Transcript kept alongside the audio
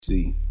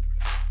see.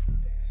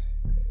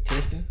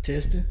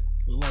 Testing.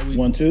 Look like we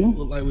 1, 2.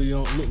 Look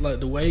like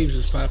the waves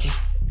is popping.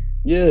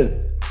 Yeah.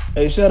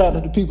 Hey, shout out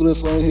to the people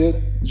that's on here,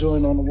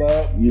 join on the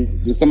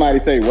live. Did somebody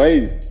say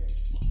wave?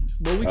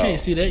 But we can't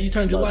see that. You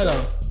turned your light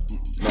off.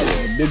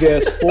 Big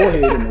ass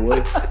forehead in the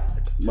way.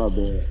 My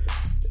bad.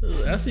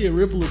 I see a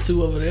ripple or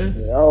two over there.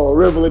 Oh,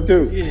 rippling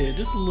too. Yeah,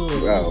 just a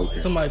little. Oh, okay.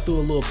 Somebody threw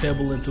a little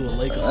pebble into a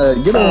lake or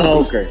something. Get on.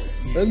 Okay.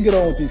 Let's get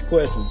on with these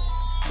questions.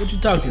 What you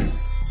talking?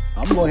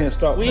 I'm going ahead and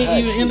start. We with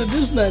ain't even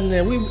introduced nothing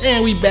there.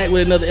 We back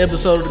with another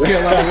episode of the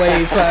Carolina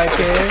Wave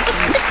Podcast.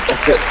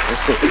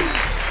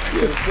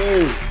 Yes,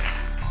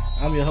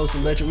 sir. I'm your host,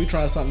 Electric. We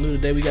trying something new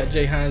today. We got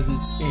Jay Hines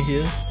in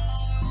here.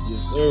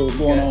 Yes, sir. What's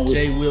going on with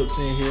Jay Wilkes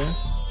in here.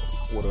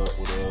 What up?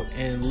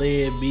 And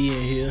Led B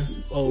in here.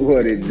 Oh,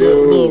 What it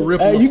do? Little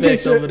ripple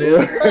effect over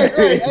there.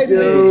 Hey,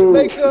 Dude. your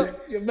makeup.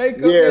 Yeah,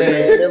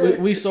 Hey,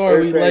 man. we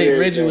sorry we late.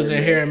 Reggie was in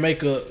man. hair and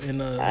makeup,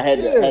 and I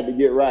had to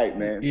get right,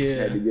 man. Yeah.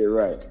 Had to get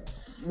right.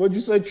 What'd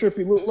you say,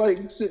 Trippy looked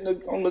like sitting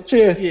on the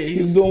chair? Yeah,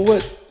 he was doing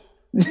what?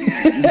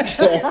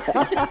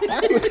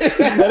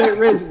 That ain't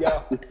Reggie,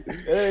 y'all.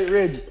 That ain't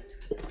Reggie.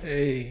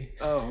 hey,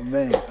 Oh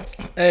man.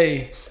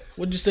 hey,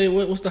 what'd you say?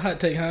 What's the hot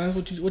take, Hines?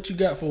 What you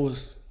got for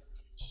us?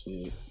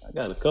 Shit, I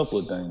got a couple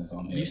of things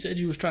on here. You said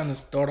you was trying to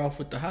start off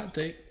with the hot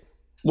take.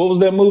 What was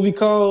that movie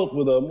called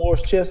with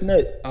Morris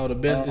Chestnut? Oh, the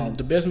best is it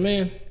the best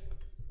man.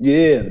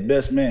 Yeah, The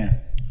Best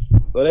Man.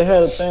 So they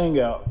had a thing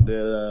out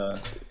that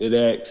it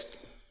asked,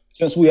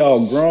 since we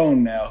all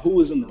grown now,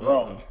 who is in the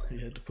wrong? You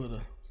had to put a.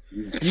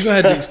 You're gonna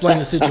have to explain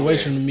the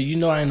situation to me. You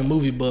know I ain't a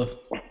movie buff.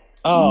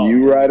 Oh,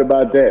 You right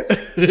about that.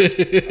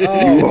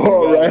 You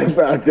all right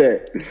about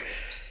that.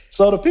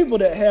 So the people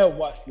that have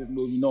watched this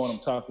movie know what I'm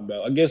talking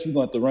about. I guess we're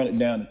going to have to run it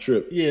down the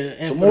trip. Yeah,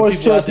 and So for Morris the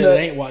people out there Chestnut- that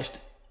ain't watched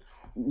it,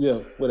 Yeah,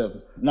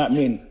 whatever. Not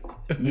many.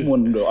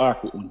 One of the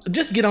awkward ones.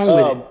 just get on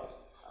with it.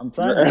 I'm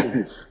trying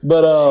to.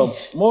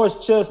 But Morris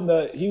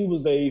Chestnut, he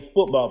was a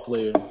football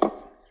player.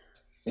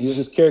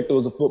 His character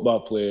was a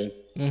football player.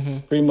 Mm-hmm.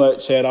 Pretty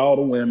much had all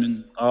the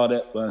women, all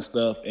that fun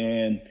stuff.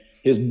 And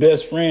his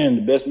best friend,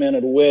 the best man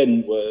at the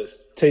wedding,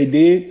 was Taye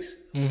Diggs.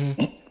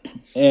 Mm-hmm.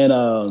 And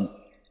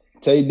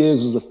Taye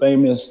Diggs was a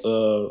famous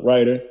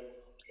writer.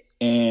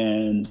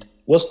 And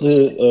what's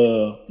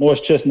the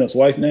Morris Chestnut's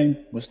wife name?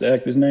 What's the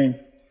actor's name?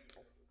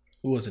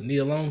 Who was it?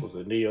 Nia Long, Was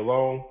it Nia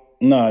Long?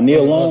 Nah,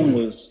 Neil the Long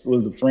other- was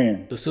the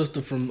friend. the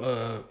sister from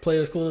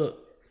Players Club.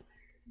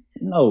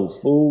 No,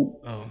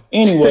 fool. Oh,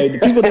 Anyway,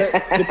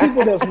 the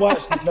people that's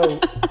watched know.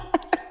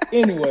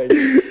 Anyway,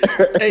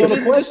 hey, so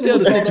just tell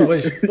the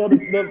situation.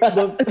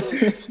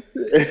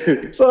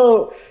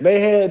 So they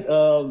had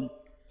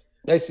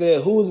they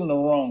said who was in the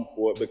wrong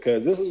for it,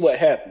 because this is what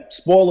happened.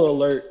 Spoiler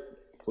alert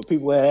for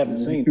people that haven't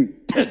seen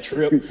it.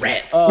 Trip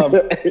Rats.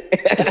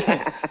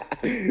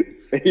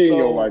 He ain't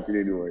gonna watch it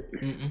anyway.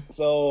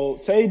 So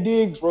Taye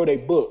Diggs wrote a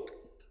book,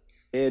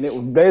 and it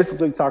was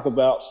basically talk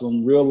about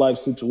some real life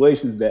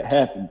situations that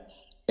happened.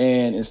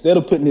 And instead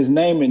of putting his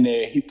name in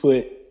there, he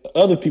put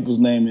other people's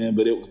name in,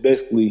 but it was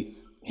basically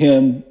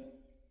him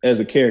as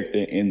a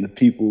character and the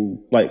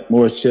people like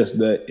Morris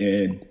Chestnut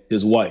and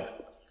his wife.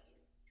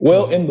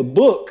 Well, in the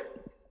book,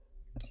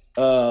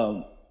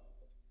 Taye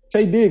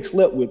Diggs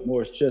slept with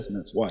Morris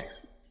Chestnut's wife.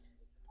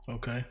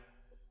 Okay,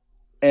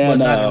 And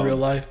but not in real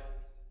life.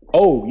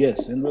 Oh,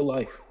 yes, in real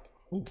life.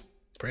 Ooh,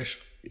 pressure.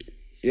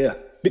 Yeah,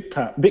 big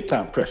time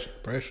pressure.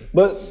 Pressure.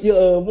 But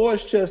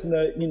Morris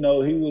Chestnut, he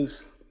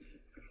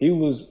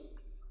was,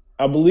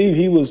 I believe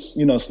he was,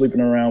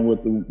 sleeping around with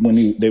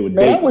when they were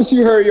Man, I dating. wish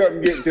you hurry up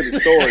and get to the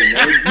story,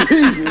 man.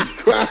 Jesus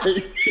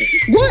Christ.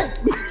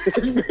 What?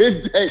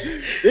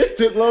 This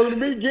took longer than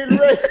me getting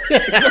ready.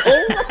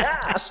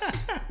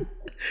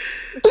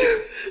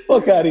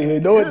 Fuck out of here.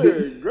 No, it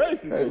didn't. Good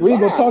gracious. We ain't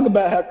gonna talk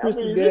about how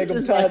Kristen mean, Daggum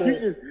it's tied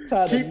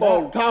like the keep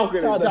on talking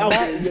and tied the talking knot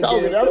and in your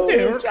talking. damn I'm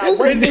saying, throat. This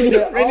the nigga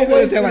that always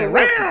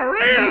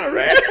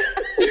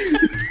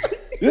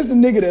This the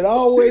nigga that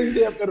always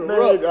there for the Man,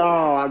 rub.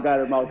 oh, I got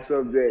him off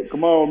subject.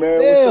 Come on, man.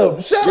 Damn,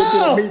 What's shut up? Get to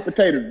up. the meat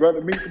potatoes,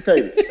 brother. Meat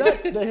potatoes.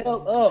 Shut the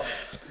hell up.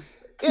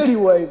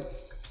 Anyway,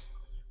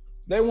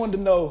 they wanted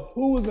to know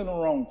who was in the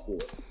wrong for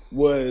it.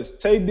 Was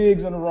Taye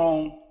Diggs in the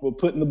wrong for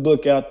putting the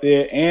book out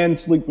there and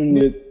sleeping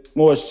with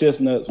Morris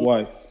Chestnut's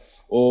wife?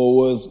 Or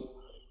was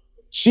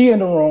she in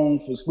the wrong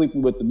for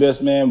sleeping with the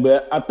best man?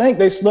 But I think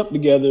they slept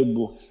together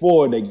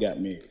before they got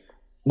married.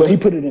 But he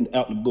put it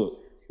out the book.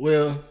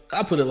 Well,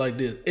 I put it like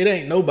this: it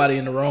ain't nobody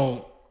in the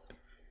wrong,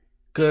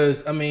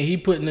 cause I mean he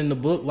putting in the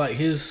book like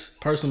his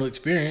personal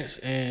experience,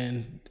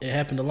 and it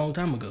happened a long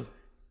time ago.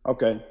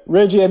 Okay.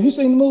 Reggie, have you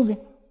seen the movie?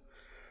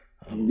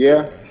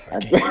 Yeah.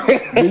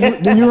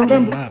 Do you In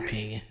remember? my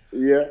opinion,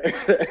 Yeah.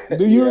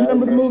 Do you Yeah, I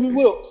remember the movie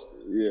Wilkes?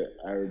 Yeah,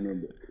 I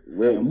remember.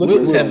 Look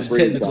Wilkes at having Wilkes.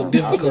 technical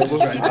difficulties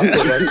right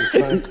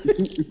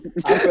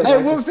now.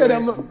 Hey, Wilkes said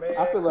that look, man.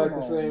 I feel like come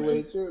the on, same man.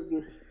 way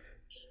too.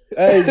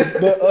 Hey,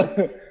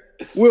 but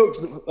Wilkes,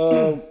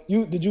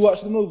 did you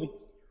watch the movie?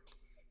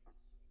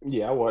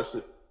 Yeah, I watched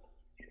it.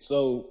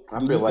 So I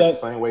do feel you like think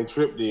the same way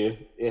Trip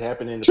did. It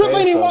happened in the Trip past.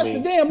 ain't even I watched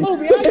mean, the damn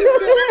movie. How you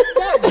feel?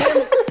 God damn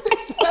it.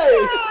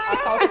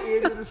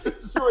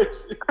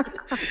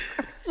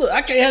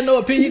 can't have no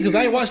opinion because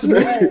I ain't watched the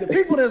movie. Hey, the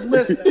people that's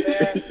listening,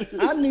 man,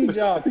 I need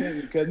y'all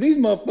opinion because these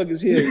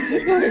motherfuckers here,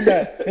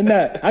 they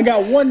not. I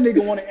got one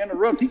nigga want to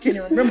interrupt. He can't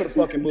even remember the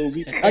fucking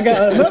movie. I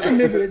got another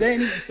nigga that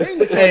ain't even seen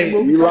the fucking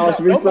movie. You lost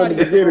me from the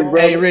beginning,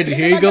 bro. Hey, Reggie,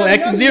 here you go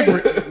acting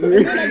different.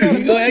 Here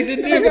you go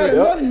acting I got different.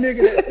 another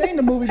nigga that seen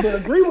the movie but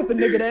agree with the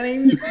nigga that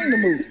ain't even seen the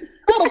movie.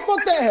 How the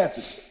fuck that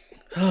happened?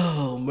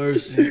 Oh,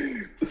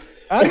 mercy.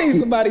 I need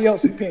somebody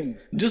else's opinion.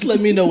 Just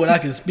let me know when I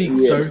can speak,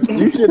 sir.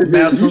 You should have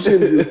Massa.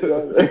 just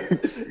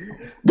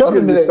Go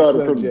to the next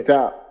started from the subject.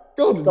 top.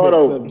 Go to the Start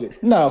next over.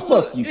 subject. Nah,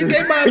 fuck you. You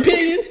gave my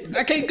opinion.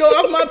 I can't go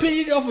off my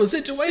opinion off a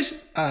situation.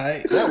 All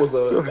right. That was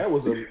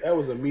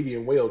a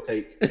medium well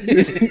take.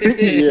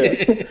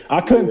 Yeah. I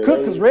couldn't cook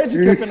because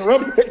Reggie kept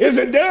interrupting. Is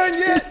it done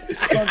yet?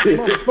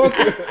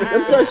 Motherfucker.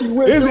 That's why she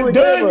went Is through it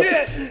done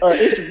yet?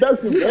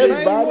 Introduction to Ain't one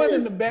in everybody.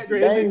 the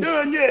background. Is it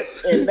done yet?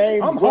 And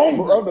name I'm what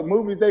hungry. other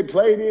movies they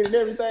played in and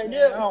everything. Man,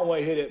 I Yeah. don't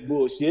want to hear that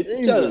bullshit.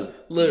 Jesus. Shut up.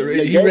 Look,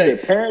 Reggie, gave their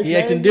he parents'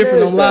 acting names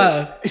different on and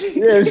live.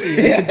 Yes.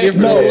 Different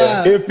No, on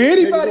live. if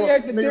anybody Niggas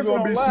acting gonna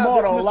different be on live,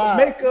 smart on it's Mr. live.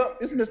 Makeup.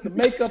 It's Mr.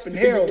 Makeup and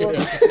hair over there.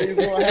 Niggas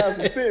gonna have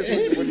some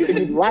sense when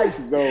these lights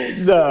go.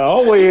 Nah, I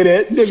don't want to hear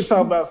that. Nigga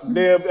talking about some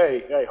damn.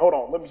 Hey, hold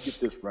on. Let me get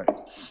this right.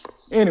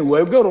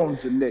 Anyway, go on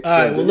to the next. All right,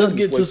 subject. well, let's Let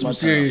me get to waste some my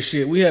serious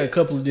shit. We had a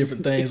couple of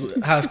different things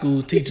with high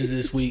school teachers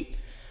this week.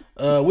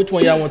 Which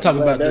one y'all want to talk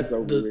about? that's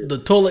over with. The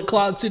toilet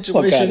clock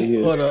situation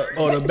here.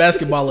 or the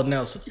basketball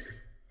announcer? time.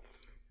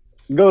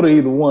 Go to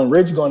either one.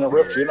 Reggie gonna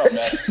interrupt you. It don't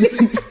matter.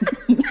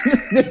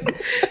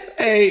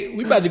 Hey,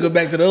 we about to go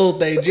back to the old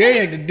thing. Jerry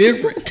acting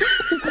different.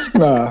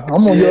 Nah,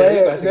 I'm on your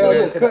ass about to now. go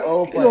You back to the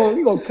old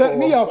gonna cut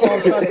me off all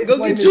the time. to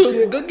Go explain get this you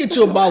shit. go get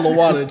you a bottle of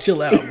water and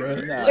chill out, bro.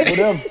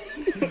 Nah,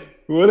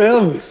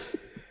 whatever.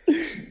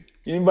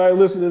 Anybody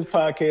listen to this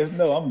podcast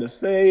know I'm the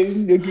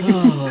same nigga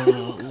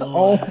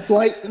Oh, on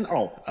flights and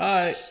off. all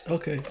right,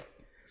 okay.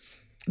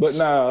 But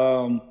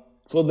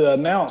for the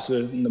announcer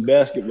in the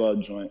basketball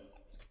joint,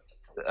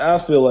 I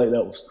feel like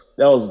that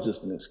was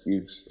just an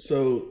excuse.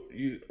 So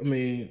you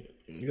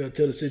gotta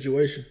tell the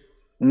situation.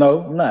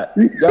 No, not.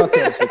 Y'all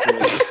tell the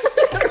situation.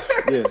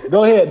 Yeah,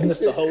 go ahead,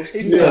 Mr. Host.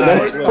 You tell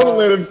Yeah, the don't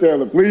let him tell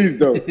it. Please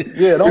don't.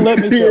 Yeah, don't let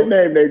me His tell.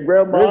 name, their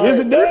grandma. Is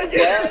it done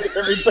yet?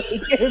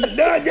 Everything. Is it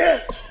done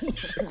yet?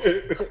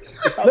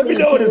 Let me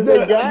know when it's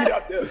done. I'll get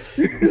out there.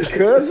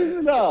 Cousins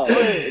and all.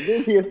 And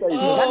then he'll say,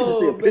 I can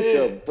see a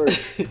picture of him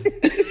first.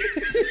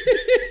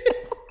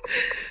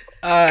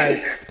 All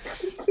right.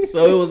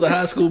 So it was a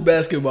high school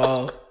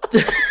basketball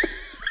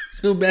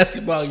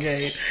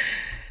game,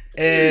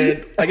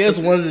 and I guess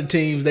one of the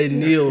teams they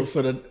kneeled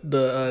for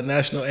the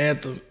national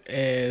anthem,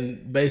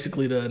 and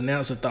basically the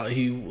announcer thought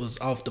he was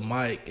off the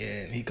mic,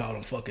 and he called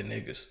them fucking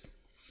niggas,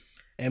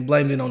 and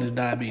blamed it on his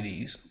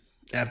diabetes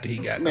after he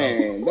got caught.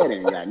 Man, that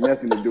ain't got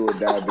nothing to do with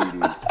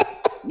diabetes.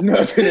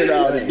 Nothing at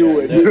all to do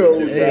with no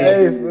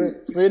Hey,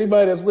 diabetes. for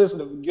anybody that's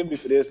listening, forgive me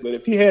for this, but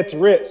if he had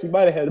Tourette's, he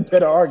might have had a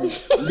better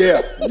argument. Yeah,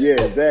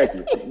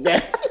 exactly.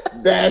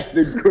 That's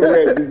the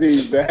correct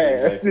disease to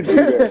have. To do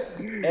that.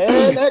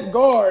 And that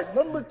guard,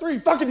 number 3,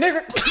 fucking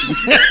nigga.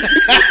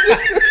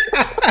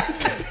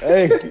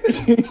 Hey.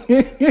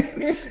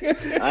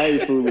 I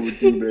ain't fooling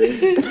with you, man.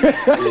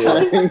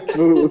 I ain't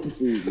fooling with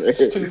you,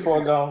 man. Too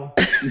far gone.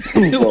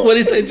 What did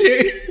he say,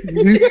 Jerry?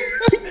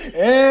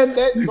 And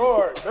that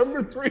guard,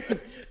 number 3,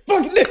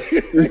 fucking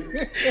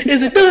nigga.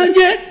 Is it done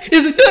yet?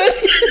 Is it done?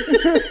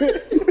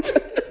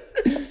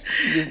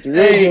 Just the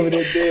Reggie over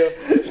there,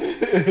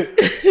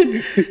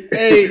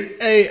 damn.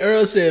 Hey,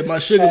 Earl said my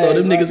sugar low.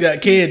 Them niggas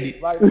got candy.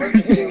 Like,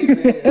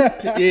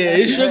 Yeah,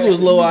 his sugar was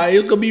low. It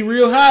was gonna be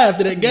real high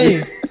after that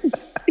game.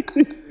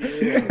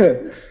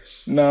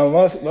 No,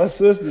 my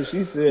sister,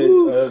 she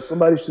said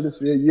somebody should have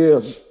said yeah,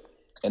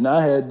 and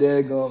I had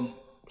daggum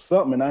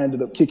something, and I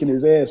ended up kicking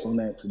his ass on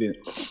accident.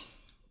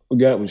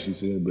 Forgot what she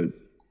said, but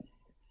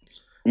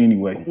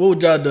anyway, What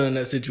would y'all done in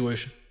that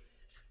situation?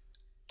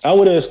 I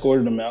would have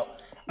escorted him out.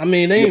 I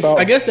mean, they If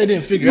I guess they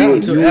didn't figure you out would-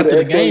 until you would after the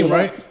escort game, them out?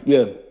 right?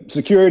 Yeah,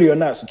 security or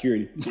not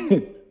security,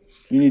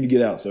 you need to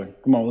get out, sir.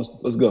 Come on,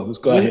 let's go. Let's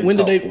go ahead. When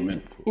and did talk for a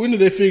minute. when did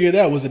they figure it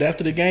out? Was it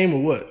after the game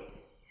or what?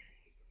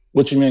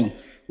 What you mean?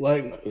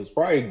 Like, It's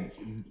probably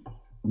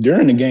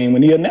During the game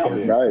when he announced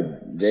it. Right.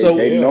 They, So,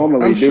 they yeah,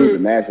 normally I'm do sure- the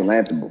national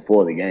anthem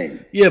before the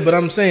game. yeah, but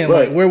I'm saying,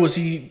 Right. like, where was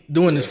he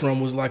doing this from?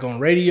 Was it like on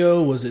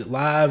radio? Was it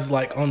live?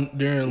 Like on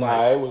during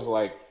like? it was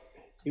like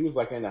he was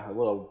like in a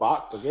little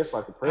box, I guess,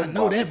 like the press. I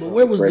know box or that, but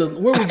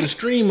something. where was the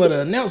stream of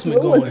the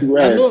announcement What going? you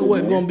I know it asking,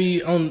 wasn't man? going to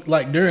be on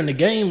like during the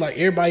game. Like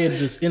everybody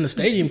just in the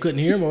stadium couldn't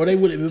hear him, or they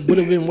would have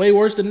been way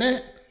worse than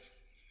that.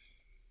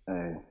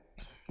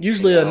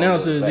 Usually, an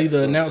announcer is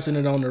either announcing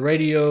it on the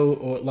radio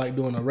or like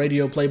doing a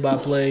radio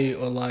play-by-play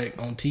or like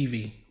on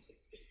TV.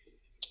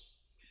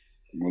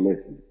 Well,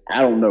 listen,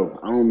 I don't know.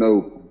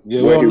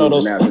 Yeah, we what don't he know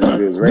was those. announcing. If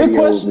it was Good radio,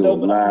 question if it though,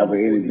 was but I live don't or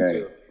know full anything.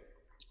 detail.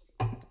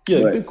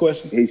 Yeah, But good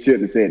question. He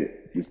shouldn't have said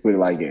it. Just put it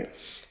like that.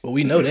 But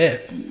we know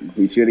that.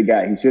 He should have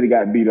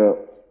got beat up.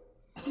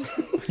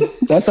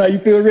 That's how you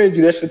feel,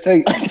 Reggie. That's your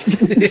tape.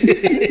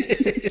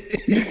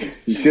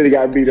 He should have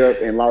got beat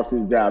up and lost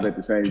his job at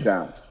the same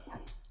time.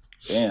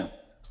 Damn.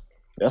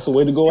 That's a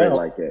way to go Straight out.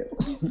 like that.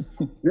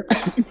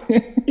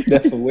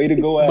 That's a way to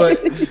go out.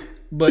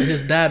 But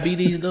his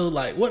diabetes though,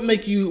 like what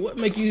make you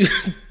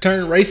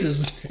turn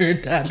racist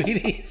during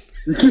diabetes?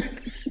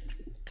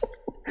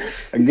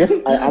 I'm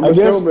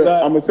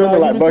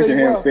assuming like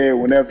Buckingham said,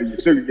 whenever your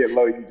sugar get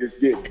low, you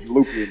just get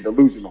loopy and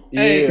delusional.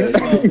 Hey,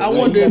 I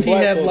wonder if he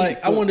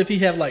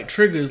have like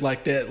triggers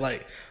like that,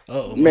 like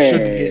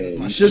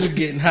my sugar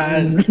getting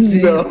high.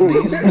 No.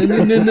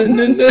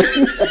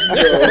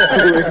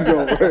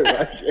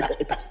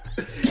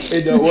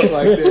 It don't work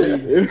like that.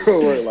 It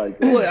don't work like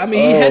that. Well, I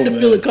mean, he had to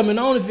feel it coming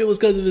on if it was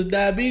because of his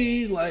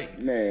diabetes. Like,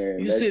 Man,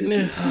 you sitting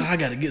there, I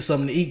got to get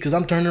something to eat because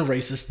I'm turning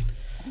racist.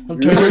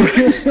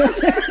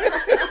 racist.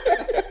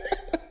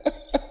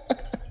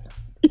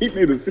 He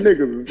need a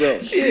Snickers or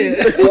something.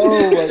 Yeah.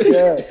 Oh my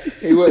god.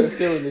 He wasn't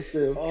feeling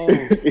himself.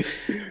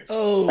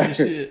 Oh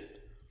shit.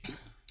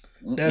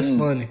 That's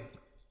funny.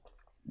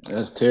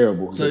 That's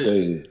terrible. So,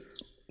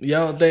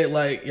 y'all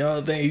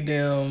don't think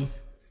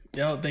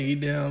he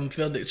damn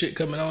felt that shit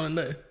coming on or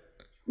nothing?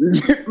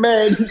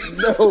 Man,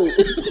 no.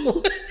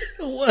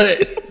 What?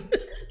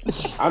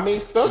 I mean,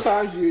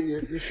 sometimes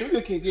your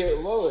sugar can get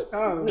low at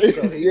times.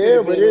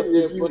 Yeah, but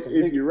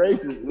if you're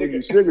racist, when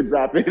your sugar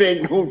drop, it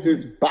ain't going to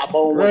just pop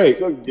on when your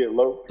sugar get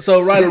low.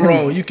 So right or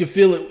wrong, you can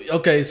feel it.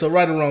 Okay, so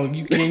right or wrong,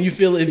 can you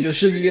feel it if your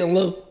sugar getting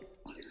low?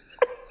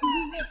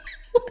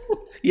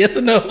 Yes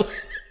or no?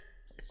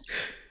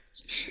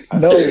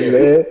 No,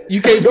 man.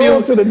 You can't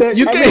feel to the next.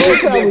 You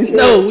can't.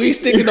 No, we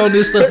sticking on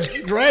this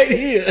subject right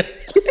here.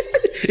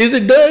 Is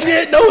it done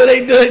yet? No, it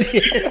ain't done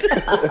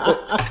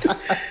yet.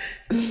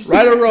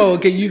 Right or wrong,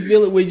 can you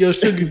feel it when your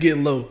sugar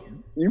getting low?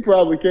 You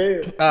probably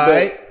can. All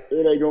right.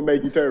 It ain't gonna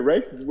make you turn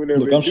racist.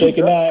 Look, I'm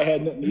shaking eye.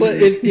 Had nothing. But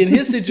in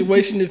his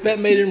situation, if that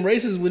made him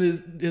racist when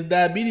his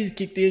diabetes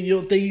kicked in, you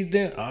don't think he's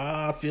then?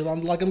 I feel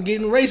I'm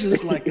getting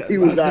racist. Like he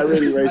was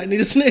already racist. I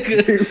need a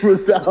Snicker. He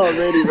was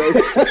already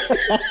racist.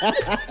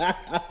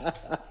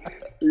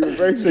 He was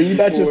racist. So you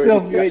not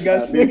yourself. You ain't got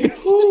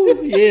Snickers. Ooh,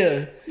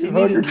 yeah.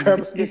 Hungry, grab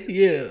a Snickers.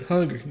 Yeah,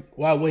 hungry.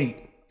 Why wait?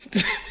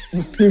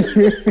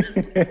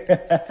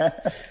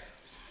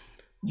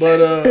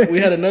 But we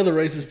had another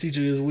racist teacher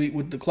this week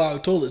with the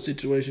clogged toilet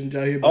situation. Did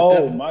y'all hear about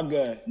that? Oh my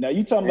god! Now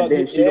you talking about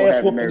get your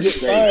ass whooped and get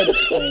fired at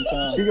the same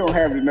time? She gonna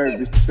have the nerve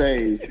just to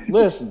say,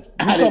 "Listen,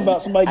 you talking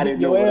about somebody getting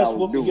your ass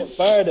whooped and get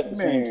fired at the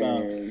same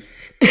time?"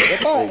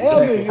 If I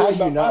ever hear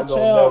about my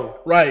child,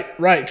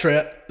 right,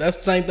 Trap. That's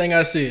the same thing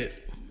I said.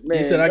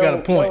 He said I got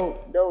a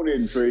point. Don't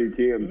intrigue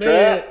him,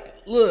 man. Trap.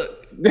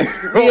 Look,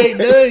 he ain't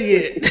done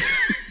yet.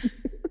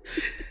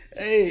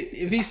 Hey,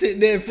 if he sitting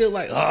there and feel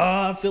like,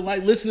 I feel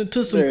like listening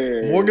to some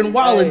Morgan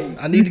Wallen,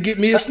 I need to get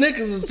me a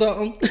Snickers or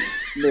something.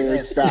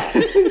 Man, stop.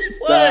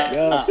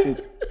 What?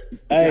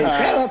 Hey,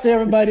 shout out to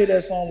everybody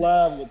that's on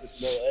live with us,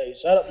 though. Hey,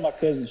 shout out to my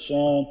cousin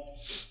Sean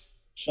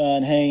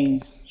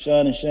Haynes,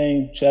 Sean and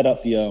Shane. Shout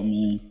out to y'all,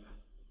 man.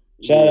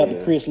 Shout out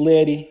to Chris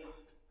Letty.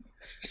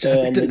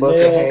 Man,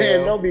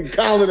 don't be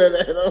calling her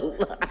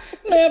that.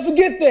 Man,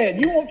 forget that.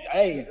 You want?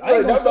 Hey, I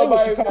ain't gonna say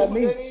what she called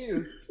me.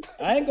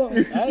 I ain't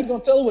gonna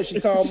tell her what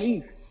she called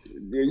me.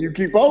 Yeah, you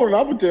keep on.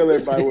 I'm gonna tell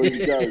everybody what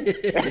you called me.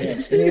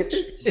 Snitch.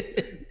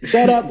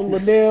 Shout out to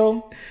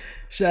Liddell.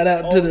 Shout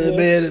out to the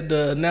man,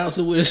 the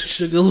announcer with his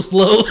sugar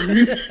low.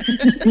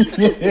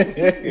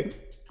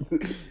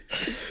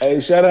 Hey,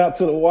 shout out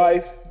to the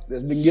wife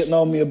that's been getting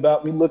on me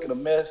about me looking a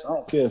mess. I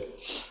don't care.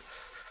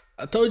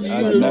 I told you,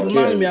 you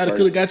reminded me I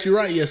could have got you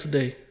right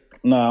yesterday.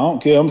 Nah, I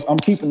don't care. I'm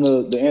keeping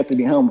the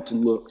Anthony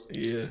Hamilton look.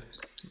 Yeah.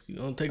 You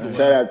gonna take a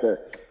shout out to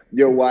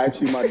your wife.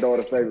 She's my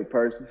daughter's favorite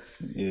person.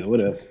 Yeah,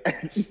 whatever.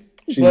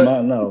 She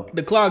might know.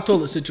 The clogged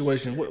toilet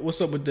situation, what's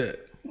up with that?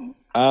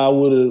 I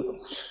would have...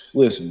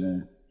 Listen,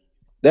 man.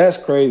 That's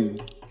crazy.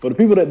 For the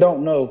people that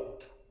don't know,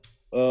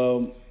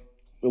 the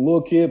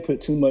little kid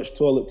put too much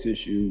toilet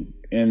tissue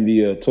in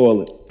the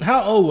toilet.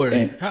 How old were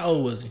they? How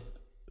old was he?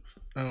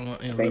 I don't know.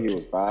 I think he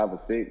was 5 or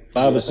 6.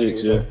 5 or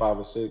 6, yeah. 5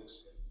 or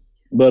 6.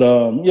 But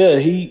yeah,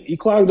 he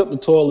clogged up the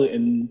toilet,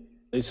 and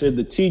they said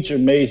the teacher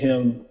made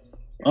him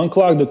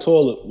unclog the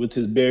toilet with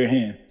his bare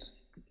hands.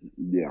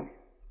 Yeah.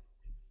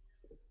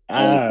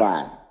 Only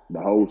 5. The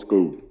whole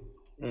school.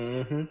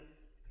 Mm-hmm.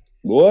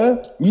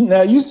 Boy,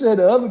 you said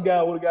the other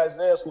guy would have got his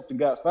ass whooped and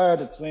got fired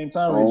at the same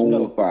time.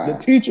 The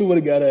teacher would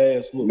have got her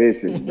ass whooped.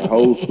 Listen, the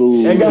whole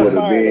school and got would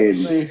have fired been. At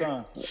the same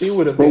time. He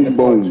would have been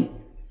boom.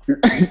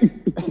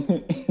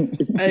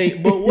 Hey,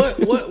 but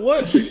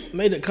what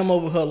made it come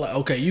over her like,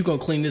 okay, you gonna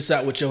clean this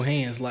out with your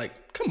hands?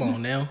 Like, come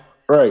on now.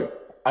 Right.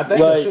 I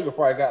think the sugar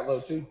probably got low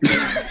too.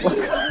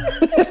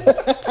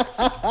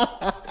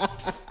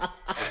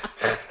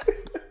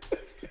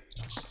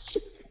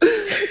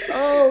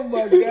 Oh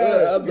my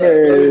God!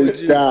 Man,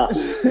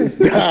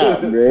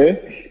 stop, man.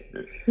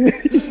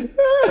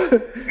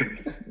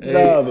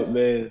 Nah, but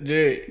man,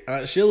 Jerry,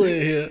 Sheila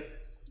in here.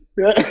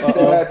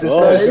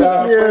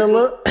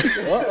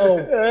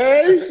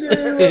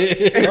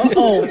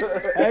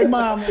 Hey,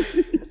 mama.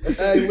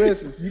 Hey,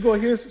 listen, you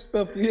gonna hear some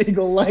stuff you ain't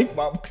gonna like,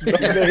 mama. I'm gonna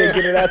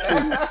get it out to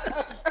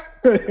you.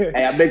 Hey,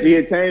 I bet you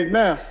he'll change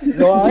now.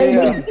 No, I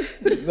ain't.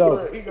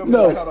 No, He gonna be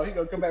no. like, hold on, he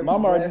gonna come back.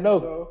 Mama already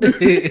know.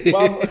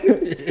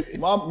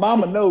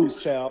 Mama knows,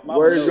 child. Mama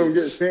Words knows. gonna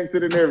get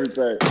censored and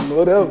everything.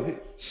 Whatever.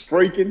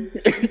 Freaking.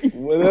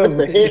 Whatever. What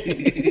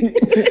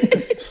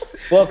the heck?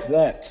 Fuck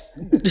that.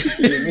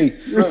 Me.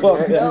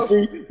 Fuck that.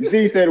 You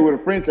see, he said it with a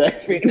French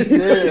accent.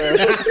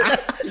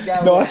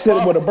 No, I said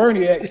it with a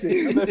Bernie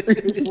accent.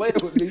 Playing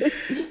with me.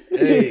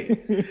 Hey,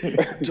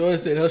 Joy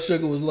said her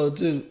sugar was low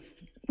too.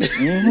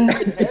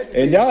 Mm-hmm.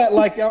 And y'all act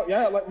like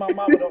my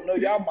mama don't know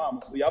y'all mama,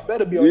 so y'all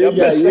better be on your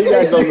best. You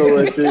guys don't know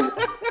what to.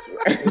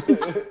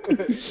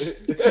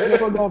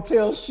 We're gonna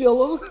tell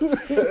Sheila.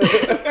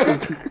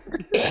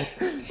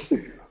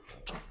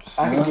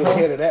 I can get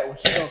ahead of that one.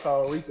 She gonna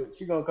call Aretha.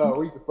 She gonna call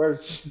Aretha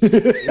first.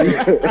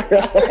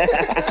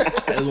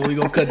 That's when we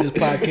gonna cut this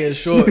podcast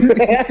short.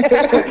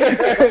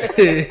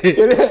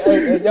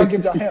 Hey, y'all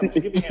give y'all handles.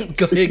 Give me handles.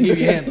 Go ahead, give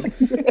your handle.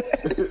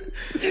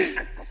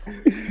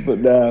 But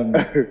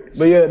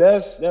yeah,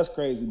 that's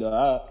crazy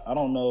though. I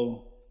don't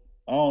know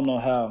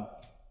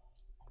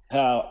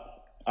how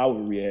I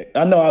would react.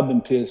 I know I've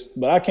been pissed,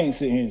 but I can't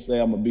sit here and say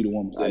I'm gonna be the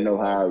one to say I know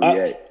how I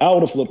react. I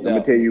would have flipped I'm gonna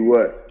out. tell you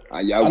what.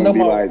 Y'all I know gonna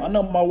be like, I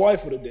know my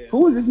wife would have done.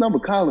 who is this number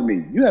calling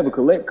me? You have a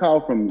collect call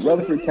from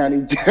Rutherford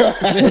County Jail.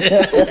 That's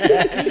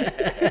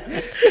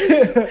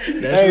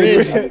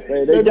Reggie.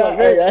 Hey, they got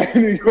me. I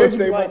ain't gonna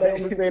say my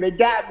name and say they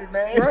got me,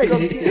 man. Right.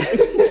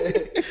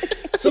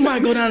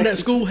 Somebody go down to that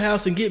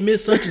schoolhouse and get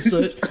Miss Such and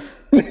Such.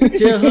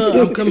 Tell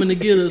her I'm coming to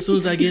get her as soon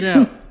as I get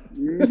out.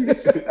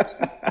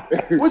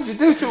 What'd you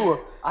do to her?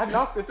 I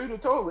knocked her through the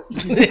toilet.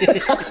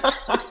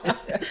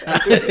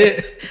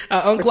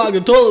 I unclogged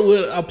the toilet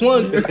with a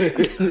plunger. I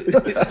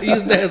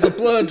used that as a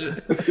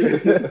plunger.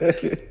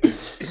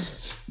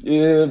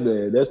 Yeah,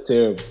 man, that's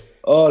terrible.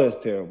 Oh,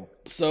 that's terrible.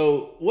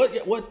 So what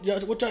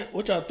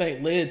y'all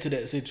think led to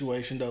that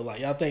situation though? Like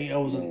y'all think that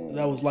was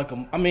like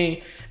a, I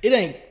mean, it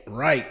ain't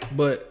right,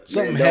 but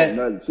something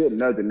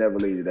Nothing never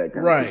lead to that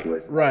kind of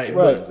situation. Right.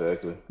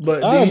 Exactly. But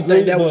do I you agree,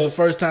 think that was but- the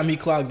first time he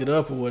clogged it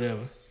up or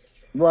whatever?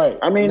 Right.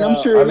 I mean, Now, I'm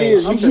sure it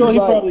is. I'm sure he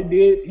probably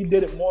did. He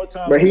did it more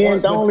times. But he than ain't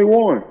once, the only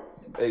one.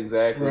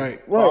 Exactly.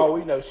 Right. For all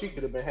we know, she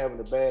could have been having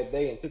a bad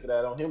day and took it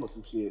out on him or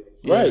some shit.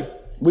 Right.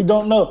 We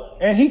don't know.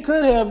 And he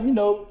could have, been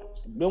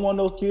one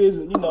of those kids,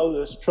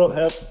 there's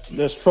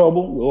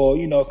trouble or,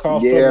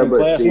 cause trouble in but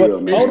class. still,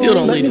 Hold man. on, Still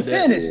don't let lead me to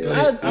that. finish. Go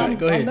ahead. All right,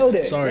 go ahead. I know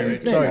that. Sorry, Let me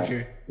Rick. Sorry, finish.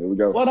 Kerry. Here we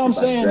go. What I'm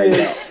saying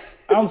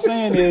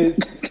is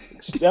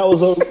that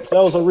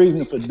was a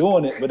reason for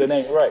doing it, but it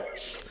ain't right.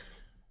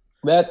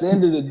 But at the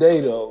end of the day,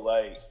 though,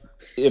 like,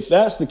 if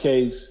that's the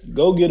case,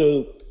 go get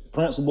a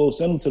principal,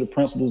 send them to the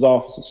principal's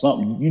office or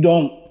something. You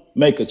don't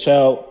make a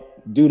child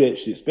do that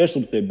shit,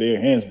 especially with their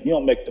bare hands. You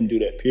don't make them do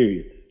that,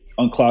 period.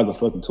 Unclog a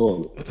fucking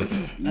toilet.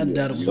 I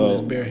doubt it was with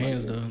his bare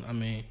hands though. I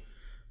mean,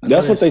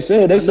 That's what they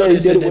said. They said he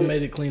did it they with...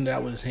 made it clean it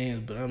out with his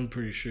hands, but I'm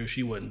pretty sure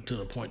she wasn't to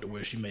the point to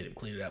where she made him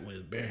clean it out with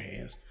his bare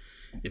hands.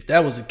 If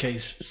that was the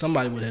case,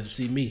 somebody would have to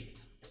see me.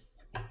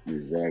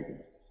 Exactly.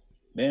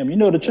 Damn, you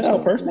know the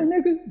child personally,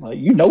 nigga? Like,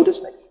 you know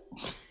this nigga?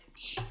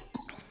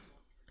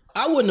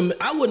 I wouldn't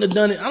have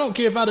done it. I don't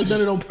care if I'd have done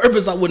it on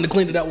purpose. I wouldn't have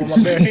cleaned it out with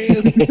my bare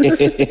hands.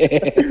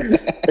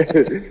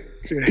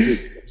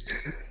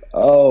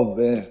 Oh,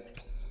 man.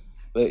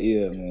 But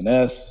yeah, man,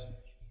 that's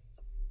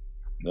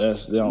they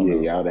don't know.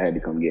 Y'all had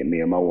to come get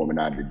me and my woman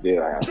out of the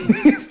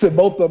jailhouse. To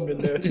both of them in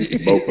there.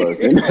 Both of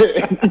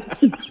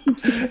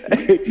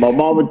us. My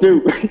mama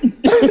too.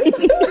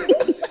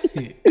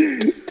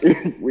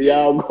 We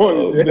all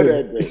going to jail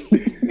that day.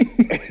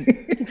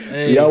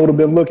 Hey, So y'all would have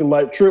been looking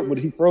like Trip when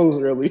he froze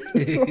earlier.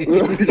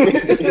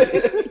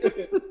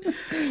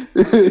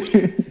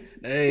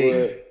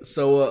 hey.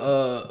 So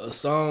a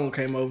song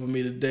came over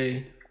me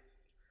today.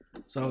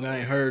 Song I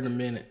ain't heard in a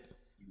minute.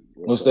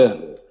 What's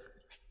that?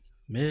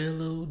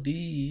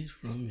 Melodies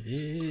from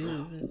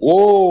heaven.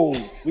 Whoa,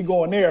 we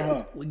going there,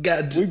 huh? We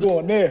got to. We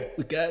going there.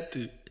 We got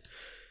to.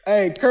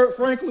 Hey, Kurt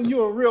Franklin,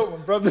 you a real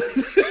one, brother.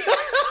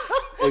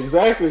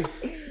 Exactly.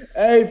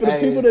 Hey, for the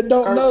people that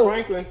don't know,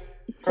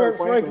 Kurt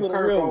Franklin,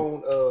 a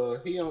real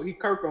on he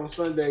Kirk on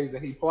Sundays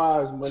and he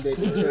plies Monday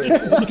to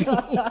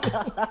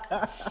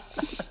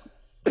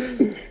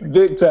Thursday.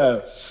 big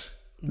time.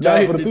 Now,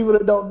 ahead, for the people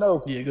that don't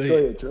know, Yeah, go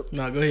ahead. Trip.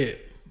 No, go ahead.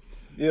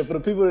 Yeah, for the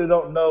people that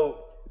don't know,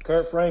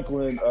 Kurt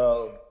Franklin,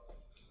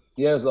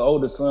 he has an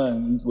older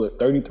son. He's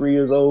 33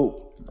 years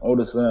old,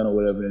 older son or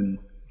whatever, and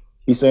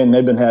he's saying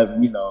they've been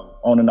having,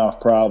 on and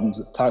off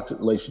problems, toxic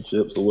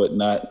relationships or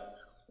whatnot.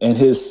 And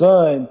his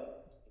son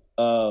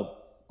recorded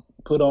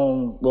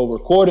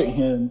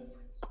him.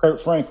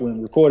 Kurt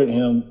Franklin recorded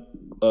him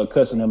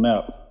cussing him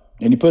out,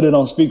 and he put it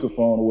on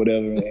speakerphone or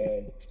whatever.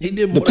 And He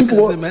didn't want to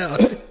cuss him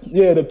out.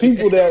 yeah, the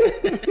people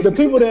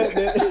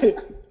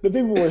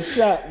were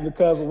shocked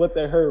because of what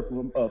they heard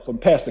from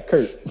Pastor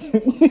Kurt.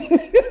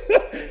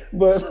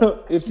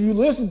 But if you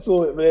listen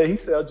to it, man, he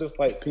sounds just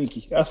like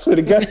Pinky. I swear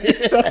to God, he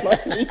sounds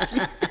like Pinky.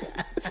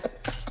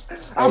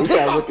 I'll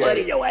put my foot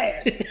in your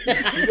ass. You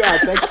gotta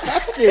think. I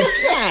said,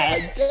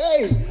 God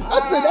dang. I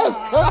said, that's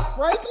Kurt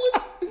Franklin?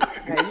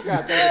 Hey, you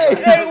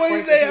Hey, what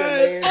you say,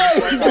 Hines?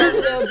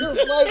 You sound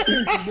just like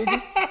Pinky,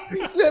 nigga.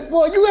 He said,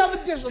 boy, you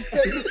ever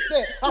disrespect me?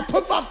 I'll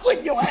put my foot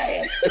in your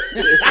ass.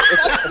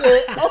 I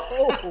said,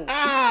 oh,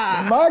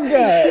 My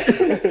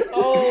God.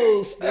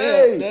 Oh, snap.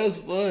 Hey. That's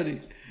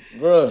funny.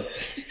 Bruh,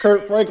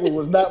 Kurt Franklin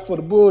was not for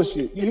the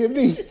bullshit. You hear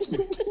me?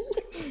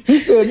 He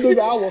said, nigga,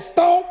 I will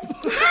stomp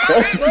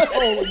a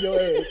hole in your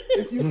ass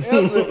if you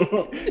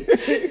ever.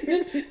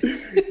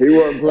 He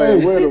wasn't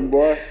playing with him,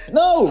 boy.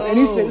 No, and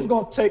he said it's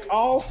gonna take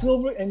all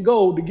silver and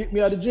gold to get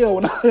me out of jail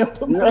when I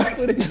put my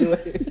foot in your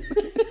ass.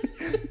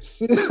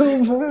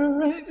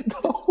 Silver and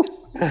gold.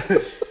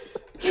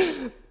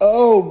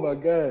 Oh my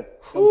God.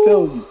 I'm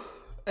telling you.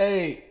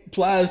 Hey,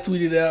 Plies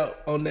tweeted out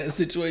on that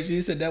situation.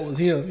 He said that was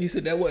him. He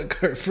said that wasn't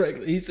Kurt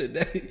Franklin. He said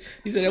that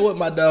wasn't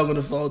my dog on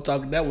the phone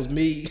talking. That was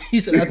me. He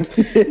said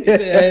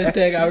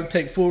hashtag I would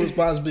take full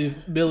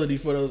responsibility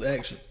for those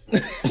actions.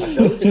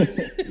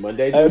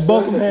 Monday. Hey,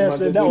 Buckingham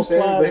said that was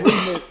Plies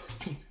remix.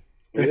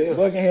 Yeah.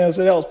 Buckingham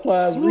said that was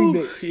Plies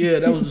remix. Yeah,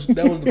 that was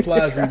the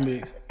Plies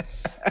remix.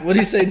 What'd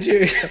he say,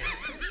 Jerry?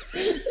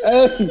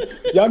 Hey,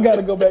 y'all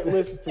gotta go back and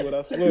listen to it,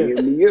 I swear.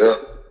 Get me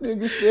up.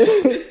 Nigga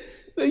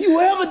said, you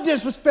ever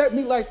disrespect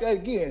me like that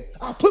again,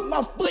 I'll put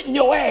my foot in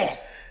your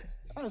ass.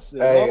 I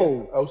said,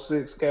 Hey,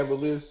 06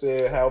 Cavaliers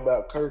said, how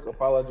about Kirk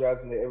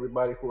apologizing to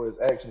everybody for his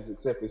actions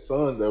except his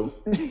son, though?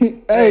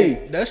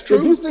 Hey, that's true.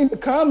 If you seen the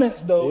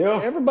comments though,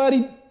 Yeah.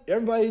 everybody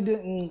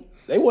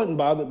they wasn't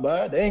bothered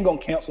by it. They ain't gonna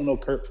cancel no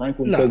Kurt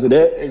Franklin because of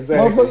that.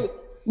 Exactly. Motherfucker,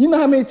 you know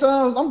how many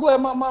times, I'm glad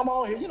my mama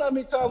on here. You know how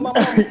many times my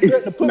mama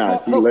threatened to put Nah,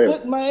 her she left.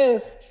 foot in my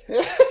ass?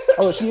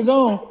 Oh, she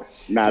gone?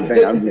 Nah, I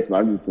think I'm just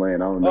playing.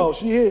 I don't know. Oh,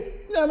 she here.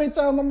 You know how many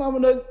times my mama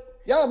done,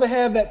 y'all ever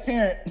have that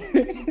parent?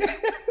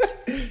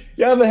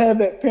 Y'all ever have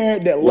that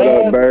parent that What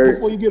up, laughs Bird?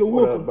 before you get a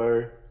What up, whooping?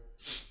 Bird?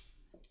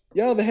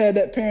 Y'all ever had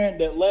that parent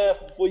that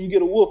laughed before you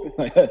get a whooping?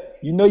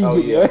 You know you Oh,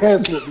 get yeah. your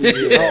ass whooped. When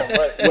you get home,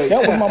 right? Wait.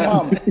 That was my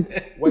mama.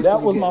 Wait That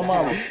till was you my get in the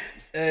mama. house.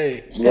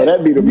 Hey, Well,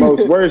 that'd be the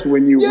most worst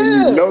when you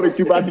Yeah. know that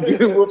you about to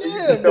get a whooping.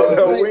 Yeah, You don't know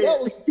bro. Like, when.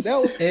 that was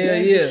Hell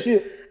dangerous yeah.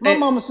 shit. My Hey.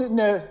 mama sitting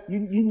there,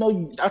 you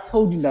know, I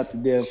told you not to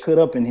damn cut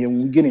up in here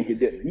when we get in here.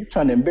 Didn't you?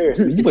 Trying to embarrass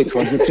me. You wait till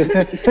I get your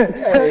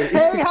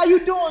hey, how you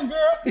doing,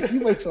 girl?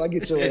 You wait till I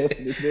get your ass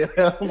in this damn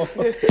house.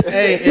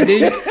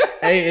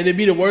 and it'd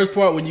be the worst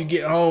part when you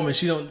get home and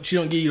she don't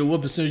give you the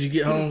whoop as soon as you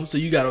get home. So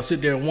you gotta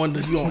sit there and wonder.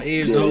 You on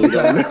edge the whole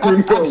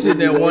time. Sit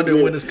there and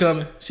wonder when it's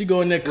coming. She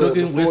go in there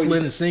cooking,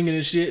 whistling, and singing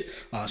and shit.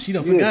 Oh, she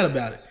done forgot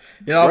about it.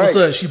 And all of a Right.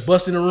 sudden she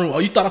bust in the room. Oh,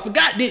 you thought I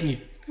forgot, didn't you?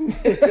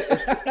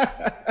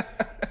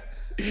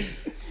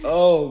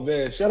 Oh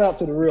man, shout out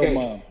to the real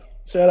moms.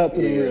 Shout out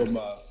to the real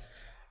moms.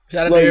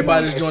 Shout out Love to you,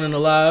 everybody Mom. that's joining the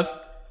live.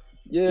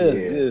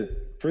 Yeah.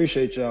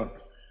 Appreciate y'all.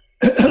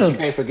 You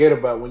can't forget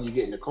about when you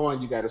get in the car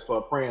and you got to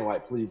start praying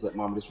like, please let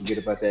mama just forget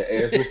about that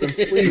ass whooping.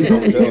 Please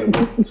don't tell her.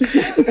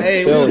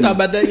 Hey, we was talking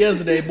about that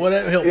yesterday, boy.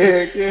 That helped.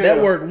 Yeah.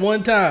 That worked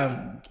one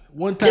time.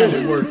 One time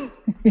it worked.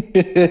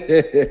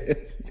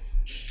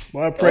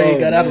 Boy, I pray you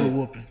got out of the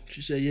whooping.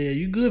 She said, "Yeah,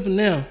 you good for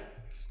now,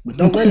 but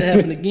don't let it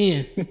happen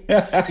again.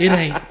 It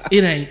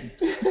ain't."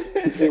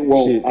 It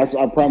won't.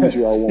 I promise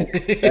you, I won't.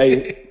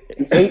 Hey,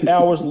 8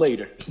 hours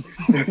later.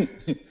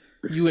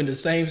 You in the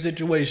same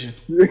situation.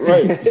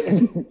 Right.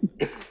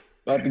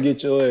 About to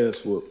get your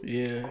ass whooped.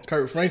 Yeah,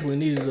 Kurt Franklin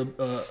needed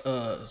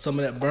some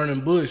of that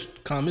burning bush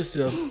to calm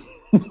himself.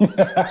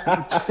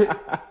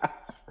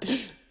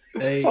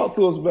 Hey, Talk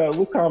to us about it.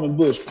 What common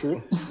bush,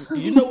 Trip?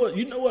 you know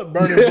what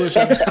burning bush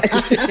I'm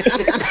talking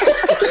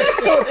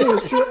Talk to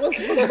us, Trip. What's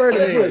burning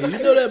Hey, bush?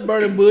 you know that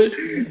burning bush?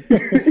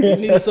 You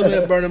need some of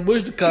that burning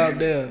bush to calm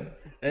down.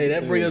 Hey,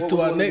 that brings us to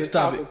our What was next the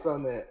topic. topics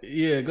on that?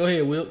 Yeah, go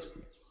ahead, Wilkes.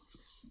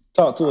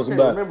 Talk to us I can't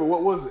about it. remember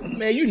what was it.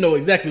 Man, you know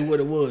exactly what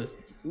it was.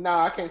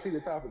 Nah, I can't see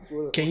the topics.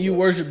 Can you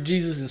worship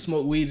Jesus and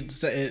smoke weed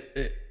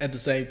at the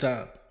same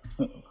time?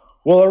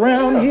 Well,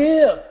 around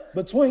here,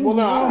 between Well,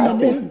 no, I Norman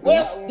got and one for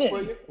Weston.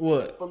 you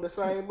What? from the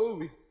same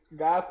movie.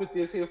 God put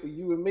this here for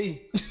you and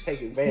me.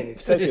 Take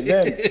advantage. Take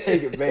advantage.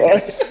 Take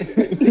advantage.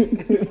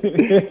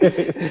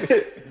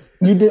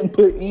 You didn't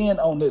put in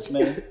on this,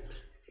 man.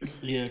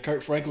 Yeah,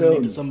 Kurt Franklin Tell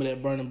needed me. some of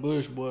that burning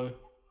bush, boy.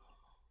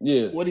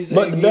 Yeah. What he say?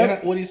 But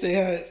that, What he say,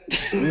 Hines?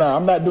 nah,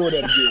 I'm not doing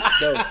that again.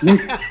 No.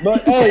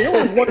 But hey, it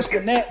was worse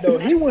than that though.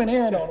 He went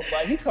in on him.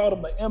 Like he called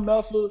him an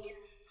MFer,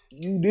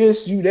 you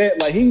this, you that.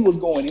 Like he was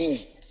going in.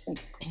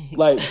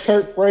 Like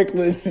Kurt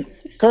Franklin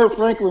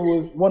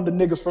was one of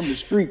the niggas from the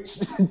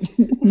streets.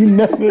 you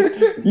never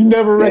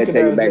That take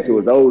recognized it back that. to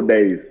his old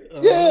days.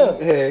 Yeah.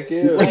 Heck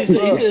yeah. What he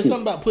said? He said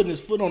something about putting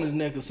his foot on his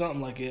neck or something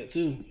like that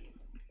too.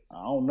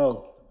 I don't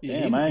know.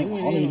 Yeah, Damn, he I went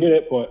don't even in. hear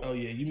that part. Oh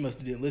yeah, you must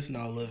have didn't listen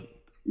to all of it.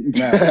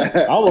 Nah,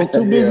 I was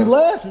too busy Yeah.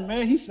 laughing,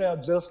 man. He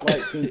sounds just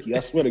like Pinky. I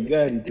swear to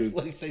God, he do.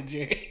 What he say,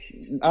 Jerry?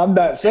 I'm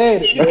not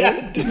saying it,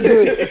 man.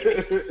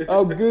 Good.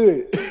 I'm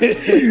good.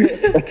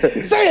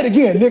 Say it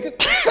again, nigga.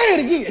 Say it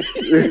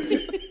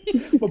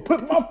again. But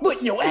put my foot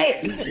in your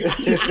ass.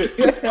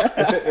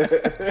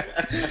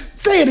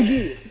 Say it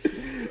again.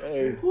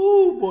 Hey,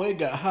 Ooh, boy, it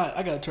got hot.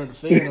 I gotta turn the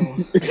fan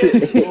on.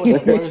 Lord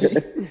have mercy.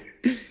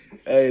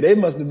 Hey, they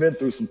must have been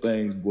through some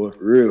things, boy.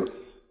 For real.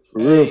 For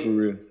real, for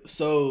real.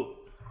 So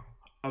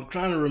I'm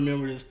trying to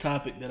remember this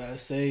topic that I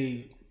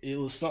saved. It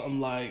was something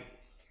like,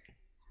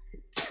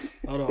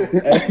 hold on.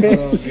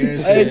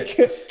 Garen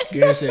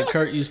said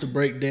Kurt used to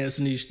break dance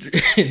in these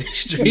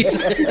streets.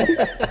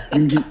 I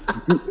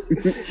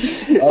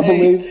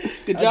believe.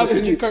 Good job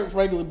with Kurt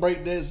Franklin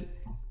break dancing.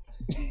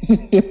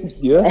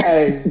 Yeah.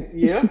 Hey,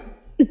 yeah.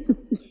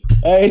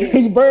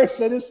 Hey, Bird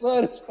said his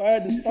son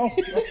inspired the Stomp.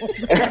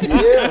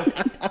 Yeah.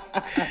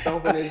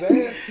 Stomping his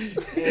ass.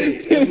 Hey,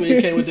 that's when he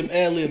came with them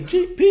ad-lib.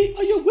 GP,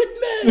 are you with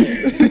me?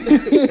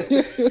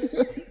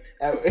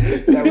 That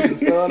was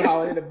the son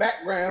hollering in the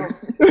background.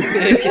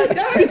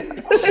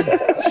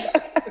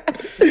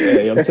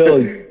 Hey, I'm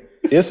telling you,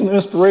 it's some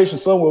inspiration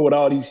somewhere with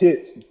all these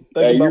hits.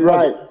 Hey, you're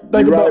right.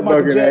 Think You're about right,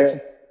 Michael Bucket Jackson.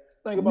 ass.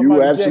 Think about You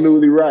Michael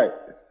absolutely right. Jackson.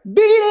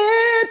 Beat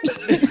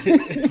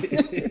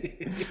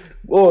it,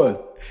 boy.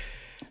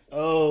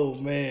 Oh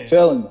man.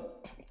 Telling you.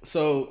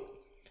 So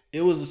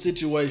it was a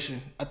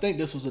situation. I think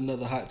this was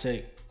another hot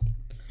take.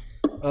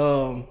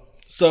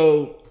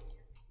 So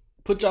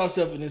put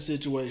yourself in this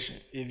situation.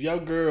 If your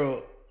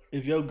girl's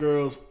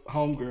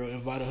homegirl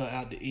invited her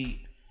out to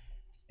eat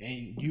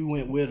and you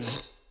went with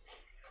her,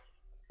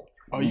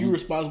 are you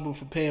responsible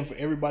for paying for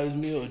everybody's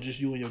meal or just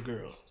you and your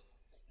girl?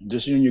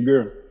 Just you and your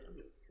girl.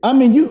 I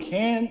mean, you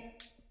can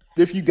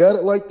if you got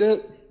it like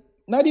that.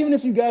 Not even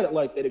if you got it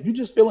like that. If you're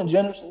just feeling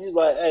generous and you're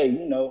like,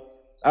 hey,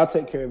 I'll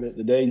take care of it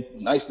today.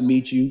 Nice to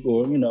meet you,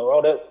 or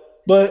all that.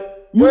 But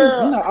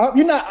you're not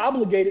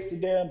obligated to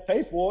damn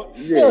pay for it.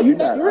 Yeah, you're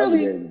not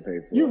really obligated to pay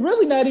for you're it.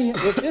 really not even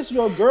if it's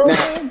your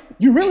girlfriend.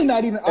 You're really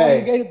not even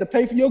obligated to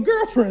pay for your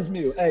girlfriend's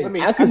meal. Hey,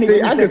 I can see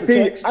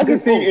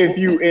if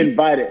you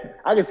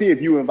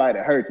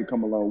invited her to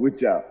come along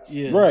with y'all.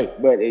 Yeah. Right.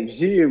 But if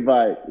she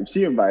invite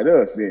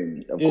us,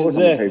 then of course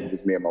I'm gonna pay for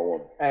this me and my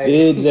woman.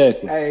 Hey,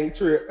 Exactly. Hey,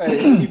 Trip.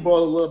 Hey, he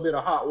boiled a little bit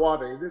of hot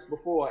water. Is this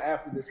before or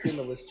after the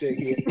stimulus check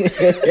hit?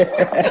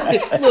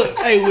 Look,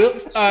 hey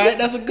Wilkes, all right,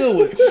 that's a good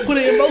one. Put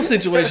it in both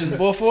situations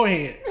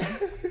beforehand.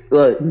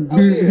 Right. Oh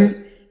yeah.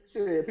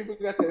 Shit, people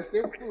got that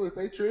stimulus,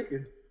 they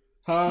tricking.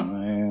 Huh?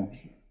 Man.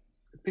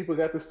 People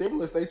got the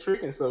stimulus, they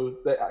tricking. So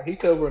he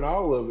covering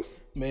all of it.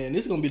 Man,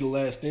 this is gonna be the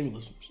last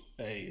stimulus.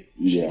 Hey,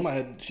 Yeah.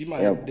 she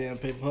might have to damn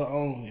pay for her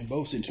own in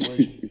both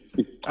situations.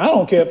 I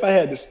don't care if I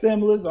had the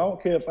stimulus. I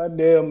don't care if I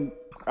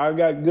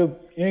got good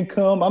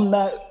income.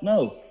 I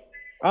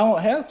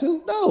don't have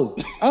to. No.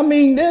 I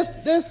mean,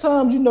 there's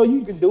times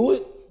you can do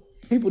it.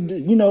 People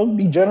do,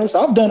 be generous.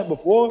 I've done it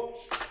before.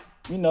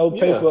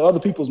 Pay for other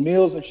people's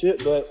meals and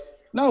shit. But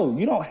no,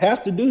 you don't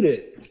have to do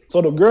that. So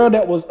the girl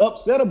that was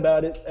upset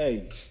about it,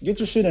 hey, get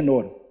your shit in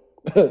order.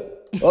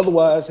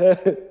 Otherwise,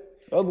 have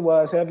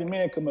your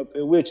man come up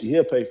there with you.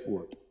 He'll pay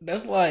for it.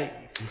 That's like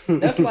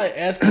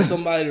asking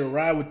somebody to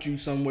ride with you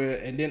somewhere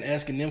and then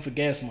asking them for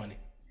gas money.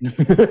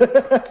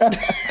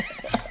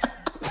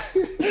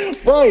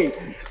 Right.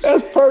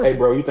 That's perfect. Hey,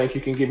 bro, you think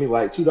you can give me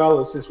like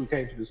 $2 since we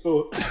came to the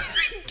store?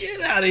 Get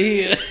out of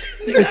here.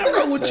 I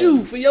rode with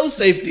you for your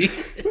safety.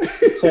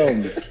 Tell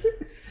me.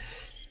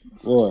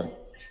 Boy.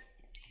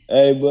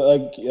 Hey,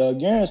 but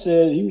Garen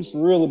said he was for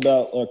real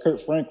about Kurt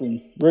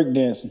Franklin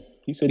breakdancing.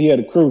 He said he had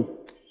a crew.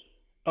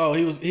 Oh,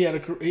 he was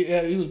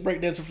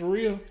breakdancing for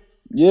real?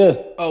 Yeah.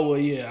 Oh, well,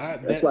 yeah.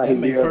 That's why that he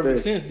made be up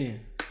perfect there. sense then.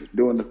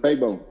 Doing the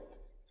Fabo.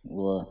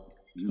 Boy.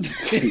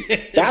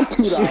 That's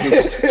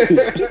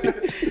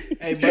 $2.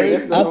 Hey,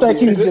 Bird. I think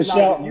he was just Good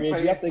shouting, night, you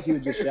Reggie. pay. I think he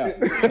was just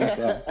shouting.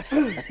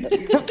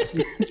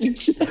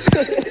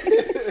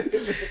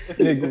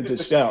 Nigga was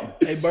just shouting.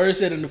 Hey, Bird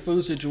said in the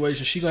food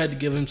situation, she gonna have to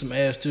give him some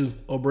ass too,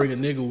 or bring a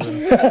nigga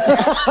with her.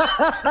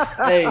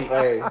 Hey,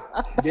 Hey,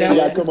 You sound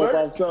gotta like, come up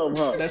on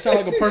something, huh? that sound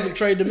like a perfect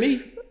trade to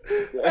me.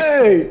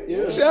 Hey,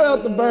 shout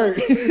out to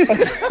Bird.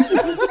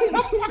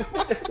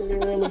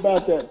 All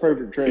about that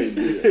perfect trade.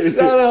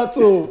 Shout out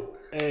to him.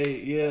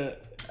 Hey, yeah.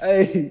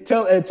 Hey,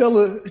 tell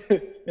her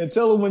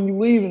when you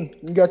leaving,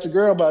 you got your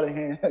girl by the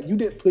hand. You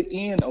didn't put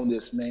in on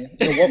this, man.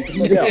 You walk the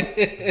fuck out.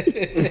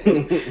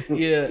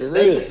 Yeah, For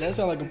real. that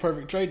sounds like a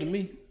perfect trade to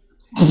me.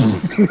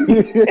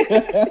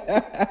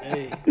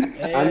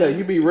 Hey, I know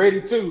you be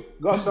ready too.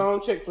 Go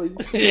on, check, please.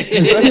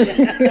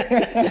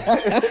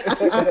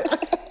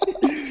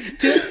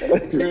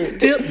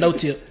 Tip? No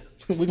tip.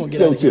 We're gonna get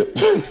No out of here.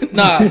 tip.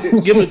 Nah,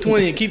 give him the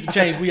 20 and keep the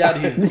change. We out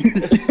of here.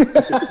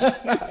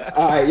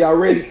 All right, y'all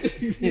ready?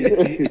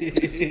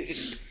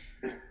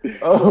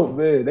 Oh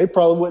man, they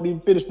probably wouldn't even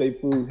finish their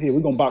food. Here,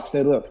 we're gonna box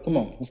that up. Come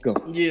on, let's go.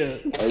 Yeah.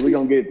 Hey, we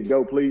gonna get it to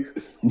go, please.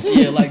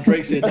 Yeah, like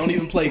Drake said, don't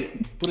even play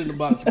it. Put it in the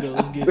box to go.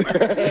 Let's get it.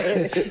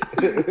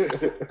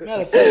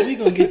 Matter of fact, we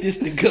gonna get this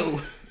to go.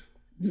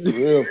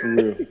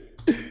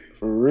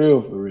 For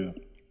real.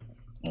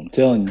 I'm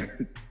telling you.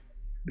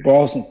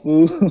 Borrow some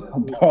food.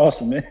 Borrow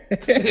some, man.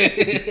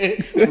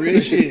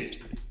 Real shit.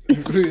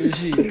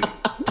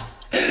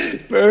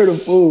 Bird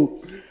of food.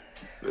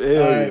 All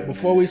right,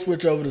 before we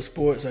switch over to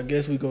sports, I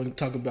guess we're going to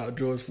talk about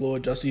George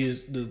Floyd. Y'all see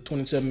the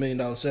 $27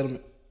 million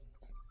settlement?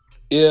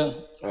 Yeah.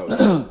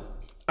 I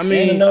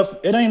mean,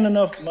 It ain't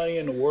enough money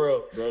in the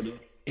world, brother,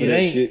 It that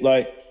ain't. shit.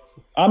 Like,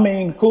 I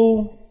mean,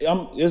 cool.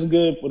 It's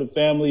good for the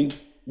family,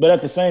 but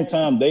at the same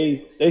time,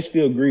 they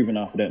still grieving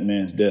off of that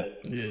man's death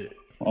Yeah.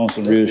 on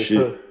some real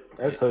shit.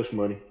 That's hush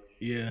money.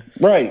 Yeah.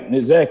 Right,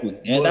 exactly.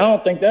 And But- I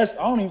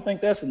don't even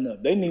think that's enough.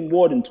 They need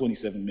more than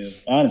 27 million,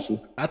 honestly.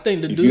 I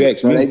think the If you dude.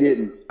 ask So they me.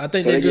 getting. I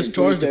think so they they just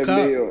getting charged the 27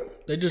 cop. mil,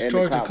 They just and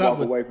charged the cop walk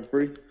with. away for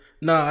free.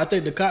 No, I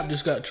think the cop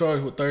just got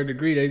charged with third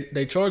degree.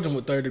 They charged him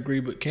with third degree,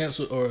 but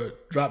canceled or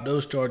dropped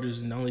those charges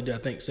and only did, I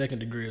think, second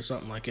degree or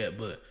something like that.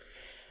 But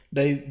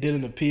they did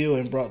an appeal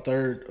and brought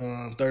third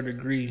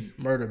degree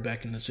murder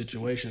back in the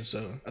situation.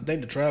 So I think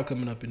the trial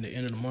coming up in the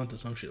end of the month or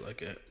some shit like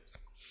that.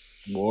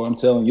 Boy, I'm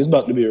telling you, it's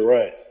about to be a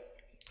riot.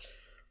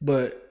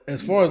 But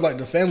as far as like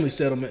the family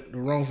settlement, the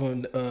wrongful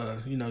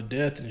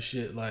death and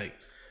shit, like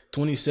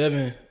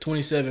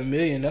 27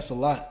 million, that's a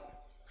lot.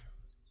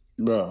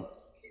 Bro.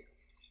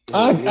 Yeah,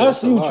 I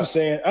that's see a what lot. you're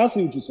saying. I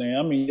see what you're saying.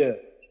 I mean, yeah.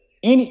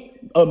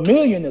 A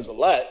million is a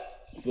lot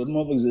for the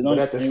motherfuckers that But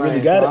at the ain't really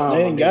same got time, it.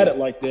 They I ain't got mean- it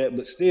like that,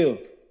 but still,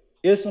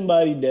 it's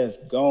somebody that's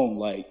gone.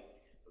 Like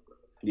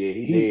Yeah,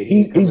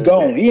 he's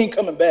gone. He ain't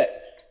coming back.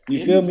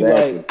 You feel me?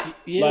 Exactly. Like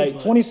Yeah, like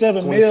but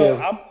 27 mil.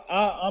 27.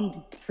 I'm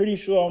pretty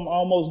sure I'm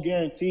almost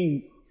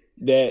guaranteed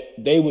that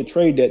they would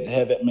trade that to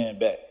have that man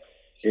back.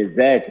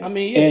 Exactly. I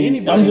mean, yeah, And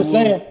anybody. I'm just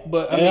would, saying,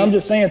 but I'm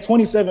just saying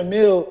 27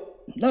 mil.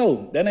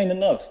 No, that ain't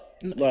enough.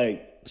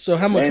 Like so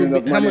how much Ain't would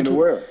enough be? How money in much? the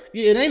world.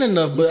 Yeah, it ain't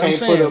enough. But I'm can't put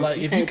saying, a- like,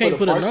 you if you can't can't put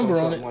put a a price on number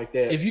on something it, like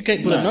that. if you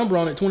can't put a Nah. number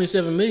on it,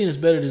 27 million is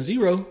better than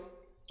zero.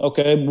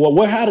 okay, well,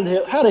 how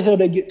the hell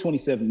they get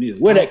 27 mil?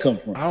 Where'd that come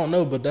from? I don't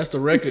know, but that's the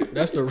record.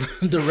 That's the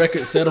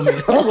record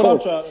settlement. That's what I'm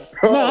trying to.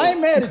 No, I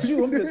ain't mad at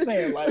you. I'm just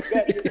saying, like,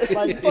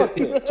 fuck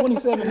that.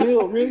 27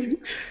 mil, really?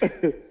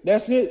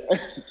 That's it.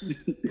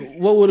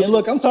 What would And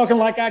look, I'm talking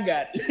like I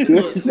got it.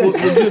 would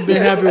you have been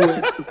happy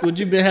with? Would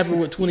you been happy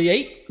with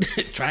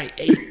 28? Try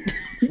 8.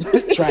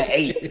 Try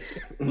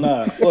 8.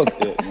 Nah, fuck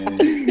that,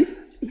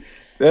 man.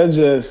 That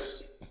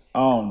just, I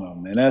don't know,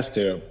 man. That's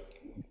terrible.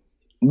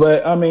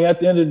 But I mean, at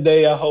the end of the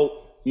day, I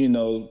hope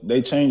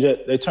they change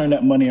that, they turn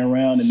that money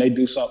around, and they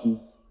do something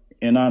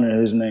in honor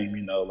of his name.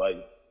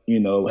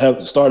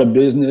 Have start a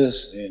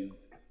business and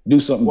do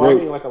something Well, I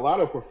great. mean, like a lot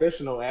of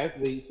professional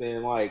athletes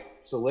and like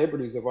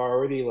celebrities have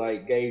already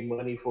like gave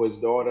money for his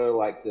daughter,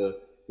 like to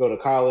go to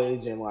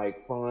college and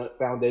like fund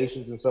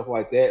foundations and stuff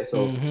like that.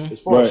 So Mhm.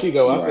 as far as Right. she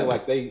go, I feel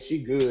Right. like she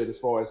good as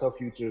far as her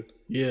future.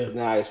 Yeah,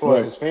 Now, as far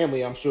as Right. his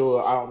family, I'm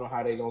sure I don't know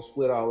how they gonna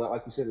split all that.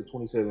 Like you said, the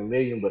 27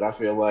 million, but I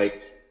feel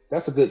like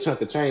that's a good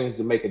chunk of change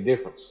to make a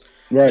difference.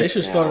 Right. they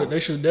should start. They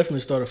should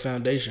definitely start a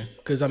foundation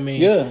because I mean,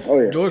 Yeah. Oh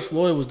yeah, George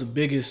Floyd was the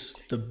biggest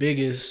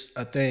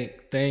I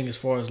think thing as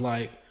far as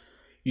like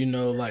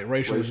like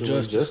racial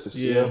injustice. injustice,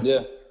 Yeah. Yeah.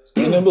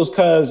 And it was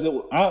because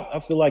I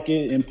feel like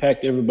it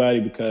impacted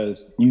everybody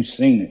because you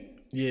seen it.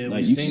 Yeah,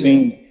 Like we you seen it.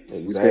 seen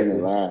it. exactly.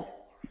 Live.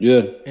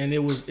 Yeah. And it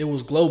was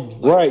global.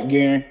 Like, Right,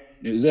 Garen.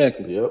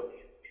 Exactly. Yep.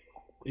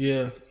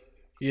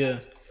 Yeah.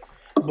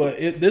 But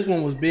this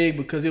one was big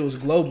because it was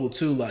global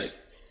too. Like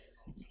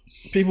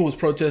people was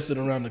protesting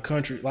around the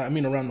country, like I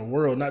mean around the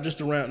world, not just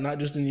in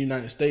the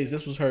United States.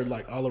 This was heard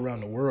like all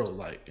around the world.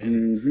 Like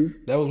and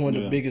that was one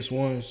of the biggest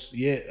ones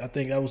yet. I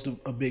think that was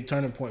a big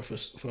turning point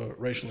for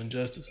racial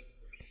injustice.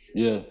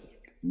 Yeah.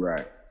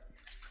 Right.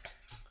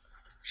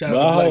 Shout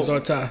Well, out I to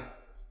Black hope- Zartai.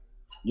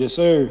 Yes,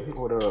 sir.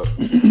 What up?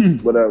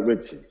 What up,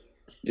 Richie?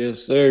 Yes,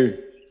 sir.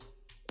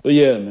 But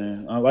yeah,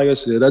 man. Like I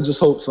said, I just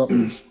hope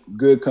something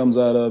good comes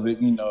out of it.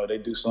 They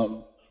do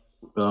something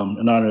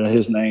in honor of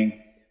his name,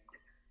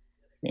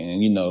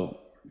 and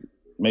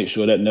make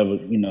sure that never,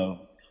 It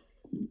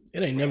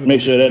ain't never. make gonna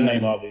sure be that forgotten.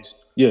 name always,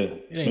 yeah,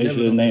 ain't make never sure his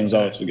gonna be name's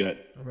always forgot.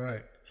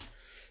 Right.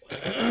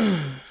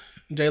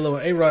 J-Lo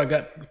and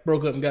A-Rod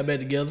broke up and got back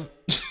together.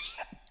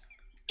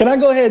 Can I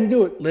go ahead and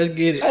do it? Let's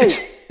get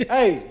it.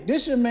 Hey,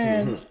 this your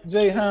man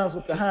Jay Hines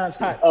with the Hines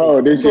hot take.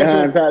 Oh, this your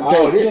Hines hot take.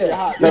 Oh, this Yeah. your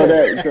hot. So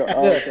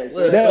okay.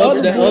 Look, That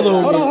other that one- other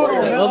one hold on, was- hold on.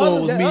 that That other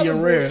one was that medium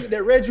other rare. bullshit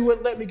That Reggie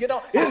wouldn't let me get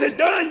on. Is it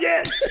done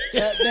yet?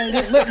 That thing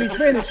didn't let me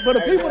finish. For the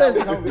people that,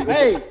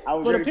 I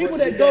was for the ready people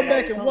for that it. go Yeah,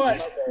 back and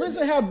watch,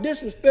 listen how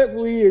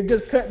disrespectful he is.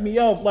 Just cut me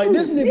off. Like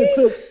this nigga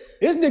took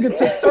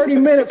 30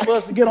 minutes for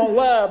us to get on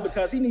live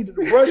because he needed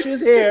to brush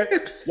his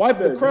hair, wipe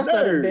the crust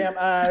out of his damn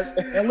eyes,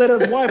 and let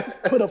us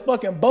put a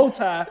fucking bow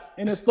tie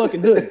in his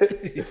fucking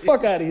hoodie.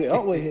 Fuck out of here. I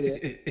don't want to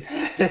hear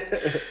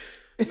that.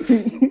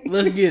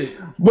 Let's get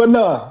it. But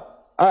no. All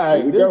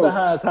right, we this is go. the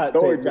Hines hot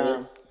Story take, man.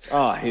 time.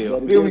 Oh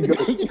hell. Here we go.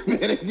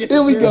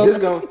 Here we Is go. this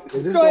gonna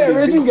Go ahead, be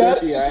Rich. You got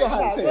it. beefy, It's your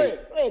all right? hot Go take.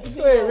 ahead.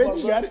 Go ahead,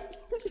 Rich. You got it.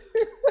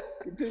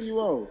 Continue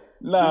on.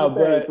 Nah, Do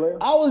your thing, but player.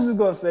 I was just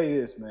gonna say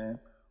this, man.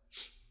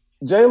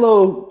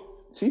 J-Lo,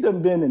 she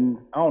done been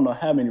in I don't know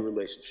how many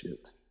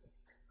relationships.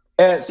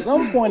 At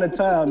some point in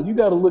time, you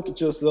got to look at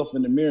yourself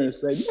in the mirror and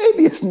say,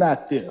 maybe it's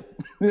not them.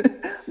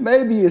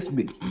 Maybe it's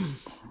me.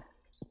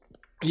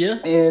 Yeah.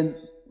 And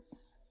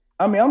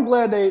I mean, I'm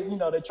glad they're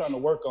trying to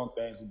work on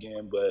things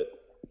again, but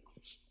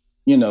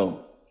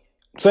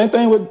same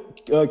thing with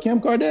Kim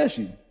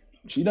Kardashian.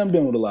 She done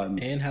been with a lot of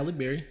men. And Halle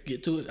Berry.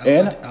 Get to it.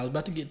 And- I was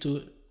about to get to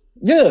it.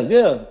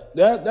 Yeah.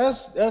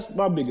 That's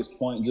my biggest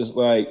point. Just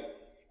like,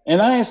 and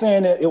I ain't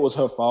saying that it was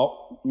her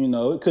fault. You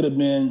know, it could have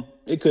been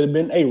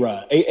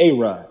A-Rod.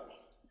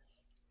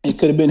 It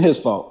could have been his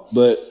fault.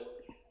 But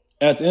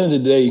at the end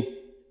of the day,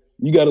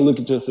 you got to look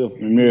at yourself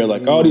in the mirror.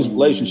 Like all these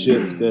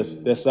relationships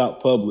that's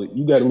out public,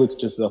 you got to look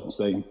at yourself and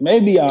say,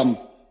 maybe I'm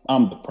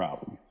the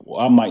problem. Well,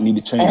 I might need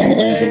to change some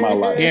things in my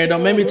life. Gary,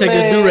 don't make me take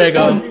this do-rag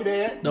off.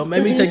 Don't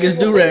make me take this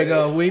do-rag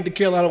off. We ain't the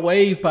Carolina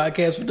Wave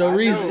podcast for no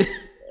reason.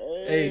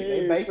 Hey,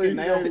 they baking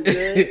now.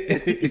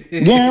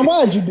 Gary,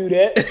 why'd you do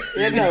that?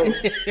 Yeah, no.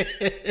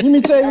 Let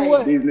me tell you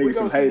what. These niggas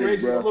some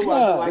haters, bro.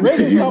 Nah,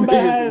 Reggie's talking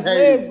about how his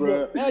legs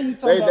look. Now you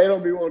talking They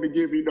don't be wanting to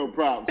give me no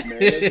props, man.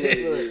 That's what it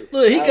is.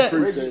 Look,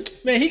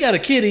 he got a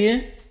kid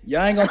in.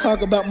 Y'all ain't gonna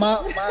talk about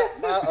my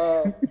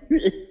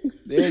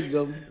there you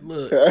go.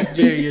 Look,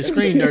 Jerry, your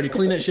screen dirty.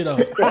 Clean that shit off.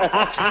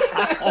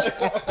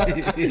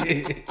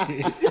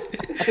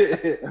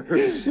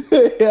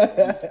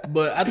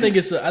 But I think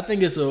it's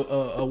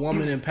a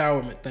woman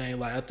empowerment thing.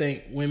 Like I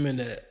think women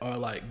that are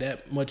like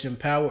that much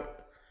empowered.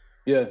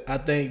 Yeah. I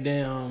think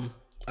them.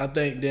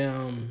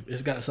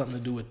 It's got something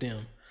to do with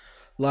them.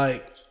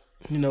 Like,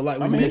 you know, like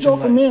we mentioned. It go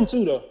for men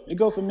too, though. It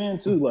go for men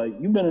too. Like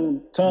you've been in a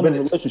ton of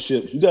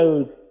relationships. You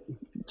gotta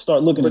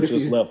start looking at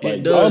yourself.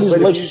 Like all these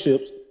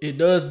relationships. It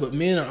does, but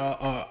men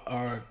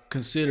are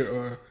considered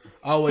or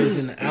always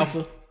in the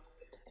alpha.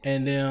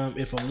 And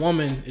if a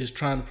woman is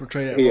trying to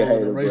portray that role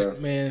in a race,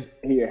 man,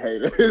 he a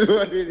hater.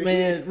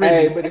 Man,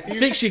 Reggie,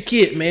 fix your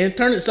kit, man.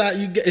 Turn it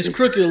side. It's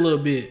crooked a little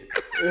bit.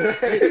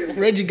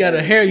 Reggie got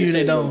a hair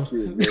unit on.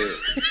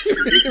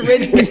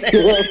 Reggie,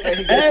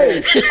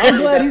 hey, I'm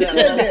glad he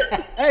said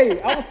that. Hey,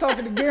 I was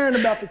talking to Garen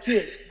about the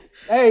kit.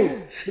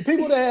 Hey, the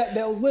people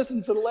that was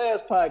listening to the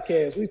last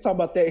podcast, we talking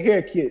about that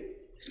hair kit.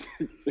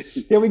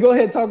 Can we go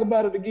ahead and talk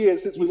about it again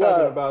since we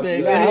live? About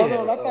man, hold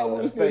on, I thought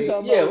we were finished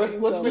talking about let's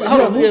finish.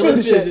 Hold on,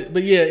 let's finish it.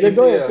 But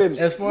go ahead, finish.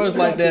 As far as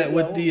like that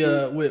with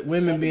the with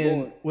women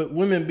being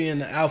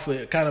the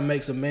alpha, it kind of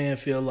makes a man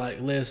feel like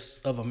less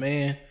of a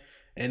man,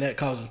 and that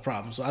causes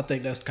problems. So I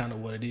think that's kind of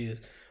what it is.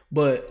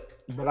 But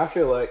I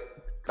feel like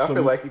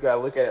you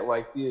gotta look at it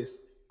like this.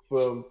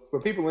 For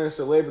people in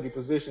celebrity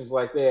positions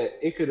like that,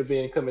 it could have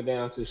been coming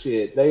down to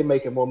shit. They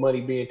making more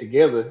money being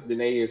together than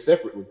they is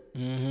separately.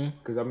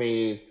 Because I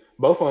mean,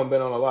 both of them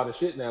been on a lot of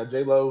shit now.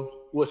 J-Lo,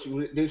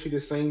 did she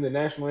just sing the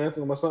national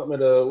anthem or something at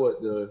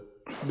the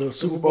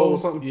Super Bowl or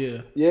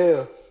something?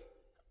 Yeah.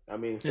 I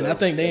mean, and I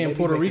think they in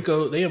Puerto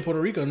Rico. They in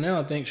Puerto Rico now.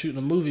 I think shooting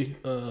a movie.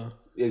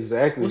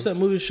 Exactly. What's that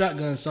movie?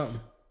 Shotgun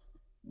something.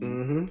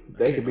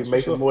 They could be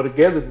making more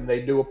together than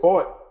they do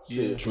apart.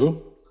 Yeah, shit.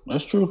 True.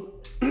 That's true.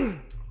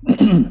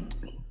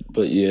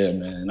 But yeah,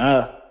 man,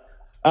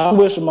 I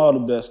wish them all the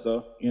best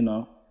though. You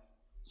know,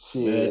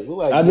 shit.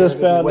 Yeah. I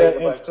just found that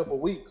about a couple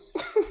weeks.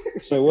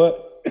 Say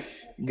what?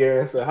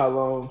 Garen said, "How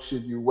long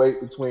should you wait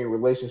between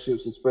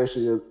relationships,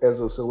 especially as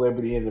a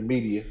celebrity in the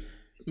media?"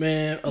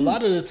 Man, a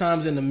lot of the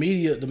times in the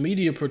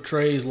media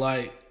portrays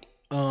like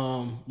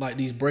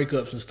these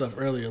breakups and stuff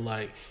earlier.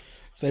 Like,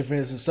 say for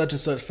instance, such and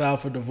such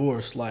filed for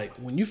divorce. Like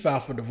when you file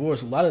for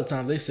divorce, a lot of the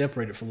times they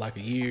separated for like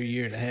a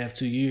year and a half,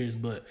 2 years,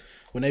 but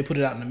when they put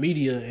it out in the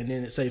media and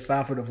then it say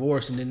file for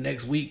divorce and then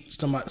next week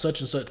somebody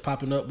such and such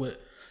popping up with,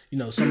 you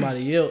know,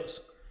 somebody else,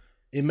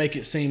 it make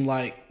it seem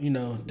like, you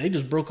know, they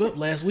just broke up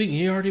last week and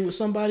he already with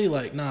somebody.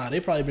 Like, nah, they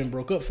probably been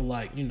broke up for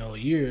like, you know, a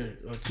year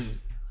or two.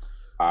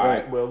 All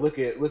right. Well, look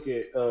at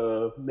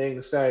Megan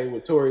Thee Stallion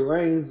with Tory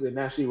Lanez, and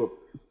now she with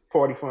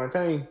Party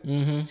Fontaine.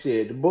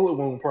 Shit, the bullet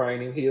wound probably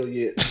ain't even healed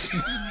yet.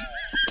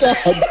 God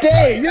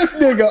dang, this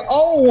nigga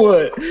on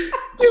one.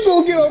 You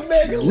gonna get on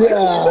Megan?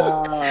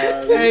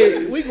 Yeah.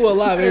 Hey, we go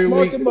live every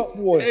week. Him up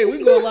for it. Hey,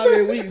 we go live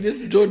every week. This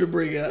is Georgia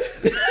bring out.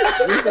 We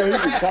say he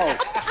can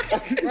talk.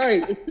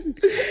 Right.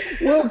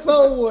 Wilkes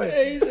on one.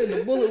 Hey, he said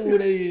the bullet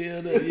wound ain't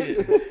healed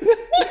yet.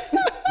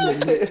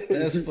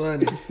 That's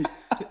funny.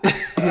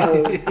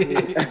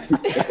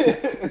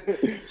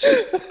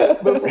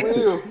 But for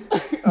real,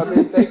 I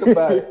mean, think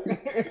about it.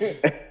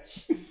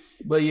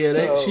 But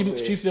yeah,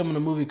 she filming a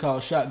movie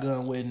called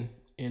Shotgun Wedding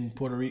in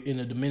Puerto Rico, in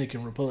the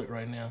Dominican Republic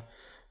right now.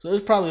 So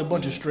it's probably a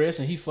bunch of stress,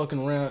 and he fucking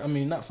around. I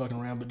mean, not fucking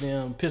around, but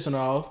them pissing her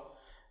off,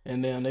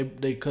 and then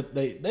they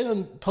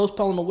done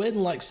postponed the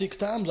wedding like 6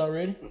 times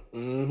already.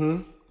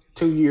 2.5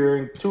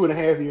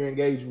 year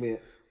engagement.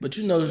 But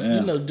you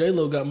know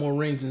J-Lo got more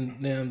rings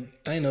than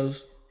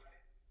Thanos.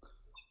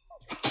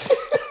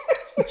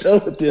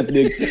 This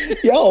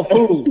nigga, y'all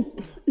fool.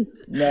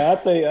 Nah, I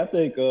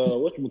think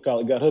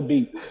whatchamacallit got her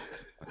beat.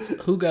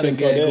 Who got a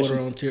gag order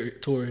on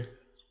Tory?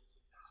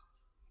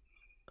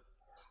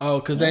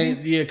 Oh, cause they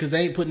ain't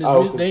putting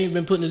his they ain't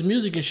been putting his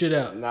music and shit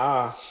out.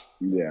 Nah,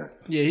 Yeah.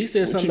 Yeah, he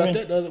said something you about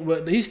mean? that the other,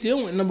 but he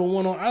still went number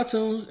 1 on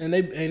iTunes, and they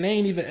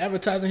ain't even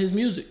advertising his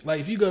music. Like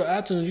if you go to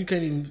iTunes,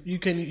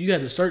 you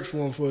had to search for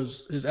him for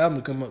his album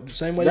to come up. The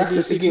same way That's they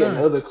did because he getting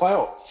 6ix9ine. other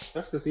clout.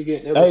 That's because he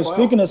getting other Hey, clout.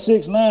 speaking of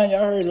 6ix9ine, y'all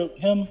heard of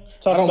him I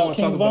talk don't about want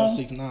to talk King about Von?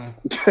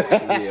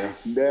 6ix9ine. Yeah.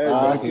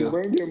 Don't you yeah.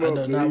 bring him I up,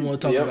 do not please.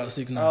 want to talk Yep. about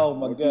 6ix9ine. Oh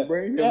my Don't you god,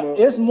 bring him Yeah, up.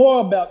 it's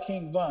more about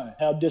King Von.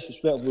 How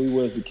disrespectful he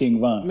was to King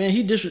Von. Man,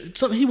 he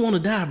want to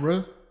die,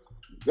 bro.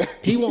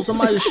 He wants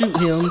somebody to shoot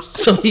him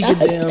so he can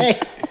damn.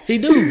 He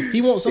do.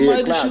 He wants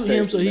somebody to shoot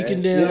him so he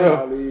can damn. Yeah.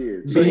 All he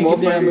is. So he More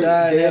can damn famous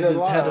die and dead have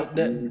alive.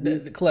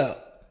 the clout.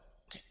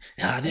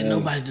 Nah, didn't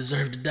nobody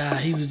deserve to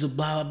die. He was a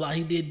blah blah blah.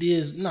 He did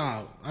this.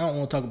 Nah, I don't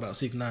want to talk about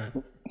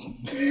 6ix9ine.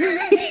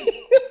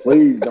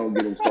 Please don't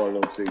get him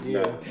started on 6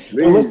 Yeah.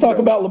 Well, let's talk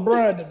about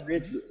LeBron then,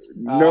 Rich.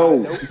 No.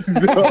 Nope.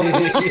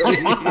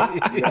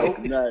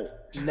 No.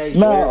 Nate,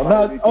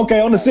 No. Okay.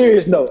 On a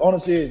serious note,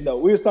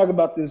 we was talking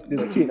about this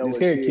kid, know this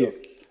what hair she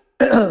kid.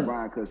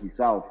 Brian, because he's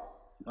soft.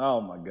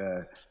 Oh my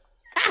god.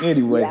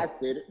 Anyway, Yeah, I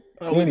said it.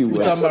 Anyway.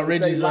 We talking about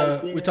Reggie's. Light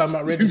skin. We talking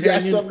about You Reggie's got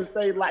hair unit. something to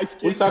say, light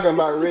skin? We're talking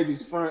about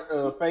Reggie's front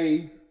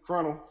fade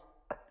frontal.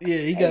 Yeah,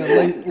 he got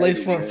a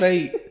lace front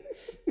fade.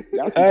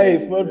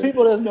 hey, for the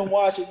people that's been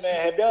watching,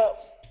 man,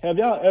 have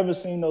y'all ever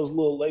seen those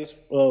little lace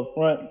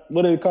front?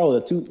 What do they call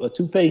it? A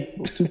toupee?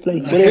 What is it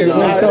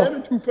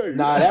called?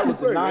 Nah, that was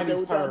the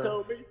 90s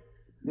term.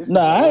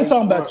 Nah, I ain't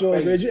talking about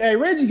yours, Reggie. Hey,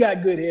 Reggie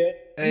got good hair.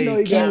 Hey, You know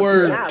he got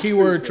I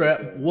keyword appreciate trap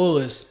that.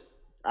 was.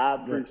 I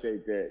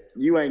appreciate that.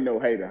 You ain't no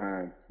hater,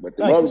 Hines. But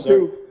the Thank you, other sir.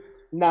 two,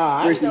 Nah,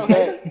 I ain't know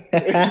Ricky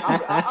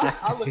that.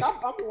 I'm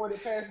the one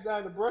that passed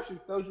down the brushes,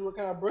 told you what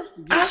kind of brush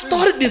to get. I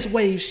started this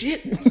wave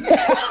shit.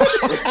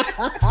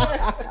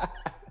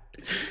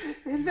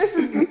 And this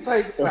is the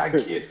thanks I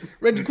get.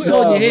 Reggie, quit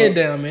holding your head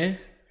down, man.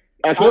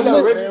 I can't know,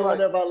 look, Reggie, man, like-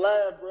 whenever I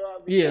laugh, bro. I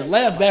be Yeah,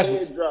 laugh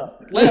backwards. head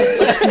drop.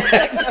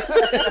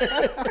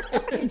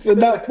 So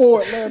not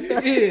forward,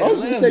 left. Yeah, Oh,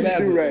 laugh just take the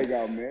backwards. do-rag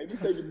out, man.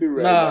 Just take the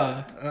do-rag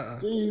out. Nah,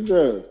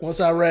 Jesus. Once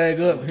I rag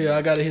up here,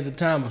 I gotta hit the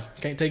timer.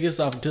 Can't take this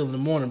off until in the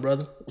morning,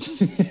 brother. I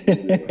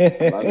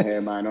done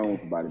had mine on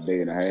for about a day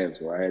and a half,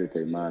 so I had to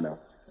take mine off.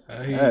 I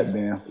hear you. God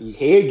damn. Your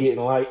head getting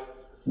light.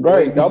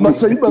 Right. I'm about to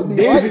say you must be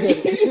like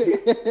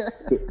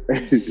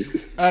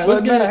All right,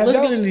 let's But nah, get have let's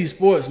y'all- get into these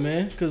sports,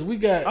 man, because we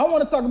got. I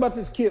want to talk about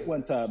this kid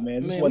one time,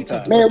 man. This Man, one we time.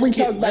 talked Man, we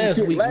Kid talked about last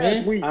it week, last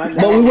man. week. I know.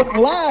 But we wasn't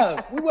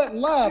live. We wasn't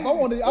live. I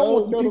want the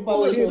people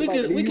nobody to hear. We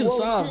Like, can we you can want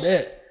solve it?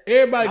 that.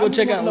 Everybody go I just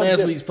check want out to know last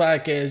this. week's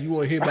podcast. You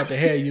want to hear about the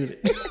hair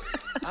unit?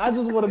 I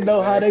just want to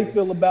know how they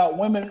feel about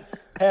women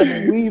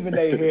having weave in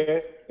their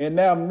hair, and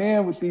now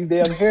men with these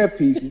damn hair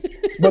pieces.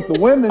 But the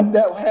women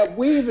that have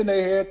weave in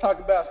their hair talk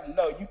about some,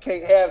 no, you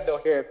can't have no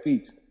hair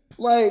piece.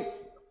 Like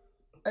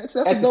that's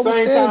a At the double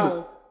same standard.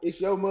 time, it's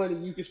your money.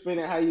 You can spend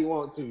it how you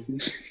want to.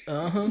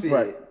 Uh-huh. Shit.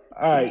 Right.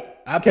 All right.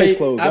 I Case pay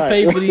closed. I All right.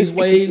 pay for these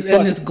waves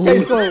and this glue.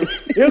 Case closed.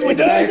 Yes, we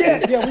done.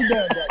 Yeah, we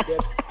done.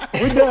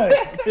 Goddamn. We done.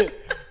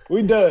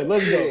 We done.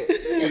 Let's go.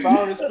 If I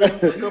only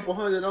spend a couple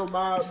hundred on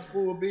my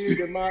full beard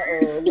and my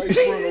lace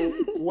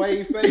frontal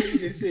wave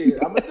fade and shit,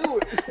 I'ma do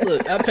it.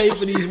 Look, I pay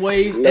for these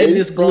waves and Lace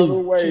this frontal glue.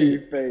 wave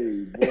Shit.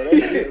 fade. Boy, that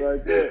shit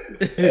right there.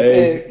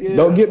 Hey, Yeah.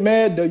 don't get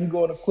mad though. You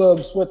go in the club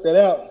and sweat that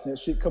out. That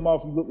shit come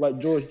off and look like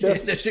George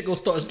Jefferson. That shit gonna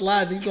start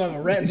sliding. You gonna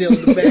have a rat tail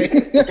in the back.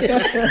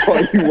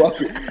 Boy,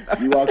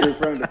 you walk in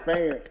front of the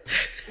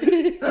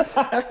fan.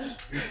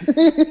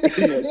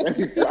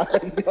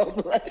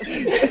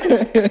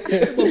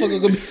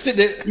 Motherfucker gonna be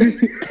sitting there.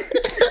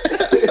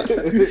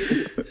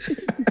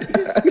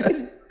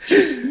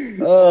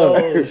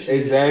 Oh shit!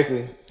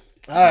 Exactly.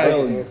 All right,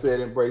 And said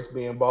embrace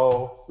being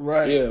bald.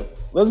 right. Yeah.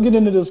 Let's get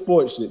into this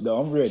sports shit though.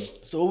 I'm ready.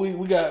 So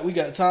we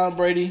got Tom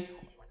Brady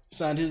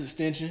signed his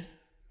extension.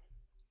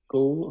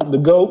 Cool. The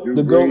GOAT. Drew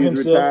The GOAT Brees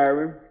himself.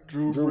 retiring.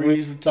 Drew Drew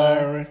Brees Brees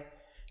retiring.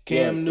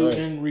 Cam Right,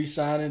 Newton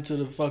re-signing to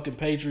the fucking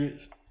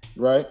Patriots.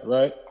 Right.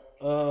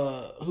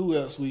 Who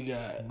else we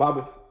got?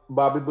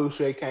 Bobby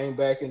Boucher came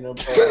back in the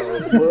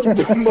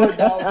Mud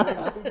Dogs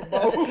in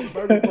the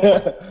Super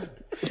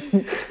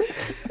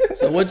Bowl.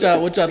 So what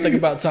y'all think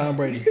about Tom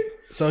Brady?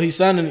 So he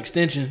signed an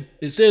extension.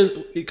 It says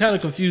it kind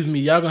of confused me.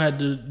 Y'all gonna have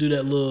to do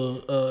that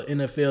little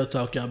NFL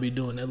talk y'all be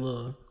doing. That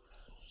little.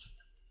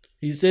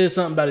 He said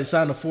something about he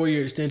signed a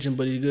 4-year extension,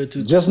 but he's good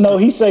too. Just know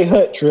he say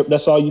hut trip.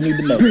 That's all you need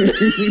to know.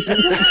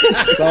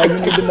 That's all you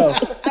need to know.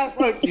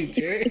 Fuck you,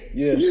 Jerry.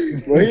 Yeah.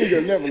 Well, he ain't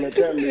gonna never let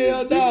that live.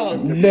 Hell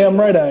no. Damn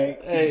right I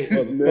ain't. Hey,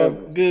 Never.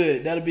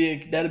 good.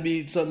 That'll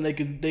be something they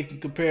can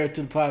compare it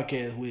to the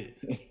podcast with.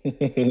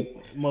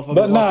 Motherfucker But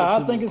walk nah, up I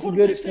to think me, it's a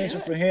good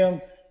extension for him.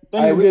 I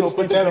Hey, think we it's a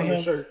gonna good put that extension on for the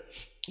him. shirt.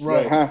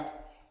 Right, Huh?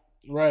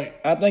 right.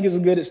 I think it's a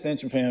good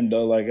extension for him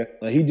though. Like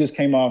he just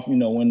came off,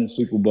 winning the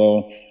Super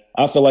Bowl.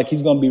 I feel like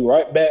he's gonna be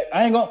right back.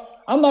 I'm not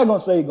gonna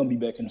say he's gonna be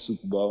back in the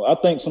Super Bowl. I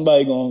think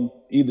somebody gonna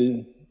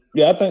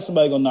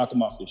knock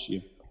him off this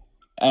year.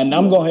 And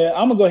I'm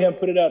gonna go ahead and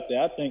put it out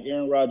there. I think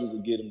Aaron Rodgers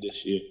will get him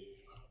this year.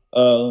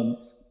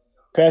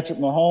 Patrick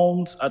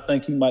Mahomes, I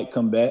think he might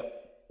come back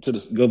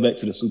go back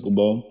to the Super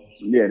Bowl.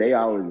 Yeah, they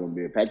always gonna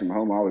be. Patrick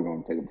Mahomes always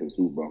gonna take him to the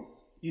Super Bowl.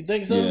 You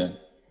think so? Yeah.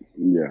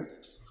 Yeah.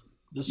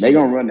 They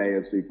gonna run the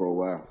AFC for a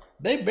while.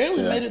 They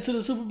barely made it to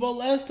the Super Bowl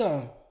last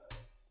time.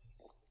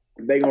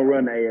 They gonna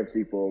run the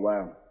AFC for a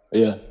while.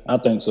 Yeah, I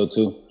think so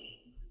too.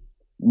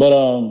 But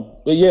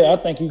yeah, I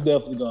think he's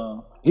definitely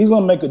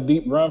gonna make a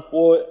deep run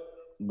for it.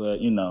 But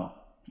I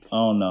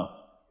don't know.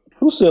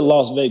 Who said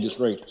Las Vegas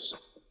Raiders?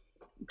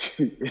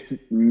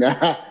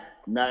 Nah.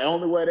 The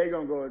only way they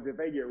gonna go is if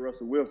they get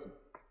Russell Wilson.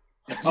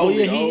 Oh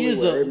yeah, he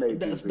is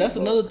that's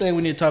another thing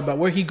we need to talk about.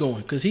 Where he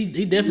going? Because he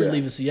definitely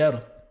leaving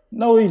Seattle.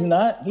 No, he's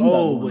not.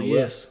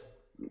 Yes.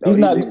 He's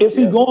not. If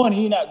he's going,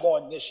 he's not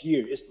going this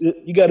year.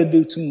 You got to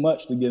do too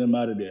much to get him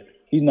out of there.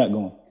 He's not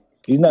going.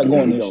 He's not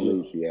going this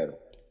year. Seattle.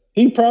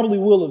 He probably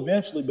will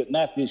eventually, but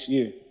not this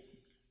year.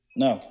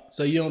 No.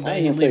 So you don't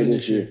think he's leaving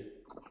this year?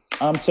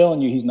 I'm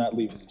telling you, he's not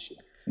leaving this year.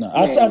 No,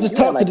 I just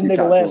talked to the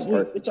nigga last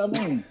week. Which I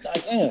mean,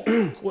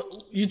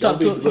 you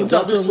talked to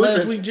him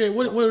last week, Jerry.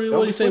 What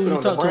did he say when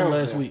you talked to him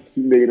last week?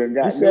 He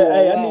said,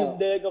 "Hey, I need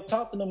to go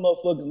talk to them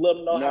motherfuckers, let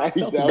them know how I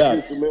felt about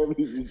it."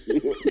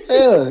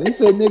 Yeah, he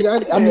said,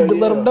 "Nigga, I need to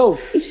let them know."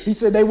 He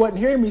said they wasn't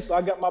hearing me, so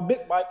I got my big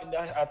mic and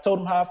I told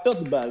them how I felt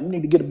about it. We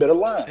need to get a better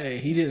line. Hey,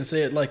 he didn't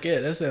say it like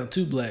that. That sounds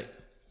too black.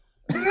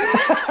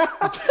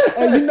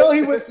 Hey, you know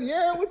he was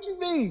Sierra. What you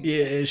mean?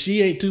 Yeah, and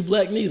she ain't too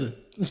black neither.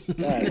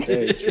 God,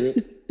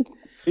 Trip.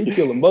 He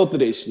killing both of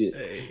their shit.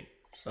 Hey,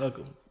 fuck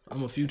him.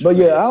 I'm a future. But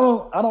yeah,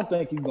 I don't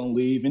think he's gonna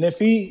leave. And if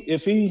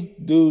he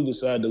do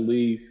decide to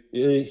leave,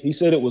 he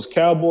said it was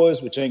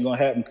Cowboys, which ain't gonna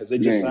happen because they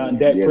just signed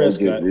Dak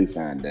Prescott. Just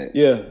re-signed that.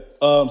 Yeah.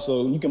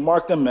 So you can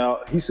mark them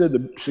out. He said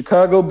the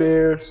Chicago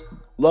Bears,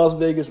 Las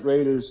Vegas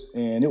Raiders,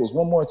 and it was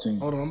one more team.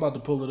 Hold on, I'm about to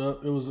pull it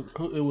up. It was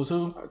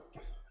who?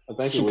 I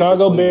think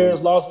Chicago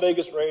Bears, Las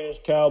Vegas Raiders,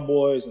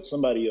 Cowboys, and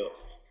somebody else.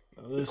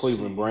 The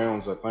Cleveland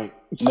Browns, I think.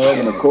 No,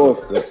 and of course,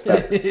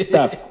 stop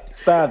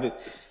it.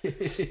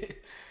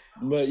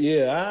 But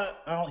yeah,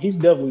 he's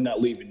definitely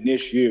not leaving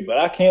this year. But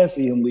I can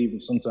see him leaving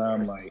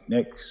sometime like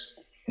next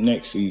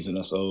season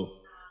or so.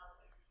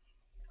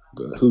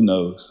 But who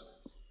knows?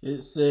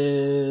 It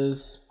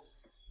says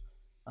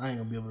I ain't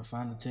gonna be able to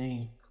find the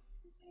team,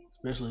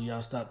 especially if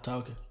y'all stop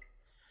talking.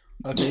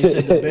 Okay, he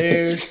said the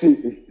Bears,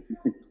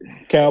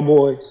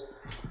 Cowboys.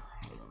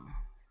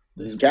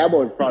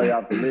 Cowboys probably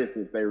off the list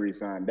since they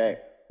re-signed Dak.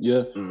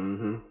 Yeah.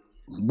 Mm-hmm.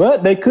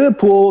 But they could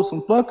pull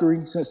some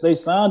fuckery since they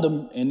signed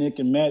him and it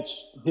can match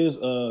his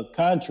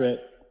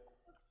contract.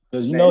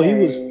 Because he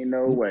was. Ain't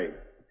no way.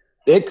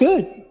 It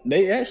could.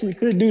 They actually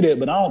could do that,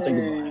 but I don't think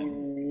it's gonna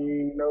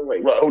happen. No way.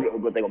 Well,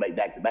 but they gonna make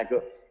Dak the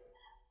backup?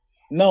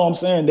 No, I'm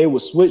saying they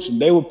would switch him.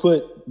 They would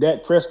put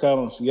Dak Prescott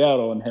on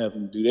Seattle and have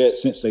him do that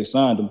since they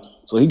signed him.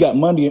 So he got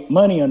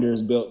money under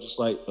his belt, just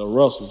like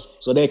Russell.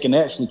 So they can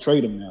actually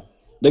trade him now.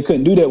 They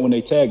couldn't do that when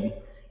they tagged him.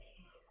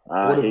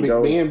 What if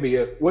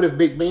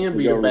Big Ben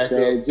be a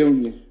backup?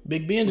 Junior.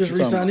 Big Ben just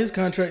re-signed his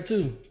contract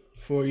too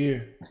for a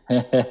year.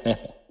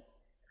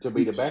 To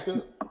be the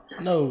backup?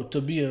 No,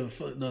 to be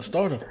the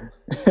starter.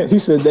 He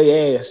said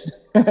they asked.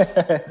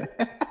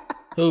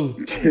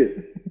 Who?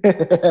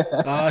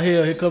 Hell,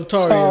 here come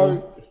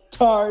Tario.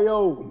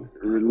 Tario.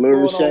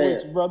 Little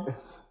Shad. Brother.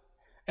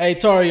 Hey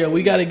Tario,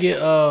 we gotta get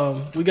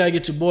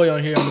your boy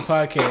on here on the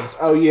podcast.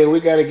 Oh yeah, we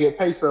gotta get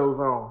Pesos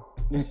on.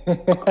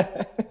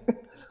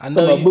 I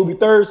know about Booby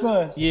Third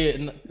Son.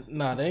 Yeah,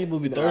 nah, that ain't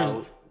Booby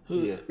Third.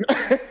 Yeah.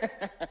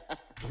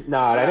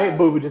 Nah, that ain't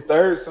Booby the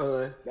Third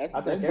Son.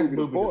 I think that's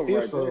Booby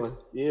the Fifth Son.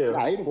 Yeah,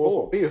 nah, he the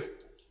fourth or fifth.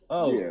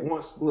 Oh, yeah.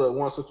 Once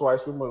or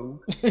twice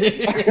removed.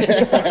 Hey,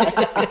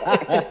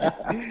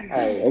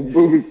 that's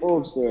Booby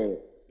Fourth Son.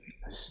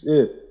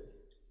 Shit.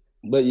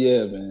 But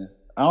yeah, man.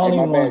 I don't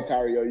even want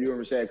Tario. You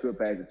and Rashad could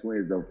pass the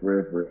twins though,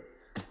 for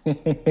real.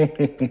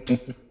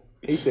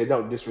 He said,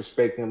 "Don't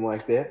disrespect him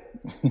like that."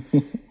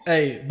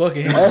 Hey,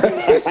 Bucket.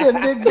 He said,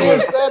 "Big boy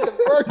said the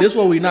first." This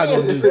what we not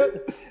gonna do.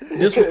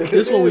 This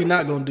what we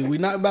not gonna do. We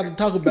not about to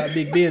talk about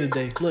Big Ben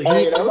today. Look,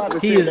 they about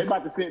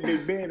to send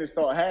Big Ben and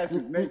start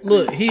hashing next.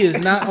 Look, he is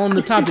not on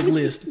the topic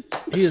list.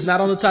 He is not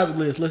on the topic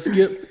list. Let's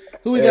skip.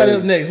 Who we got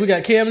up next? We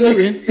got Cam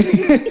Newton.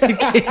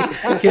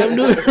 Cam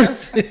Newton.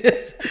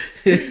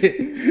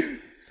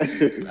 All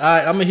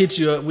right, I'm gonna hit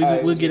you up.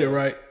 We'll get it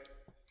right.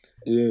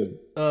 Yeah.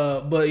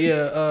 But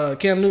yeah,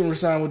 Cam Newton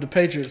resigned with the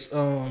Patriots.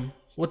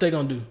 What they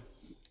gonna do?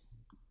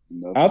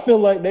 I feel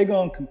like they're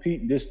gonna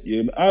compete this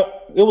year.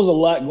 It was a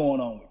lot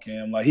going on with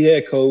Cam. Like he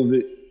had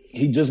COVID.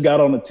 He just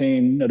got on the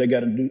team. They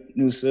got a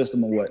new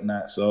system and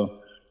whatnot.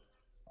 So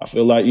I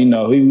feel like he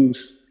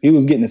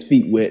was getting his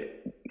feet wet,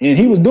 and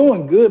he was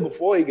doing good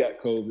before he got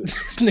COVID.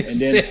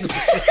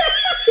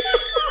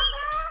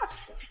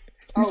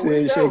 He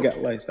said shit got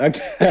lice. Hey,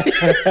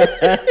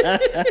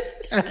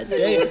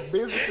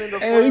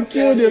 he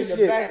killed this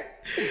shit.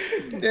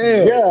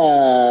 Damn.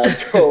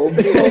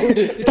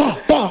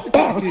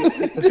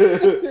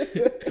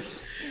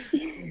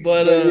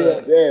 But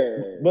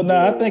no,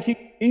 I think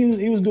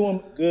he was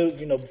doing good,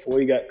 before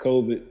he got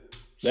COVID.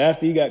 But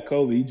after he got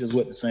COVID, he just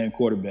wasn't the same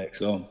quarterback.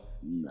 So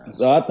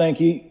I think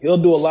he'll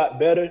do a lot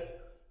better.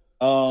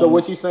 So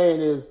what you saying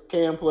is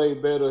Cam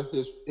played better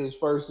his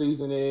first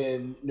season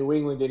in New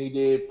England than he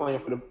did playing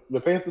for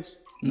the Panthers?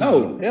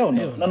 No, hell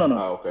no. No.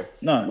 Oh, okay.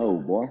 No,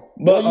 boy.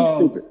 But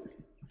Boy,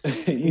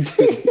 you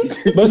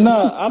stupid. but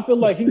I feel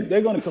like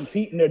they're going to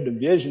compete in their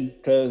division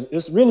because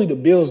it's really the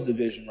Bills'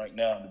 division right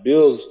now. The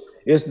Bills,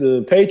 it's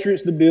the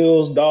Patriots, the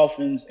Bills,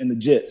 Dolphins, and the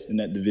Jets in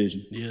that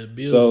division. Yeah,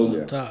 Bills is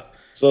up top.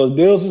 So the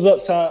Bills is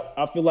up top.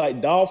 I feel like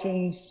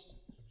Dolphins.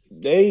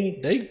 They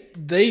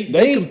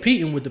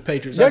competing with the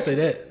Patriots. I say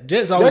that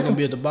Jets always gonna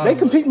be at the bottom. They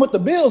competing with the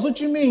Bills.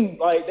 What you mean?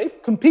 Like they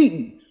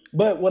competing?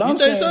 But what I'm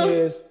saying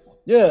is,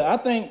 I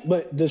think.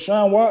 But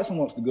Deshaun Watson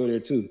wants to go there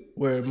too.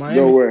 Where Miami?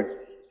 Go where?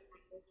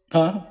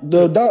 Huh?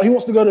 He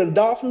wants to go to the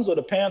Dolphins or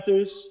the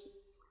Panthers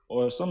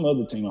or some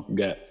other team. I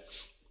forgot.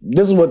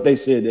 This is what they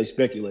said. They're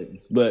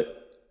speculating,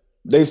 but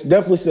they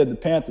definitely said the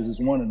Panthers is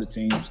one of the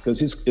teams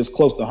because it's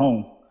close to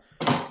home.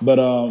 But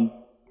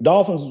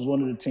Dolphins was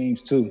one of the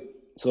teams too.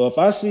 So if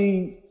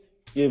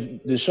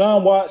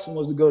Deshaun Watson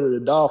was to go to the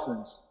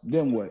Dolphins,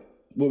 then what?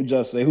 What would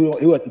y'all say?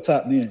 Who at the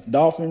top then?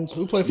 Dolphins,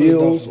 who play for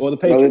Bills, the Dolphins? or the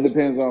Well, Patriots? it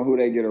depends on who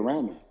they get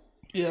around them.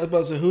 Yeah, I was about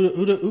to say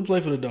who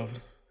play for the Dolphins?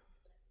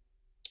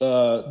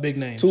 Big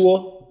names. Tua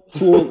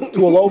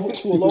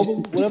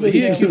Lova, whatever.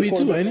 He a QB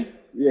too, ain't he?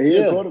 Yeah,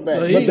 he's a quarterback.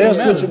 So But they'll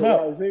switch him out.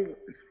 out.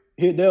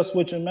 They'll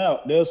switch him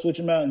out. They'll switch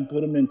him out and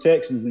put him in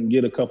Texas and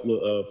get a couple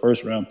of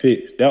first round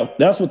picks.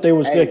 That's what they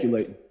were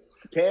speculating.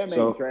 Cam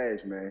ain't trash,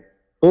 man.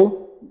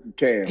 Who?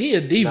 Cam. He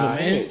a diva, man.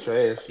 He ain't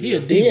trash. He a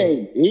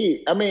diva.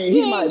 He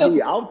might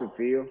be out the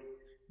field,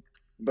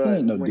 but He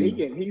ain't no when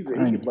diva. he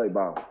can play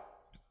ball.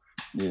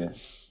 Yeah.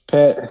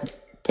 Pat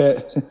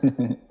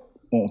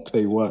won't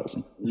pay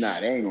Watson. Nah,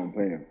 they ain't gonna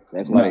pay him.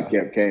 That's why they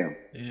kept Cam.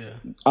 Yeah.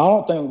 I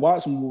don't think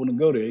Watson would want to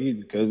go there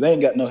either because they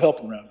ain't got no help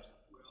around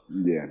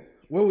him. Yeah.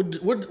 Where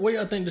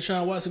y'all think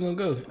Deshaun Watson gonna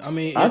go? I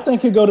mean, I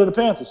think he'll go to the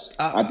Panthers.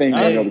 I think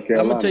he'll go to Carolina.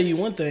 I'm gonna tell you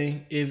one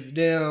thing: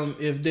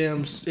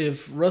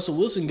 if Russell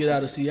Wilson get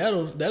out of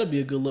Seattle, that'll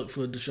be a good look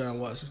for Deshaun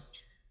Watson.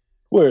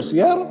 Where,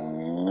 Seattle?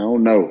 I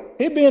don't know.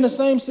 He'd be in the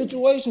same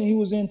situation he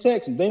was in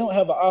Texas. They don't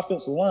have an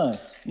offensive line.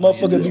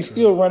 Motherfucker be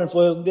still running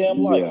for his damn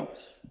life. Yeah.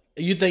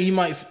 You think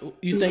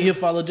he'll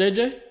follow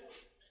JJ?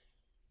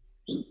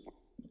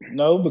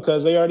 No,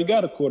 because they already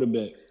got a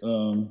quarterback.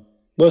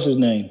 What's his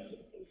name?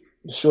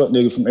 The short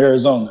nigga from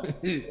Arizona.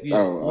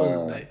 Yeah, what's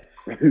his name?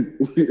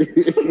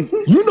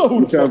 You know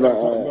who the fuck I'm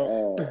talking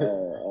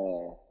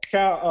talking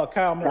about.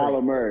 Kyle Murray.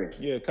 Kyler Murray.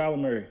 Yeah, Kyler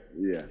Murray.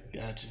 Yeah.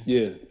 Gotcha.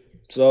 Yeah.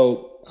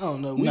 So I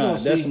don't know. We gonna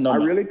that's see. a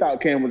number. I really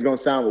thought Cam was gonna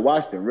sign with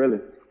Washington. Really.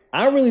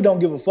 I really don't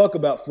give a fuck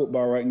about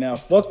football right now.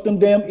 Fuck them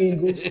damn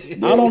Eagles.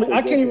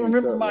 I can't even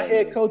remember my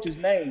head coach's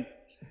name.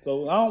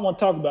 So I don't want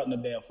to talk about no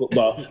damn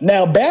football.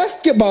 Now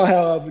basketball,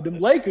 however, them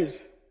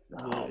Lakers.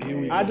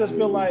 I just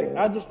feel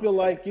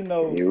like you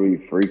know. Here we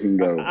freaking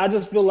go. I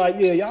just feel like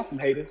y'all some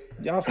haters.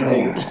 Y'all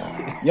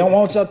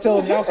want y'all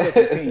telling y'all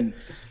fucking team,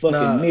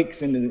 fucking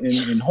Knicks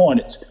and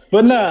Hornets.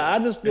 But I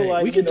just feel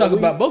like we can talk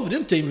about both of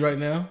them teams right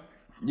now.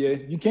 Yeah,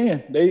 you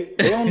can. They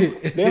on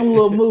a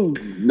little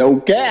move. No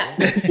cap.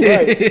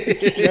 Right.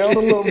 They on a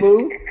little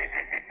move.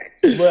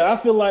 But I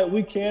feel like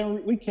we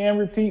can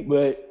repeat,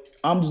 but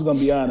I'm just gonna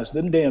be honest.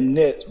 Them damn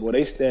Nets, boy,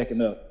 they stacking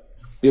up.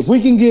 If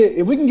we can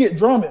get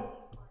Drummond,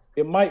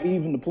 it might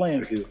even the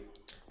playing field.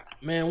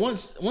 Man,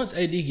 once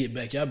AD get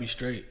back, y'all be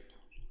straight.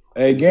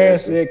 Hey, Garen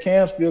said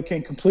Cam still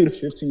can't complete a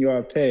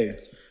 15-yard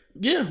pass.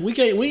 Yeah, we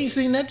ain't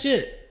seen that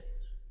yet.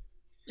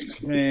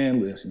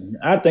 Man, listen.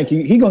 I think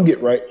he gonna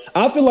get right.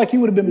 I feel like he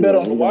would have been better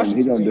on the Washington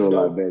He's gonna team. do a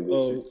though. lot better.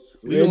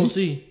 We gonna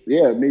see.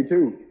 Yeah, me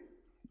too.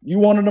 You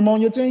wanted him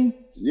on your team?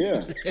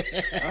 Yeah.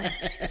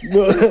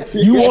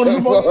 You wanted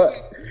him on your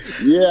team?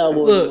 Yeah, I wanted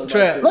Look, him on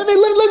Trap. Let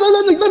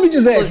me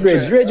just ask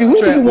Reggie. Reggie, who do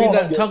Trap, you we want?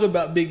 not talking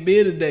about Big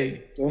Ben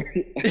today.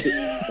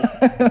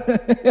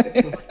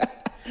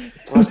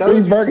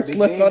 Three burgers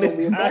left on his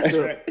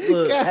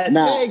Look,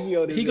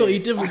 he gonna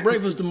eat them for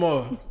breakfast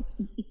tomorrow.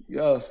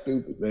 Y'all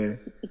stupid, man.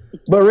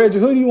 But Reggie,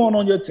 who do you want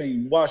on your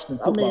team? Washington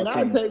football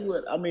team.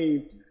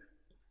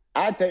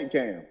 I take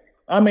Cam.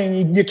 I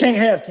mean, you can't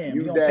have Cam.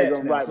 You don't pass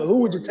daggone now. right. So who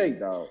would you take?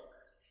 Dog.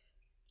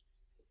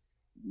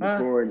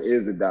 McLaurin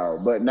is a dog,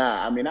 but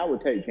I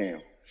would take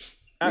Cam.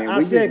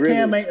 I said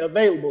Cam ain't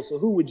available, so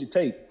who would you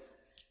take?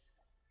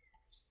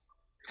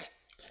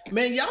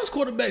 Man, y'all's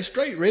quarterback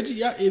straight, Reggie.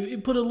 Y'all, if you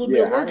put a little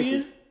bit of work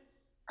in.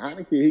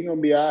 Heineke, he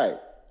gonna be all right.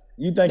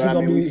 You think he's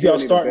gonna be y'all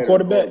starting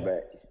quarterback?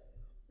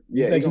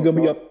 You think he's gonna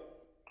be up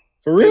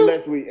for real?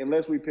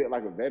 Unless we pick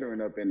like a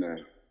veteran up in there.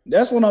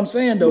 That's what I'm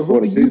saying though.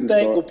 Who do you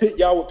think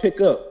y'all would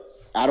pick up?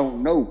 I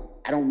don't know.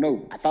 I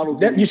thought it was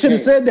that, you should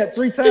have said that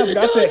 3 times.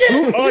 I said,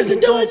 is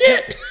it doing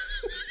it?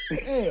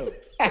 Damn.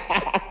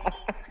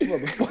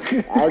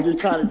 I was just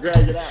trying to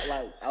drag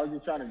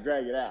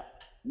it out.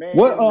 Man,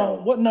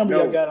 what number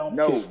y'all got on?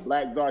 No,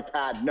 Black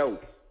Zartide, no.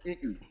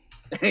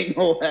 Ain't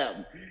gonna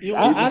happen.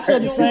 I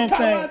said the same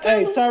thing.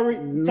 Hey,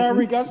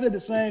 Tyreek, I said the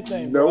same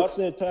thing, bro. I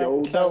said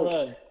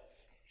Tyreek.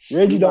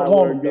 Reggie don't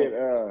want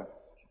him.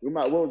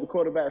 What was the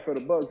quarterback for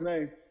the Bucks'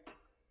 name?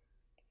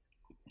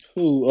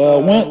 Who?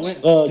 Wentz?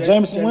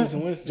 Jameson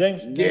Winston.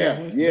 James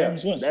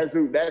Winston.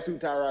 That's who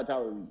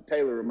Tyrod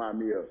Taylor remind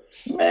me of.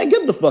 Man,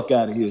 get the fuck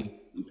out of here.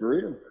 For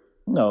real?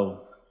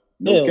 No.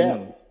 No Hell cap.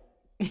 no.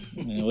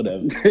 Man,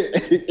 whatever.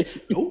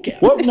 No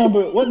cap. What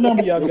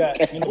number y'all got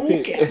in the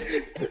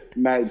pick?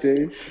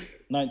 19.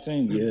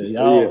 19. Yeah,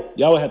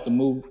 y'all would have to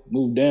move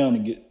down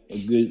and get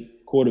a good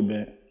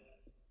quarterback.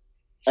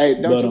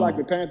 Hey, don't you like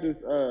the Panthers?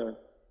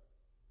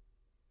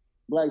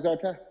 Black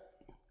Zartai?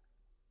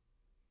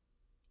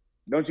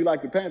 Don't you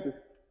like the Panthers?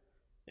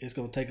 It's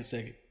gonna take a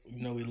second.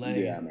 You know we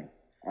lagging. Yeah,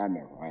 I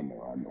know.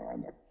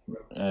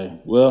 Hey,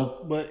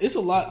 well, But it's a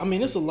lot. I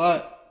mean, it's a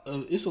lot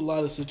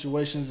of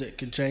situations that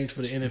can change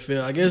for the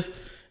NFL. I guess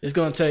it's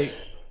gonna take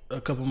a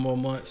couple more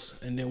months,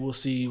 and then we'll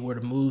see where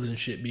the moves and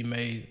shit be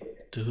made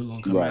to who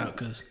gonna come out.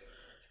 Because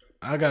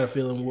I got a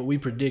feeling what we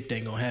predict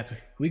ain't gonna happen.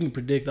 We can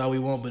predict all we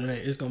want, but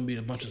it's gonna be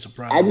a bunch of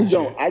surprises. I just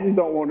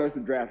don't want us to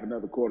draft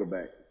another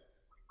quarterback.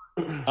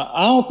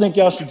 I don't think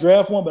y'all should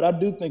draft one, but I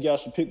do think y'all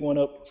should pick one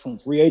up from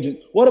free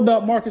agent. What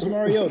about Marcus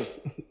Mariota?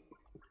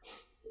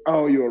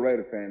 Oh, you're a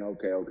Raider fan.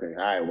 Okay. All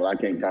right. Well, I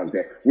can't talk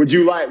that. Would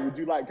you like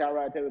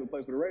Tyrod Taylor to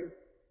play for the Raiders?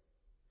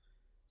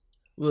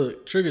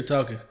 Look, Trigger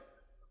talking.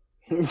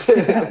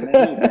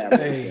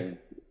 Hey.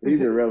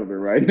 He's irrelevant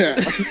right now.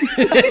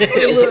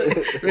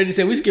 Look, Reggie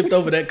said we skipped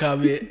over that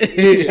comment.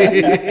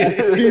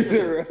 He's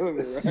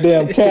irrelevant right now.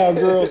 Damn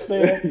Cowgirls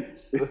fan.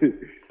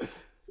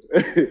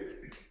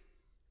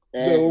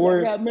 And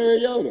what about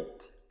Mariota?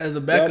 As a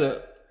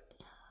backup.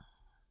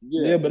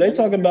 Yeah, but they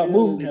talking about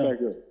moving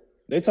him.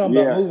 They talking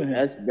about moving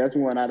him. That's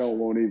one I don't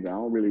want either. I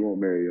don't really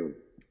want Mariota.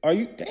 Are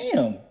you?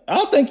 Damn. I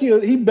don't think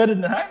he better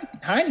than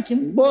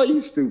Heineken. Boy,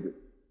 you stupid.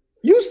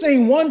 You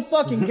seen one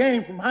fucking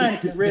game from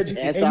Heineken, Reggie,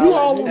 and you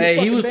all on the Hey,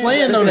 he was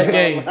playing on that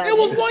game. It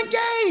was one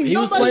game. He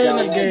was playing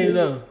that game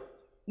though.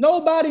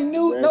 Nobody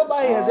knew.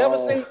 Nobody has ever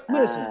seen.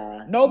 Listen.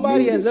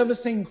 Nobody has ever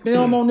seen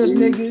film on this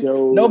nigga.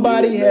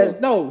 Nobody has.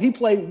 No, he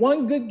played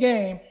one good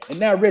game, and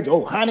now Reggie.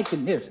 Oh,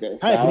 Heineken this.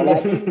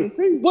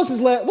 Heineken.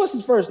 What's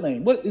his first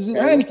name? What is it?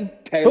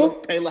 Heineken. Taylor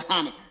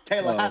Heineken.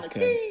 Taylor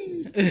Heineken.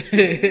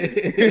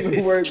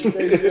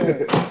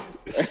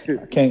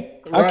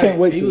 I can't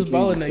wait. He was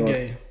balling that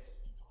game.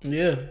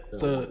 Yeah.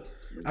 So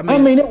I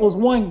mean, it was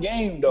one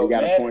game though,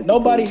 man.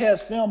 Nobody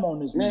has film on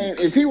this man.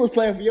 If he was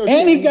playing for your team,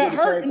 and he team, got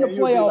hurt in the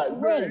playoffs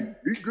like, running.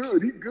 He's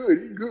good.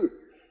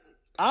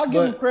 I'll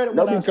give him credit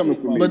when I see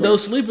him. But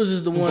those sleepers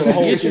is the ones that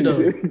get you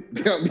though.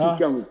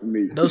 Coming for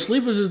me. Those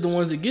sleepers is the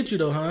ones that get you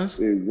though, Hans.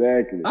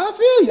 Exactly. I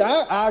feel you.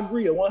 I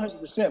agree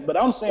 100%. But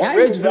I'm saying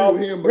Reggie all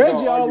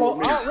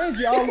aboard now.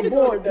 Reggie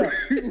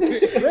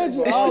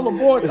all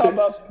aboard talking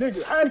about some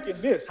niggas.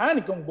 Heineken this.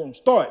 Heineken gonna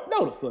start.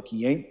 No, the fuck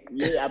he ain't.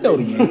 Yeah, I know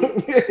he ain't.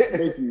 I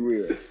think he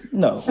will.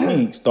 No, he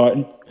ain't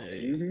starting.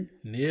 Hey,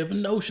 never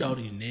know,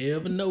 shawty.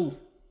 Never know.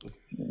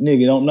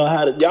 Nigga don't know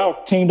how to.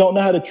 Y'all team don't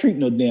know how to treat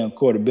no damn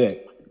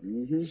quarterback.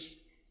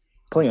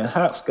 Playing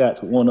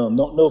hopscotch with one of them.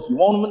 Don't know if you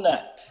want them or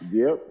not.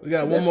 Yep. We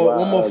got one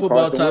more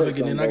football topic,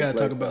 and then I gotta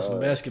talk about some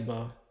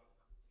basketball.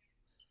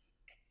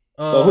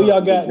 So who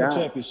y'all got in the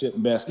championship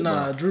in basketball?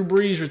 Nah, Drew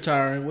Brees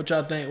retiring. What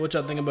y'all think? What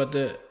y'all think about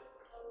that?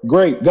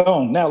 Great, go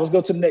on. Now let's go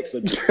to the next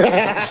subject.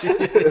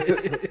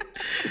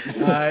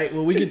 All right.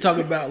 Well, we can talk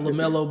about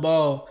LaMelo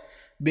Ball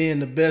being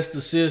the best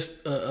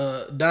assist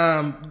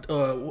dime.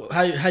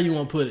 How you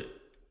want to put it?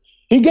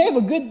 He gave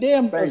a good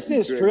damn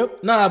assist,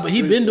 Trip. Nah, but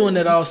he been doing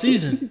that all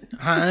season,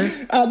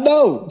 Hines. I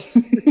know.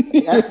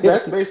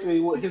 that's basically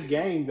what his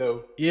game,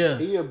 though. Yeah.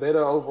 He a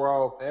better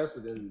overall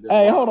passer than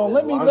hey, hold on.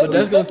 Let me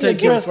address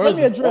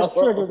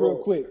Trigger real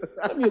quick.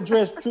 Let me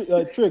address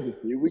Trigger.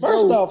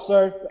 First off,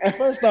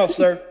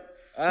 sir.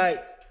 All right.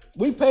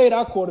 We paid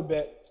our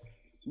quarterback.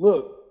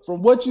 Look,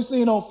 from what you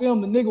seen on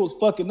film, the nigga was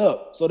fucking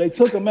up. So they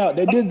took him out.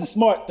 They did the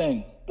smart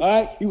thing. All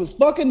right, he was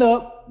fucking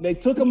up. They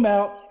took him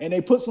out and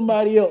they put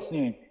somebody else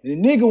in.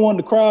 And the nigga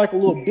wanted to cry like a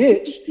little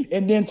bitch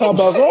and then talk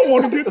about, I don't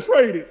want to get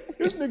traded.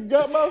 This nigga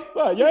got my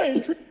spot. Y'all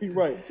ain't treating me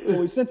right.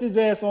 So he sent his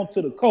ass on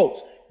to the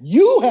Colts.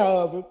 You,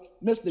 however,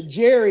 Mr.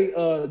 Jerry,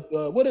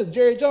 what is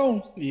Jerry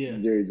Jones? Yeah,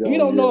 Jerry Jones. He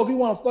don't know if he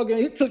want to fucking.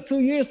 It took 2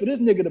 years for this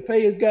nigga to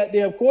pay his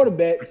goddamn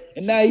quarterback,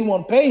 and now he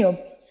want to pay him.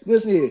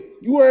 Listen here,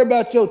 you worry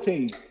about your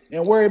team.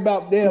 And worry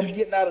about them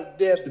getting out of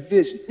the damn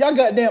division. Y'all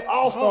got damn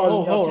all-stars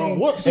in your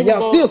team, and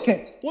y'all still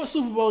can't. What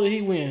Super Bowl did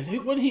he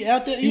win? Wasn't he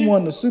out there? He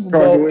won the Super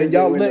Bowl, and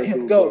y'all let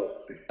him go.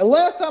 And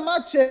last time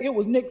I checked, it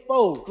was Nick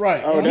Foles.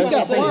 Right. Oh,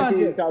 that's who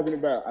we're talking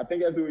about. I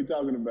think that's who we're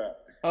talking about.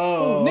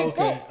 Oh, Nick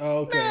okay. Foles. Oh,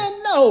 okay.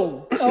 Man,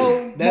 no.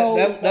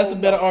 That's a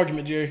better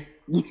argument, Jerry.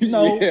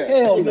 No,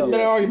 hell no.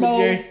 Better argument,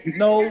 Jerry.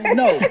 No.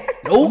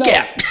 No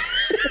cap.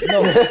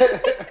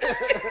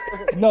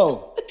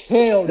 No.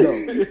 Hell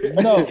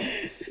no.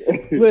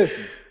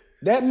 Listen.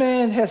 That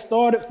man has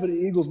started for the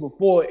Eagles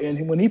before,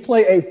 and when he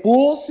played a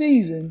full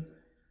season,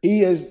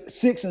 he is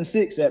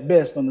 6-6 at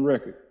best on the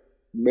record.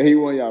 But he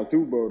won y'all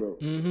Super Bowl though.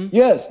 Mm-hmm.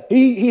 Yes,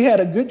 he had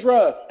a good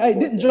drive. Hey,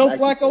 didn't Joe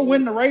Flacco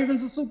win the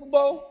Ravens a Super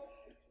Bowl?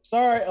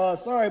 Sorry,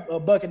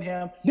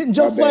 Buckingham. Didn't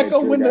Joe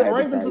Flacco win the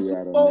Ravens a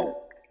Super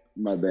Bowl?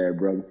 My bad,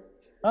 brother.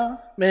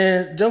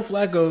 Man, Joe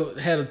Flacco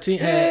had a team.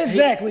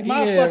 Exactly,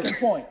 my fucking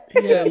point.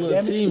 He had a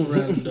little team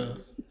around him, though.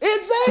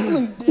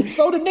 Exactly.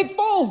 So did Nick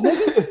Foles,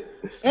 nigga.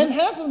 And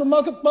half of the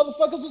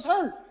motherfuckers was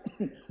hurt.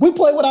 We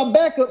played with our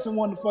backups and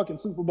won the fucking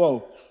Super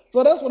Bowl.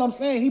 So that's what I'm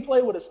saying. He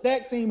played with a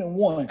stacked team and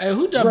won. Hey,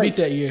 who y'all beat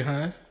that year,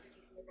 Hines?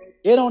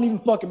 It don't even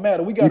fucking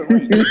matter. We got a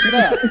ring.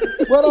 Now,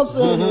 what I'm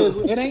saying is,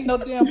 it ain't no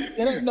damn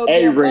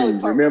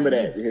ring. Remember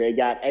that they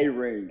got a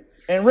ring.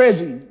 And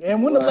Reggie.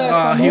 And when the last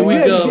time? Here we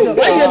go.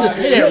 Why you had to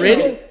say that,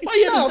 Reggie? Why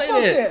you had to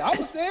say that? I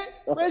was saying,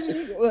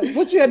 Reggie,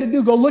 what you had to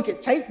do? Go look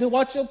at tape to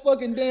watch your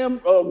fucking damn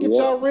get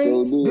your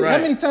ring. How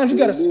many times you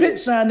got to spit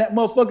shine that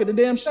motherfucker to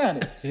damn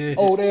shine it?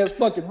 Old ass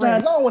fucking rings. I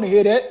don't want to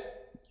hear that.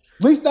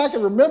 At least I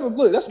can remember.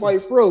 Look, that's why he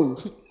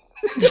froze.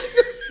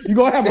 You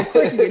gonna have a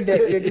cricket in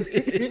that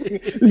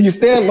nigga. You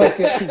stand like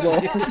that too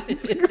long.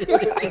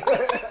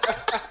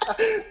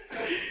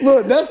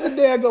 Look, that's the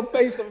daggone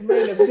face of a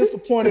man that's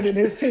disappointed in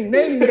his team.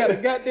 They ain't even got a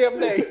goddamn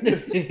name.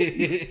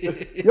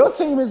 Your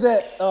team is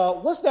at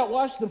what's that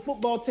Washington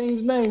football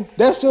team's name?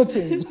 That's your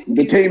team.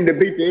 The team that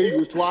beat the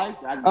Eagles twice.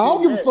 I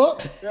don't give a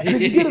fuck.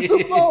 Did you get a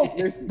Super Bowl?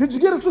 Did you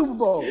get a Super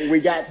Bowl?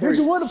 We got 3. Did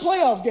you win a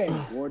playoff game?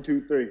 1,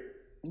 2, 3.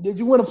 Did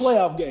you win a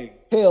playoff game?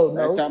 Hell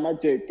no. Last time I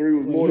checked, 3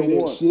 was more than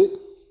 1. Shit.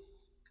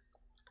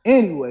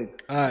 Anyway,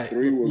 all right.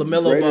 3 was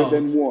LaMelo greater Ball.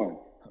 than 1.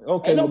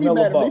 Okay,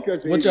 LaMelo Ball.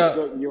 What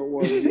y'all? You don't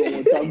want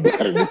to talk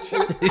about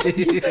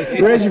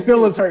it. Reggie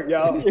feelings hurt,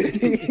 y'all.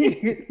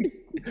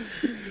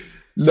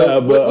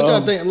 So what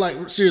y'all think?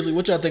 Like seriously,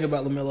 what y'all think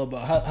about LaMelo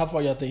Ball? How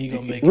far y'all think he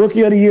gonna make it?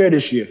 Rookie of the year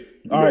this year.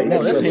 All right,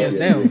 that's hands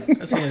down.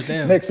 That's hands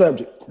down. Next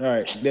subject. All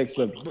right, next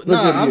subject. But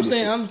I'm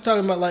saying I'm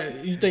talking about like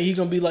you think he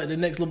gonna be like the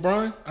next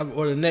LeBron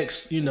or the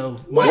next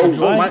Michael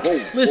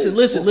Jordan. Listen.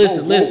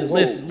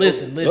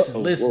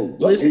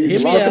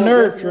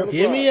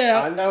 Hear me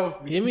out. I know.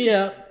 Hear me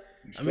out.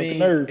 I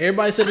mean,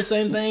 everybody said the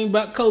same thing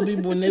about Kobe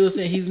when they were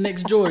saying he's the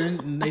next Jordan,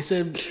 and they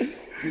said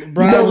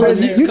LeBron was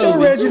the next Kobe. You know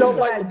Reggie don't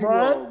like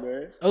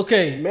LeBron.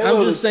 Okay,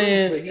 I'm just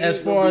saying as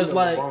far as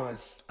like.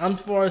 I'm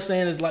far as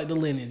saying it's like the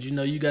lineage.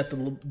 You got the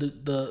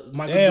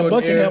Michael Jordan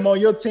Buckingham era. on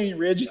your team,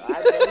 Reggie.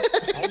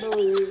 I know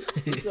he is.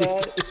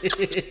 He's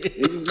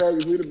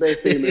the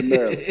best team in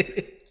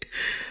Maryland.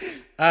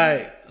 All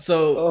right,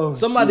 so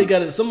somebody got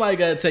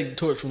to take the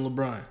torch from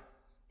LeBron.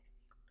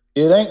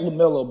 It ain't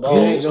LaMelo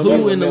Ball.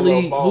 Who in the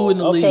league? Who in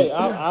the league? Okay,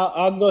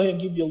 I'll go ahead and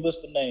give you a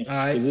list of names. All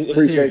right,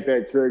 appreciate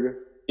that, Trigger.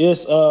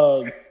 It's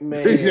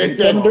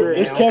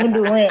Kevin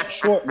Durant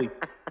shortly.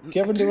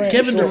 Kevin Durant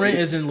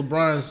is in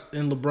LeBron's.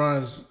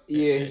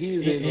 Yeah,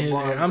 he's in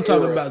LeBron's. I'm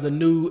talking about the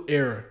new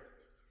era.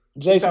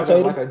 Jason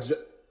Tatum,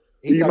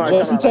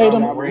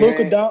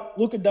 Luka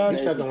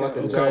Doncic.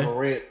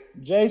 Okay.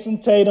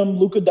 Jason Tatum,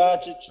 Luka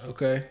Doncic.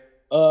 Okay.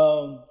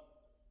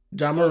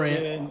 John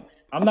Morant.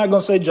 I'm not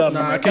gonna say John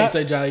Morant. I can't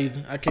say Ja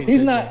either. I can't.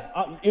 He's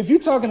not. If you're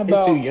talking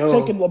about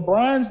taking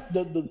LeBron's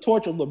the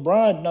torch of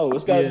LeBron, no,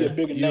 it's got to be a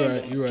bigger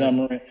name than John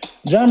Morant.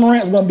 John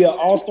Morant's gonna be an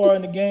all-star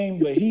in the game,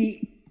 but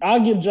I'll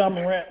give John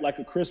Morant like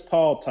a Chris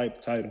Paul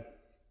type title.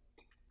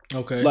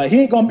 Okay. Like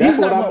he's not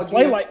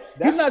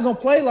gonna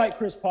play like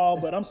Chris Paul,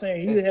 but I'm saying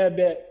he'll have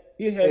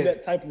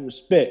that type of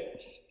respect.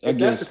 If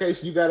that's the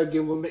case, you gotta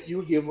give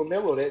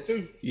LaMelo that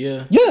too.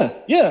 Yeah.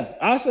 Yeah.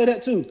 I say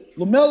that too.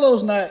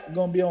 LaMelo's not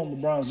gonna be on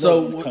LeBron's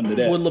level. When it come to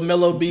that. Would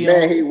LaMelo be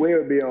on? He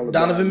will be on LeBron.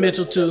 Donovan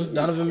Mitchell too.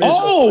 Donovan Mitchell.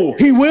 Oh,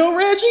 he will,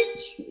 Reggie?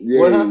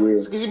 Yeah, he will.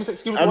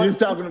 Excuse me. I'm just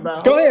talking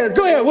about. Go ahead,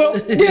 Will.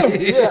 Get him.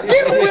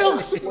 Get him,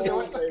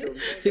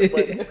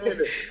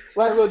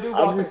 Will.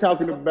 I'm just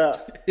talking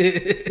about.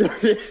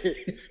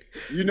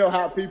 You know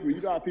how people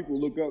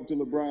look up to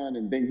LeBron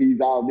and think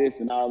he's all this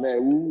and all that.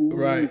 Ooh.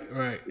 Right.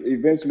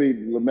 Eventually,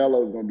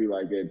 LaMelo is gonna be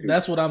like that too.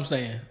 That's what I'm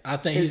saying. I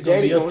think he's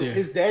gonna be up there.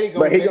 His daddy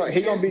gonna be.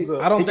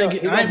 I don't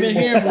think I ain't been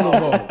hearing from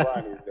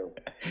LeBron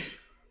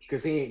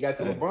because he ain't got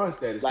the LeBron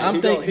status. I'm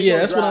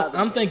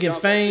thinking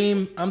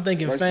fame. I'm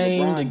thinking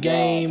fame, the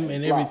game,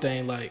 and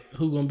everything. Like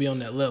who gonna be on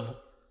that level?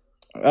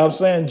 I'm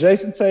saying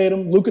Jason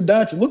Tatum, Luka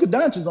Doncic. Luka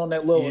Doncic on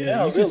that level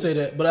now. You can say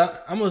that,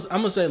 but I'm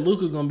gonna say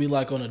Luka gonna be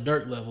like on a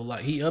Dirk level, like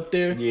he up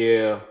there.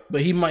 Yeah,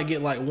 but he might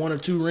get like 1 or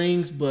 2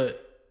 rings,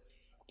 but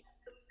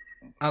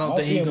I don't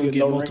think he's gonna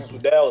get multiple.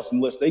 With Dallas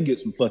unless they get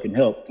some fucking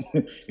help,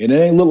 and it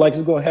ain't look like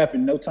it's gonna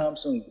happen no time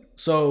soon.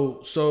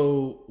 So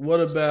what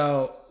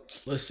about?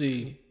 Let's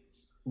see.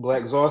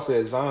 Black Czar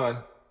said Zion.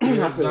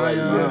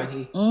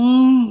 Zion.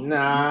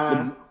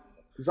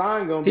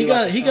 Zion gonna be.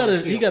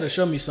 He gotta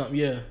show me something.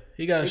 Yeah.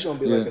 He's gonna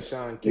be like a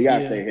Sean King. He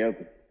gotta stay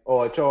healthy.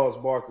 Or Charles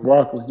Barkley.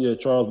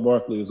 Charles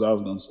Barkley is what I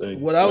was gonna say.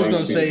 What I was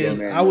gonna say is,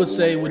 I would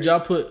say, would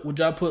y'all put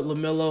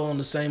LaMelo on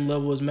the same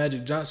level as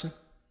Magic Johnson?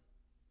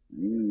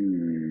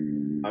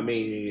 I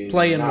mean,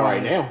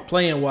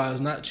 playing wise,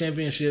 not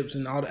championships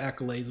and all the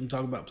accolades. I'm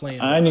talking about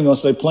playing. I ain't even gonna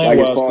say playing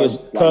wise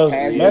because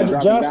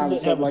Magic Johnson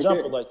didn't have a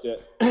jumper like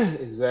that.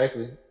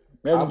 Exactly.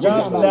 Magic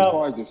Johnson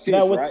now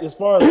as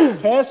far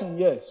as passing,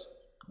 yes,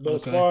 but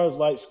as far as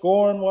like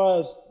scoring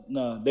wise.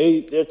 No,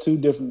 they're two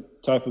different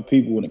type of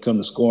people when it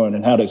comes to scoring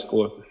and how they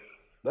score.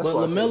 But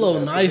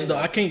LaMelo nice though.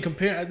 I can't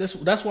compare.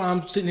 That's why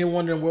I'm sitting here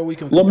wondering where we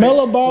can.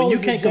 LaMelo Ball. When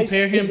you can't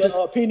compare him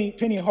to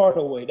Penny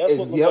Hardaway. That's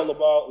what LaMelo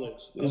Ball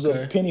is. It's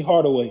a Penny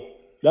Hardaway.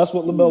 That's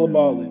what LaMelo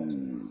Ball is.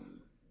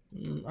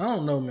 I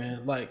don't know,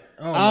 man. Like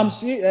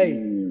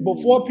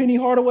before Penny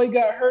Hardaway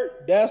got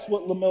hurt, that's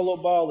what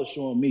LaMelo Ball is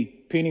showing me.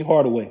 Penny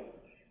Hardaway.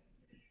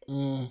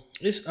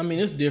 It's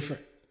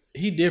different.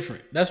 He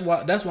different. That's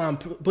why I'm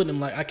putting him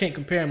like I can't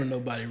compare him to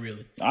nobody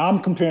really. I'm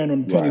comparing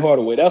him to Penny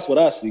Hardaway. That's what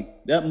I see.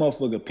 That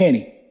motherfucker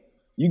Penny.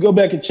 You go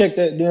back and check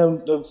that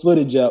the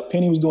footage out.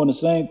 Penny was doing the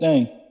same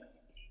thing.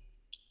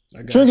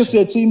 Trigger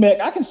said T-Mac.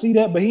 I can see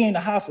that, but he ain't a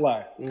high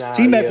flyer.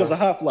 T-Mac was a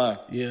high flyer.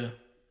 Yeah.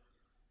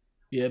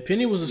 Yeah,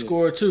 Penny was a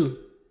scorer too.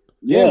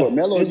 Yeah, but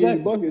Melo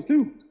getting buckets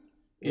too.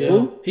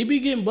 Yeah, he be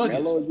getting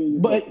buckets.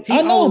 But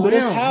I know, but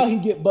it's how he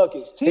get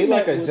buckets.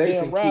 T-Mac like a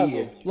Jason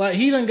Kidd. Like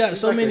he done got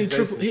so many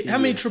how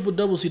many triple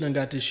doubles he done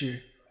got this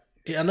year?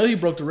 I know he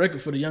broke the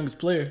record for the youngest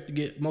player to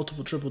get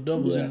multiple triple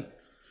doubles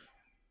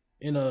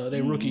in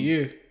their rookie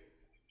year.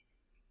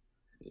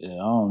 Yeah, I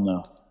don't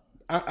know.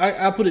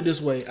 I put it this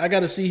way: I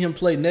got to see him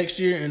play next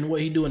year and what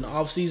he do in the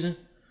offseason.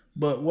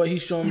 But what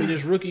he's showing me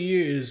this rookie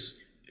year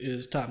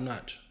is top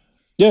notch.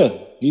 Yeah,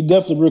 he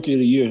definitely rookie of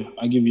the year.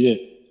 I give you that.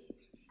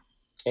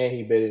 And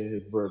he better than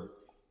his brother.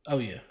 Oh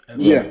yeah,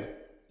 absolutely.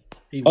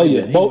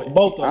 Yeah. Both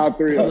of them. All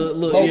three.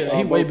 Look,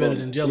 he way better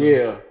than Jello.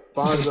 Yeah,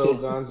 Fonzo,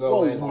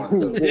 Gonzo, and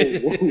Lonzo.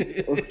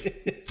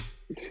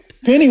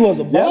 Penny was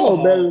a ball.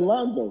 Jello better than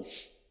Lonzo.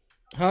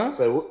 Huh?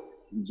 So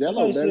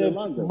Jello better than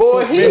Lonzo.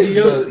 boy,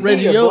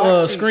 Reggie,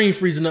 your screen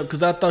freezing up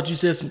because I thought you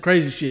said some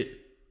crazy shit.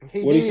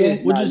 What he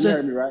say? What'd you say?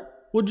 Heard me, right?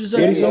 What'd you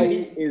say?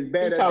 He is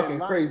better talking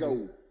than crazy.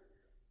 Lonzo.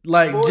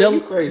 Like Boy,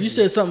 Jello, you you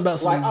said something about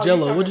some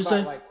Jello. What'd you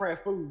say? Like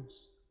Kraft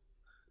Foods.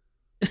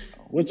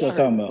 What y'all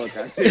talking about? Fuck,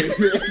 I said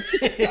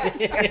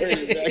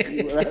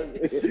exactly what I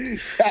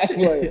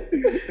said.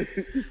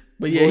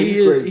 But yeah,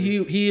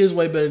 he is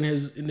way better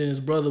than his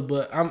brother.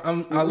 But I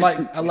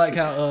like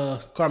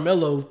how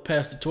Carmelo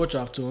passed the torch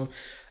off to him.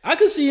 I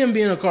could see him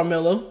being a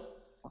Carmelo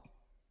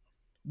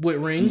with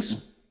rings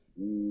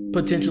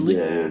potentially.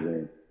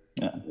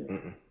 Yeah.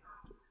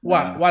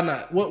 Why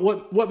not?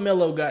 What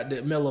Melo got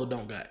that Melo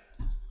don't got?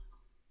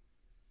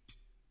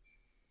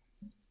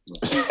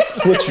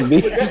 What you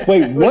mean?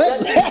 Wait, what?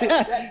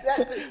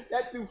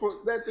 That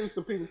threw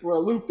some people for a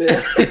loop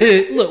there.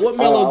 Look, what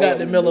Melo got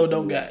that Melo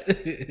don't got?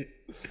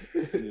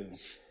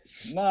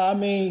 Nah, I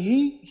mean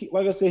he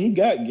like I said, he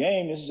got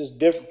game. It's just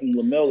different from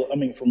LaMelo. I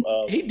mean from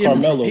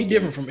Carmelo. He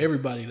different from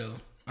everybody though.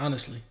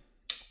 Honestly,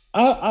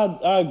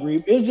 I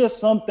agree. It's just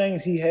some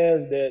things he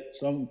has that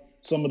some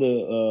of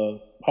the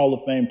Hall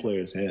of Fame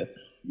players have.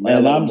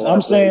 And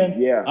I'm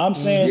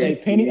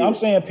saying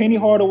Penny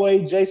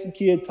Hardaway, Jason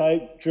Kidd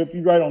type. Trip,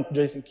 you right on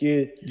Jason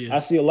Kidd. Yeah. I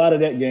see a lot of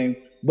that game,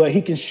 but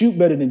he can shoot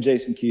better than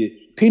Jason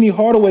Kidd. Penny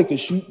Hardaway can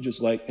shoot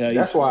just like how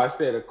That's why I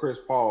said a Chris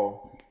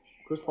Paul.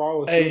 Chris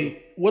Paul.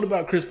 What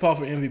about Chris Paul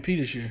for MVP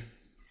this year?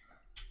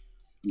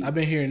 I've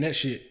been hearing that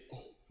shit.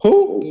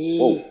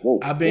 Who?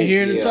 I've been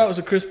hearing the talks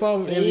of Chris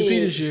Paul for MVP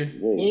this year.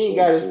 He ain't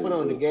got his foot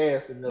on the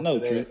gas enough. No,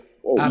 Trip.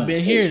 I've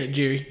been hearing it,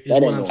 Jerry. Is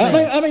what I'm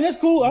saying. I mean that's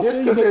cool. I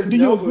feel you, but do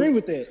you agree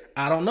with that?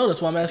 I don't know. That's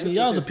why I'm asking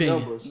y'all's opinion.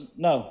 Numbers.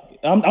 No,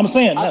 I'm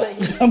saying no.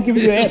 I'm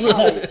giving you the answer.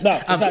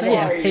 No, I'm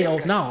saying hell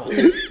no.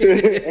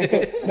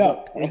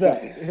 No, it's not.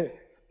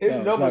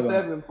 His numbers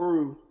have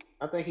improved.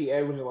 I think he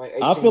averaged like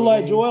 18. I feel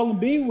like Joel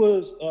Embiid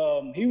was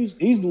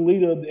he's the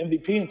leader of the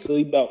MVP until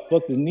he about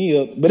fucked his knee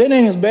up. But it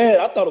ain't as bad.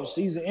 I thought it was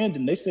season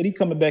ending. They said he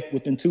coming back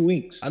within 2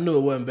 weeks. I knew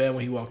it wasn't bad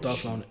when he walked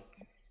off on it.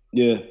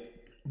 Yeah,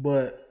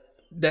 but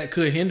that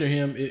could hinder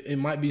him. It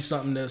might be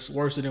something that's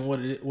worse than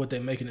what they're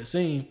making it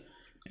seem,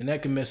 and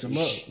that can mess him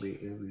up.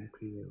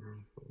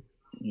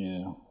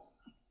 Yeah.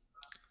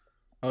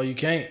 Oh, you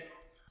can't.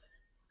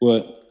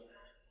 What?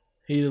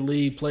 He the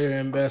lead player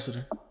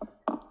ambassador.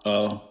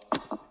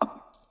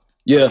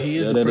 Yeah, he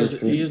is the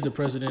president. He is the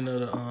president of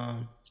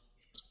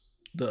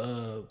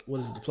the what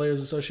is it? The Players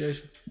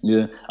Association.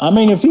 Yeah, I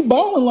mean, if he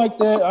balling like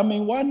that, I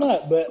mean, why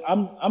not? But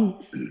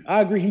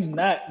I agree he's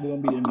not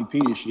going to be the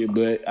MVP this year.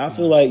 But I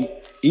feel like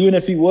even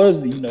if he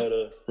was,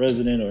 the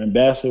president or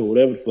ambassador or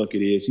whatever the fuck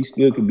it is, he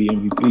still could be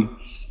MVP.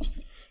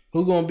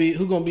 Who gonna be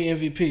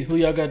MVP? Who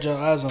y'all got your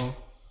eyes on?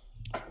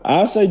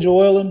 I say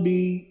Joel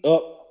Embiid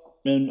up,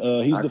 and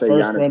he's the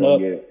first run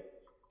up,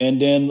 and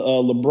then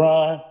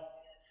LeBron.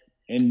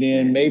 And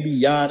then maybe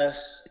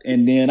Giannis,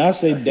 and then I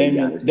say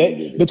Damian.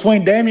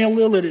 Between Damian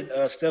Lillard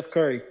and Steph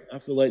Curry, I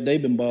feel like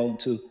they've been balling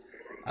too.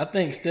 I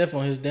think Steph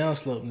on his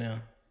downslope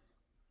now.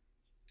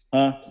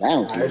 Huh?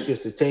 It's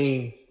just a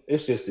team.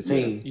 It's just a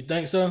team. You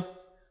think so?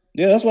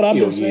 Yeah, that's what I've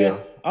been saying.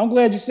 I'm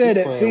glad you said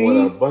that.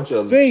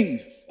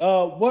 Feeve.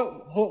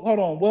 Hold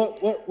on.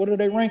 What are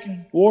they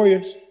ranking?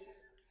 Warriors.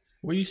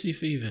 Where you see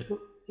Feeve at?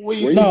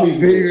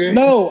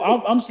 No,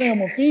 I'm saying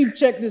when Feeve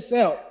check this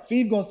out,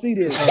 Feeve gonna see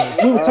this.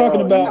 We was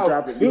talking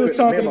about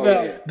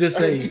good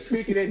save. He's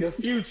speaking in the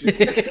future.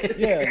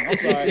 Yeah,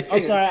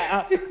 I'm sorry.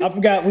 I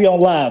forgot we on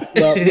live.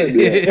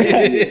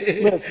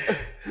 Listen.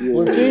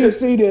 When Feeve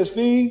see this,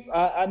 Feeve,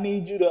 I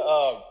need you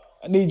to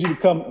I need you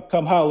to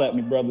come holler at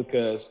me, brother,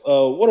 because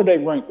what are they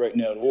ranked right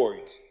now, the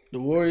Warriors? The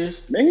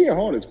Warriors? Man, he a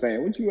Hornets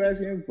fan. What you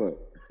asking him for?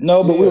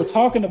 No, but we were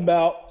talking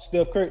about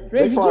Steph Curry.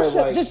 They're probably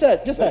Probably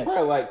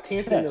like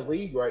 10th in the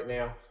league right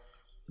now.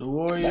 The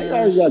Warriors.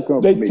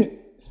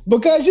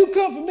 Because you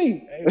come for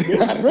me. Hey,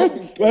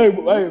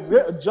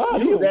 John,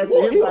 he a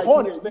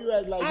Hornets fan.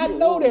 I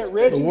know that,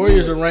 Reggie. The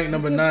Warriors are ranked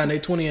number 9. They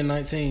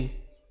 20-19.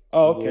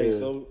 Oh, okay. Yeah.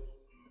 So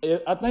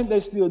I think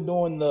they're still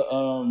doing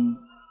the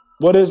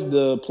what is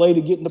the play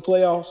to get in the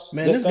playoffs?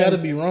 Man, this got to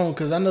be wrong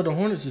because I know the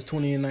Hornets is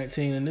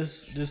 20-19, and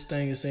this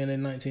thing is saying they're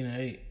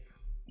 19-8.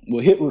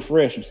 Well, hit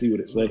refresh and see what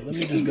it says. Let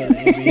me just go to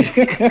NBA.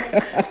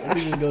 Let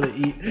me just go to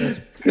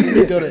Let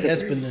me go to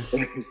Espinen.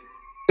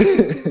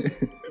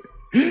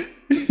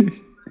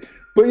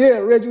 But yeah,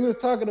 Reggie, we was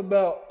talking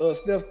about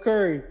Steph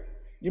Curry.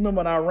 You remember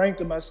when I ranked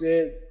him, I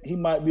said he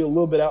might be a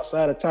little bit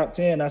outside of top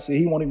 10. I said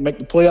he won't even make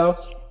the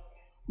playoffs.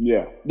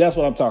 Yeah. That's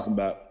what I'm talking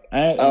about.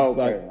 Okay. All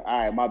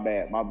right, my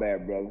bad,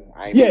 brother.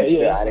 I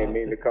didn't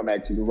mean to come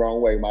at you the wrong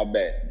way. My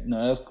bad.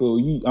 No, that's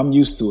cool. I'm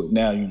used to it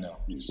now. You know.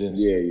 It's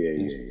just,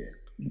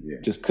 yeah.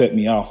 Just cut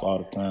me off all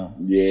the time.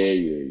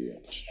 Yeah.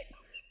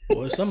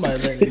 Boy,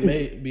 somebody letting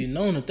it be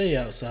known that they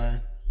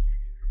outside.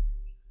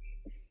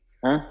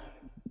 Huh?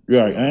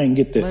 Right, I ain't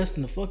get that.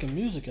 Blasting the fucking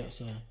music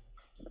outside.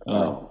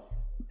 Oh.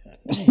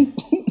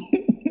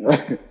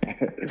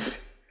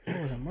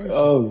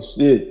 Oh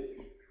shit.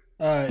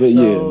 All right, but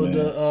so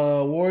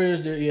the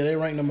Warriors, they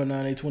ranked number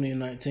 9. They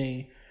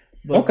 20-19.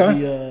 But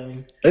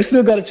they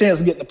still got a chance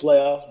to get in the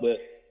playoffs, but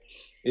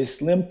it's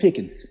slim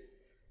pickings.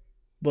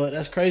 But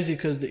that's crazy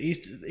because the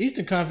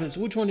Eastern Conference.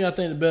 Which one do y'all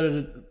think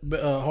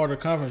the harder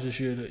conference this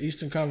year? The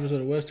Eastern Conference or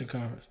the Western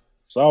Conference?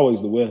 It's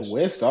always the West. The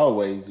West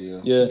always,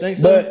 yeah. Yeah, think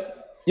so?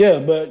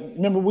 But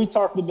remember we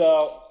talked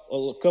about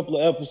a couple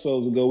of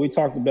episodes ago. We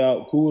talked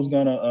about who was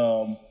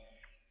gonna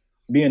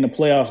be in the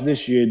playoffs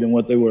this year than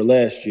what they were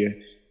last year.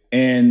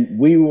 And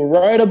we were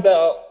right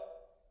about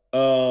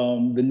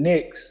the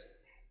Knicks.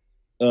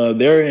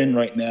 They're in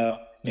right now.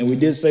 And we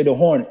did say the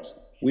Hornets.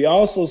 We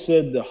also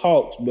said the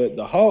Hawks, but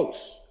the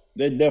Hawks,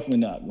 they're definitely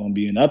not going to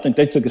be in. I think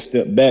they took a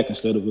step back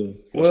instead of a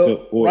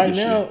step forward.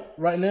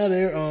 Right now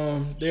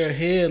they're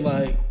ahead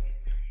like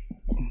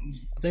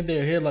I think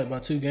they're ahead like by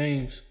 2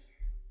 games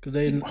because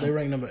they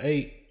rank number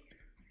 8.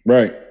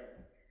 Right.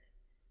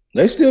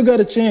 They still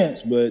got a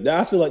chance, but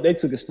I feel like they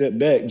took a step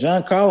back.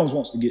 John Collins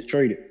wants to get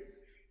traded.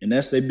 And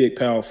that's their big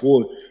power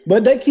forward.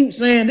 But they keep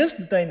saying, this is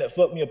the thing that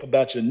fucked me up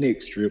about your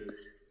Knicks trip.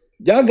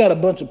 Y'all got a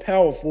bunch of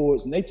power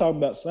forwards, and they talk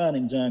about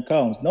signing John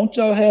Collins. Don't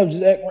y'all have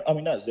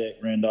not Zach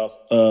Randolph.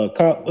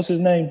 What's his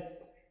name?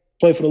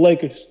 Play for the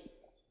Lakers.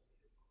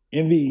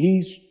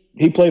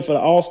 He played for the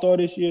All-Star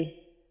this year.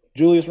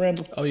 Julius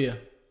Randle. Oh, yeah.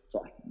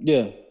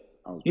 Yeah.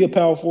 He a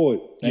power forward.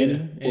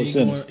 And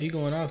he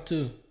going off,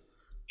 too.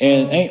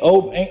 And ain't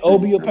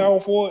Obi a power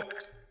forward?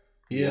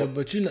 Yeah,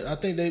 but I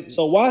think they.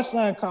 So why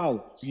sign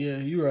Collins? Yeah,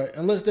 you're right.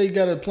 Unless they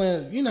got a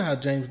plan. You know how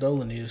James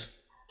Dolan is.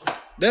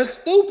 That's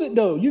stupid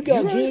though. You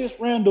got Julius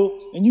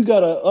Randle and you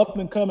got an up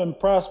and coming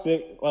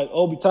prospect like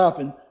Obi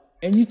Toppin,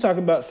 and you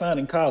talking about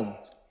signing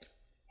Collins.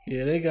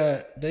 Yeah, they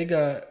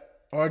got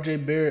R.J.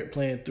 Barrett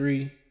playing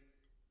 3.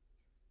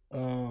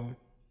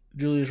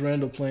 Julius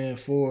Randle playing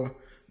 4.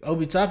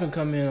 Obi Toppin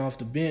come in off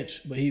the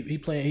bench, but he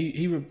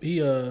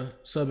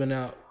subbing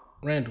out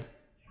Randle.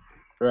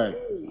 Right.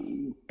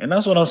 And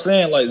that's what I'm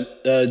saying. Like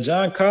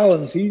John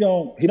Collins, he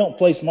don't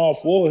play small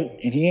forward,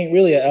 and he ain't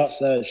really an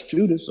outside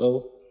shooter.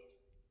 So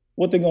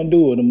what they gonna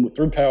do with him with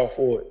 3 power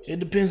forwards? It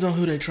depends on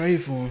who they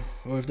trade for him,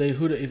 or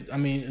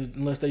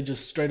unless they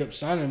just straight up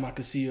sign him, I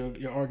could see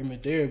your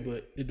argument there.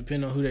 But it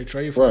depends on who they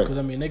trade for, because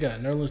they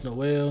got Nerlens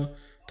Noel,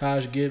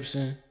 Taj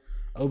Gibson,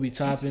 Obi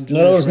Toppin.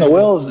 Nerlens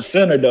Noel is the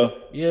center though.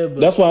 Yeah, but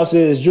that's why I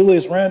said, is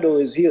Julius Randle,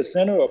 is he a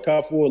center or a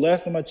power forward?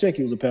 Last time I checked,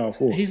 he was a power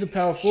forward. He's a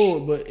power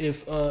forward, but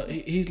if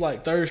he's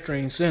like 3rd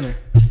string center,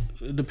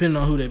 depending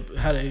on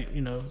how they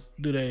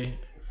do they.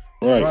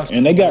 Right,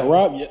 and they got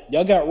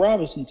y'all got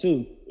Robinson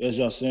too as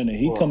y'all center.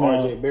 He come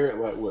out. RJ Barrett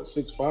like what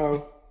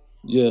 6'5".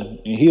 Yeah, and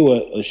he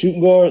a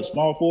shooting guard,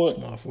 small forward.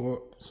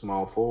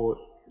 Small forward.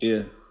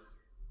 Yeah.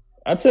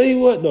 I tell you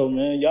what though,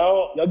 man,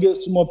 y'all get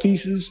some more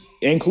pieces,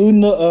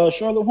 including the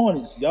Charlotte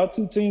Hornets. Y'all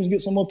 2 teams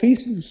get some more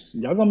pieces.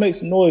 Y'all gonna make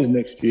some noise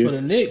next year. For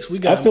the Knicks,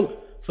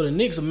 for the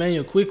Knicks,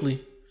 Emmanuel Quickly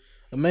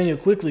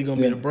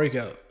gonna be the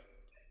breakout.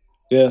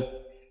 Yeah.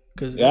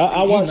 Because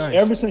I watched nice.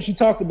 Ever since you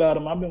talked about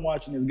him, I've been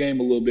watching this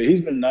game a little bit.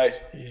 He's been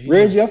nice. Yeah,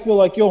 Reggie, nice. I feel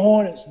like your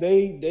Hornets,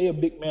 they a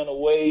big man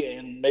away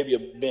and maybe a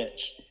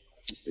bench.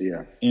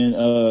 Yeah.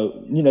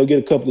 And get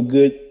a couple of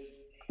good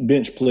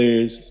bench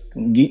players,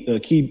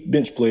 key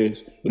bench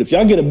players. But if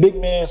y'all get a big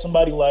man,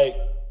 somebody like,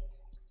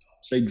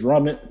 say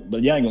Drummond,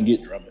 but y'all ain't gonna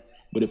get Drummond.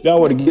 But if y'all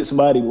were to get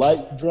somebody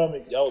like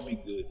Drummond, y'all would be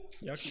good.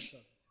 Y'all keep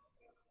talking.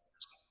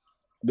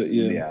 But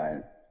yeah.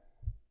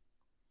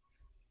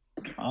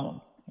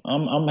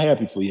 I'm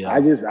happy for you.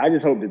 I just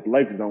hope that the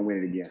Lakers don't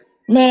win it again.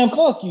 Man,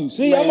 fuck you.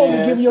 See, I'm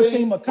over giving your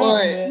team a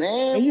compliment,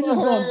 man, and you just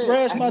gonna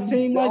thrash my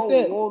team like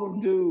that. I don't want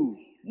them to.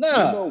 Nah.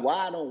 You know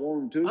why I don't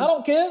want them to? I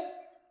don't care.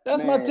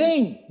 That's my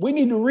team. We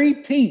need to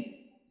repeat.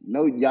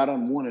 No, y'all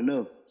done won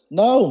enough.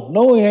 No,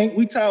 we ain't.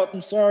 We tied with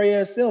them sorry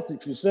ass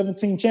Celtics with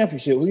 17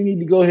 championships. We need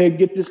to go ahead and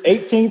get this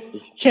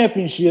 18th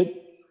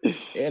championship,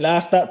 and I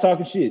stop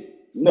talking shit.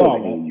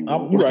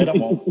 No, you're right.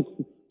 I'm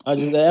on. I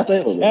just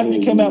after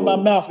it came out my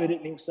mouth, it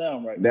didn't even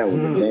sound right. That was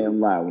a damn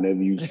lie.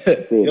 Whenever you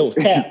said it was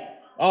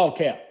cap, all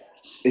cap.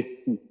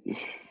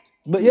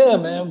 But yeah,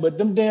 man. But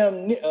them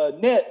damn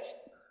Nets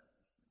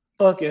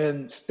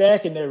fucking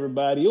stacking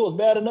everybody. It was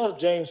bad enough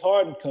James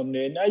Harden coming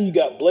in. Now you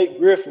got Blake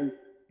Griffin,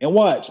 and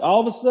watch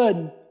all of a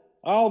sudden,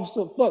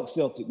 fuck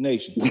Celtic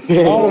Nation.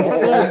 All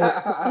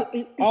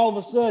of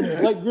a sudden,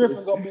 Blake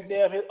Griffin gonna be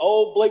damn his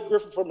old Blake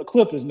Griffin from the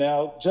Clippers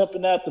now,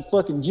 jumping out the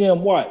fucking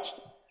gym. Watch.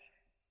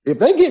 If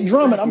they get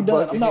Drummond, I'm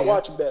done. I'm not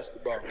watching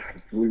basketball.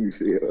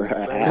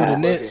 The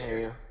Nets.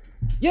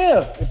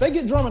 Yeah, if they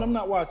get Drummond, I'm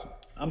not watching.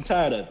 I'm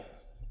tired of it.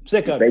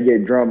 Sick of it. They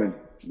get Drummond,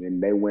 then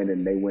they win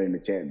the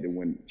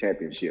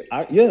championship.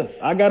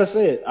 I gotta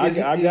say it.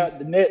 I got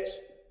the Nets.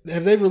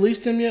 Have they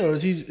released him yet, or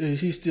is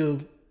he still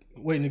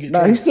waiting to get?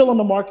 No, he's still on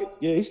the market.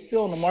 Yeah, he's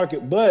still on the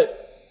market.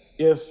 But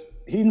if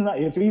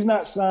he's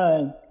not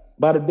signed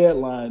by the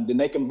deadline, then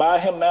they can buy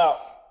him out,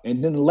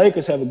 and then the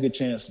Lakers have a good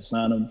chance to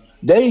sign him.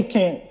 They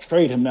can't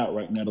trade him out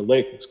right now, the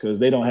Lakers, because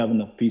they don't have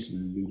enough pieces to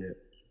do that.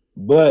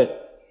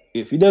 But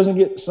if he doesn't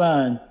get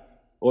signed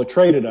or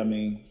traded,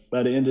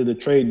 by the end of the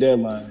trade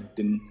deadline,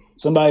 then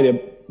somebody,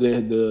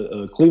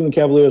 the Cleveland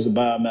Cavaliers will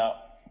buy him out,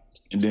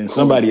 and then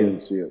somebody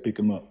will pick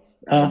him up.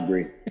 I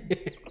agree.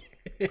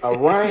 A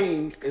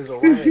ring is a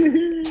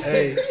ring.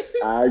 Hey,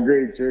 I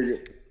agree, Trigger.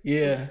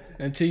 Yeah,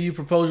 until you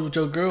propose with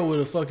your girl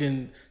with a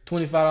fucking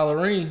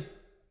 $25 ring.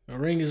 A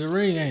ring is a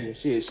ring, ain't it?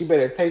 Shit, she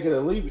better take it or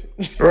leave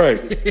it.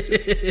 Right.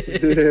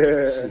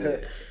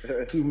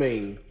 Too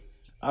mean.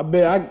 I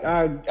bet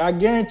I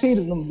guarantee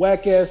that them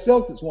whack ass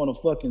Celtics won a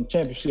fucking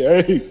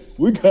championship. Hey,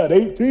 we got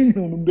 18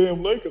 on them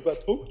damn Lakers. I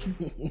told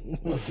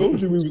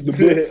you we was the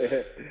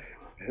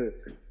best.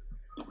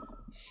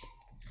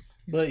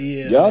 But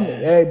yeah,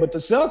 hey, but the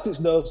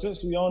Celtics though,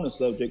 since we on the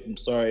subject, them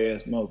sorry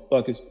ass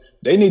motherfuckers,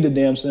 they need the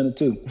damn center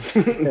too.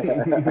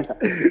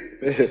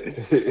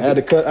 I had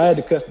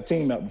to cuss the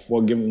team out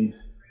before giving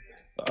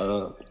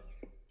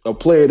a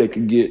player they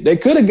could get. They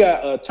could have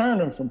got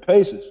Turner from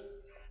Pacers.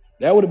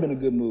 That would have been a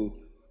good move.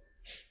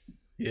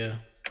 Yeah,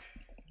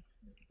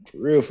 for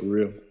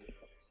real.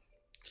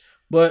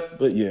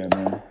 But yeah,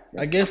 man.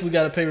 I guess we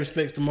got to pay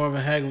respects to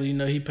Marvin Hagler. You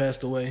know, he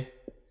passed away.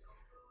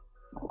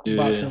 Yeah.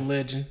 Boxing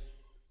legend.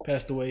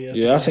 Passed away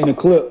yesterday. Yeah, I seen a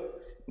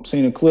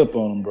clip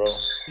on him, bro.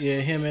 Yeah,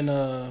 him and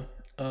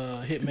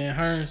Hitman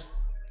Hearns.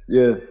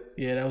 Yeah.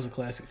 Yeah, that was a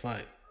classic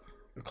fight.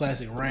 A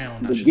classic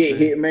round, I should say.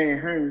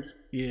 Hitman Hearns.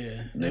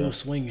 Yeah, they were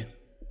swinging.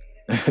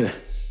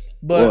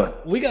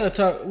 But we got to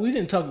talk. We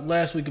didn't talk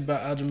last week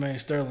about Aljamain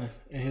Sterling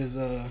and his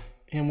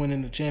him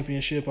winning the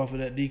championship off of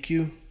that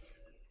DQ.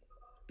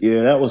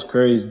 Yeah, that was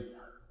crazy.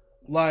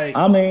 Like,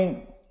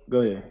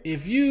 go ahead.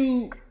 If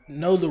you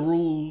know the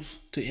rules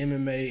to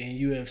MMA and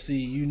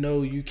UFC, you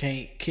know you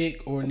can't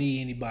kick or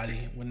knee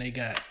anybody when they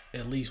got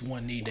at least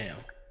one knee down.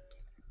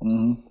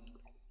 Mm-hmm.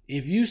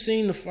 If you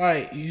seen the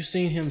fight, you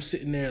seen him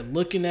sitting there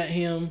looking at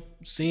him,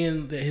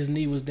 seeing that his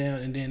knee was down,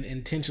 and then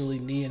intentionally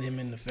kneeing him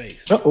in the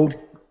face.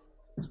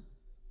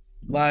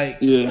 Like,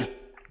 yeah,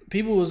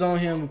 people was on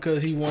him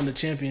because he won the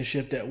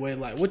championship that way.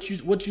 Like, what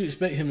you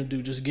expect him to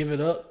do? Just give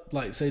it up?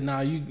 Like, say,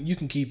 nah, you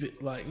can keep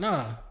it? Like,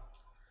 nah.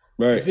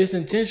 Right. If it's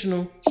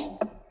intentional,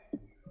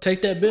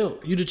 take that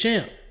belt. You the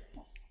champ.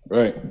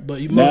 Right.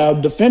 But you now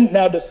defend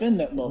that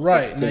motherfucker.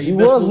 Right. Now he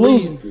was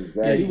losing.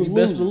 Exactly. Yeah, you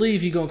best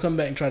believe he gonna come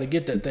back and try to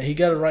get that thing. He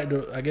got a right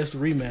to, I guess, the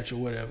rematch or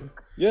whatever.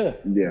 Yeah.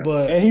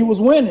 And he was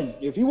winning.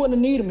 If he wouldn't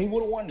have needed him, he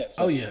would have won that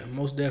fight. Oh yeah,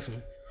 most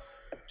definitely.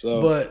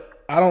 So, but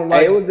I don't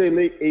like. It was an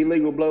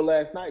illegal blow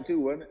last night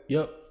too, wasn't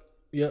it?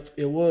 Yep.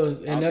 It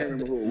was. And I can't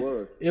remember who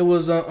it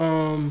was.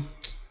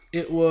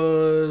 It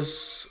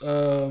was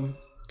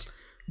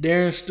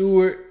Darren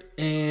Stewart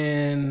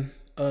and.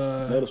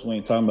 Notice we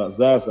ain't talking about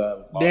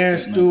Zaza. Darren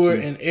Stewart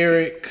and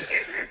Eric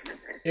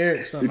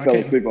something. You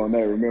told speak on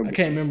that, remember? I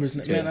can't remember his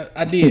name. Yeah. Man,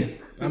 I did.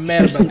 I'm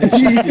mad about that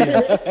shit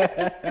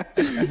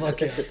still.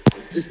 Fuck it.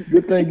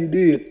 Good thing you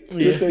did.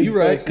 Yeah, you're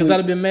right. Because I'd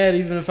have been mad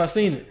even if I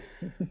seen it.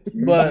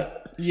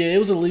 But yeah, it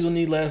was a legal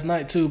knee last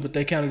night too. But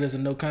they counted as a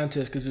no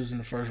contest because it was in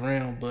the first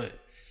round. But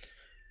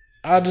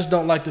I just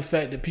don't like the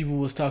fact that people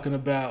was talking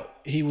about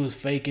he was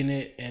faking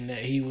it and that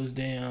he was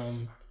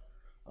damn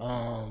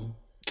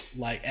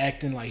like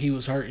acting like he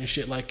was hurt and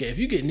shit like that. If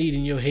you get kneed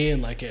in your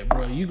head like that,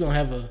 bro, you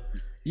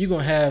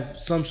gonna have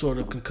some sort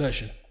of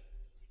concussion.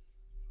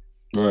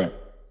 Right.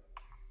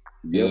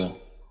 Yeah.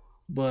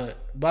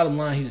 But bottom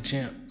line, he the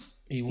champ.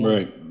 He won.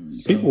 Right.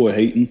 So, people were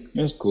hating.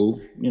 That's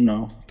cool,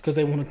 because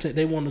they want a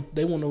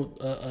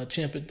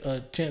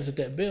chance at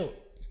that belt.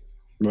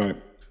 Right.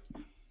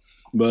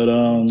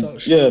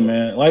 But yeah,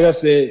 man. Like I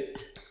said,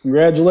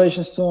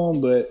 congratulations to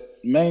him. But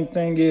main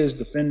thing is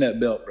defend that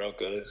belt, bro.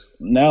 Because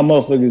now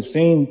motherfuckers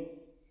seen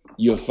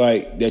your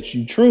fight that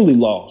you truly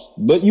lost,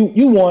 but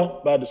you won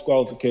by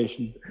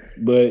disqualification.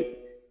 But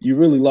you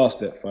really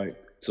lost that fight.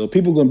 So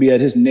people gonna be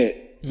at his neck.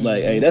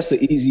 Like, hey, that's an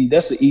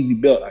easy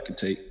belt I can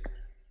take.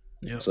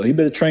 Yep. So he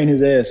better train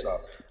his ass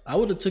off. I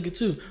would have took it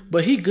too,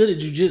 but he good at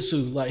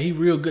jiu-jitsu. Like he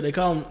real good. They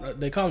call him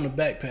the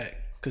backpack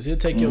because he'll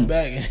take your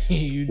back and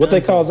you. What they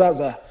call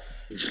Zaza.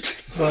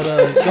 But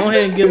go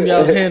ahead and give him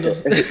y'all's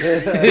handles.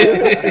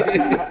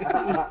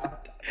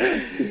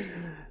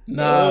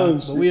 Nah,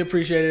 but we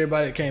appreciate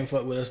everybody that came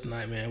fuck with us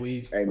tonight, man.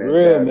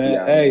 Real,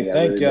 man. Hey,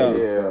 thank y'all.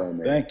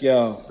 Thank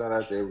y'all. Shout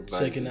out to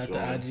everybody. Checking out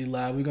the IG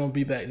Live. We're gonna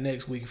be back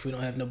next week if we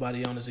don't have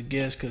nobody on as a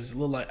guest, because it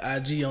look like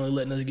IG only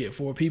letting us get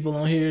 4 people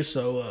on here.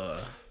 So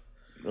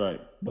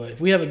right. But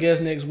if we have a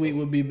guest next week,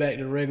 we'll be back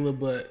to regular.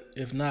 But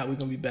if not, we're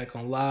gonna be back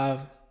on live.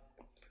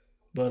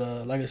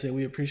 But like I said,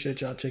 we appreciate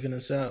y'all checking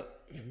us out.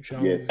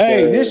 Yes,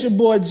 hey, this your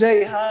boy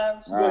Jay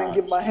Hines. Go ahead and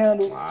get my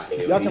handles.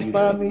 Y'all can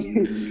find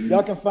me.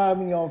 Y'all can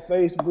find me on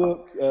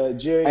Facebook,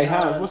 Jerry. Hey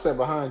Hines, what's that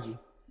behind you?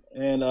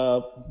 And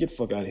get the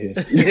fuck out of here.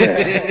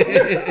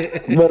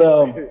 But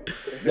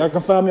y'all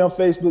can find me on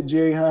Facebook,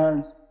 Jerry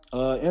Hines.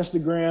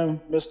 Instagram,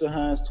 Mr.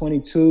 Hines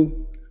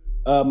 22.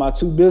 My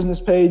 2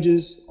 business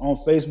pages on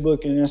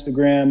Facebook and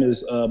Instagram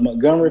is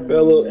Montgomery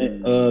Fellow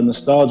and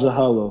Nostalgia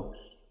Hollow.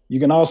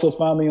 You can also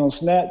find me on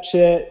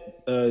Snapchat.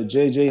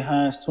 JJ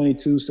Hines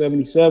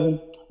 2277.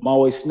 I'm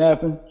always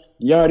snapping.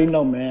 You already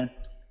know, man.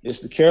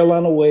 It's the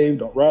Carolina Wave.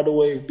 Don't ride the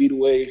wave, be the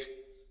wave.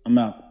 I'm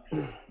out.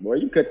 Boy,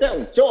 you cut that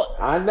one short.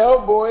 I know,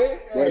 boy.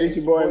 Boy, this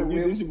your boy.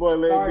 This your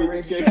boy. Sorry,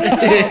 Rick. You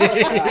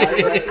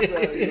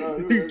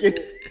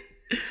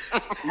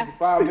can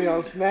find me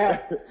on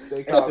Snap.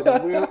 They call it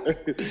the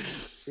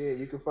Wilkes. Yeah,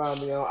 you can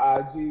find me on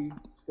IG.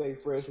 Stay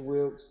Fresh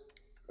Wilkes.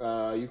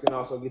 You can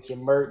also get your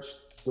merch.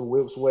 The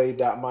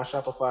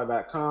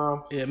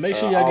wilkeswave.myshopify.com. Yeah, make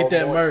sure y'all get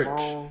that merch.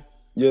 Long,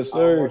 yes,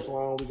 sir. March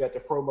long. We got the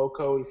promo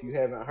code. If you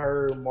haven't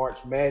heard,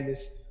 March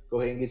Madness.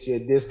 Go ahead and get you a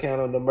discount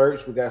on the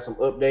merch. We got some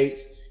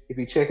updates. If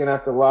you're checking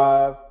out the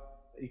live,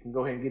 you can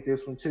go ahead and get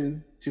this one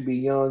too. To be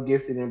young,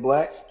 gifted, and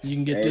black. You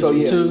can get this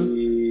one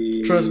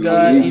too. Trust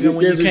God, even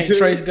when you can't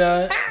trace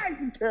God.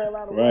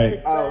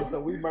 Right. Oh, so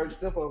we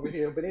merged up over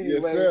here. But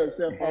anyway, yes,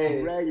 sir, except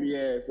for raggedy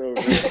ass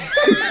over there.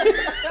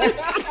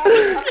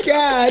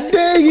 God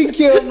dang, you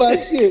killed my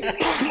shit.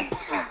 Hey,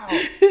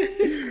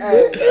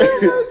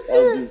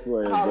 I'm just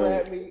playing, holla bro.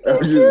 at me.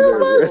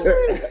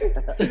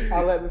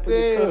 Holla at me for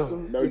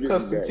your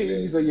custom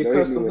tees or your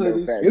custom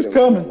hoodies. It's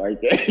coming.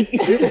 Like that.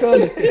 It's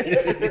coming.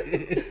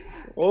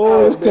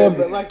 Oh, it's coming.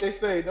 But like they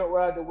say, don't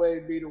ride the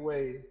wave, be the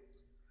wave.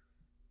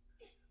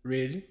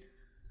 Reggie?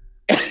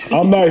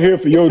 I'm not here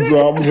for your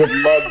drama. I'm here for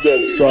my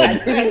drama.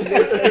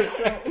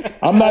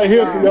 I'm not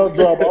here for your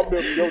drama. I'm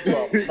here for your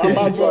drama. Not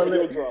my drama,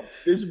 your drama.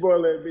 This your boy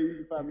Led B. You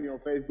can find me on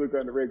Facebook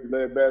under Reggie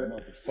Led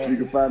Better. You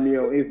can find me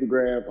on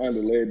Instagram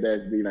under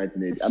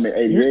Led-B1980. I mean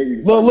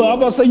 88. Look, I'm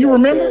about to say, you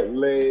remember?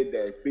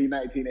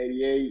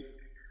 Led-B1988.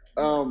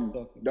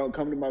 Don't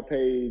come to my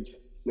page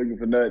looking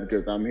for nothing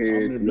because I'm here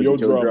to for look your at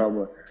your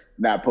drama.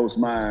 Not post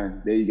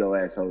mine. There you go,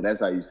 asshole. That's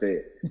how you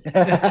say it.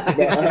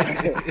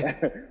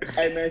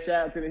 Hey man,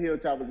 shout out to the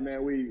Hilltoppers,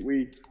 man.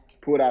 We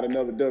pulled out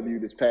another W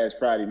this past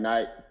Friday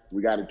night.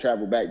 We got to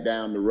travel back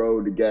down the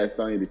road to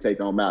Gastonia to take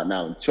on Mountain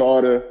Island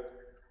Charter.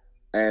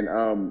 And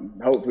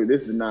hopefully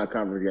this is a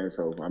non-conference game,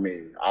 so I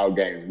mean our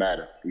games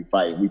matter. We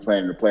playing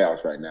in the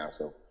playoffs right now.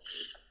 So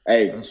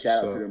hey,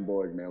 shout out to them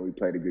boys, man. We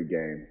played a good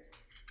game.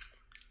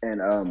 And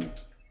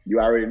you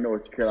already know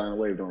it's the Carolina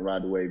Wave. Don't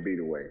ride the wave, be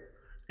the wave.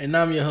 And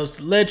I'm your host,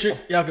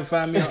 Electric. Y'all can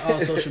find me on all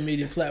social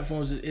media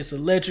platforms. It's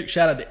Electric.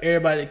 Shout out to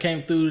everybody that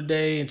came through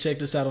today and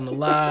checked us out on the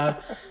live.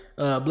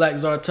 Black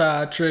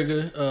Zartai,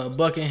 Trigger,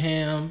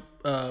 Buckingham,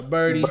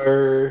 Birdie,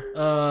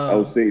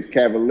 06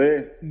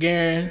 Cavalier,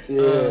 Garen.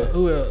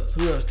 Who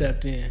else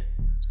tapped in?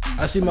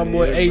 I see my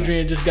boy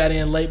Adrian just got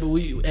in late, but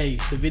the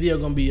video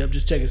gonna be up.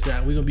 Just check us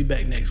out. We're gonna be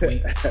back next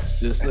week.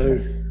 Yes,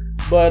 sir.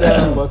 But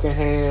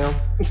Buckingham.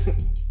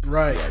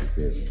 Right.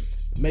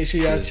 Make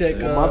sure y'all check.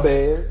 My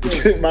bad.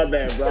 My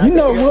bad, bro. You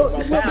know,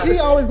 he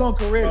always gonna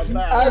correct you.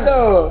 I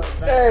know.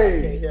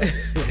 Hey.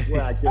 We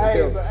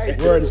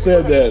already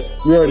said that.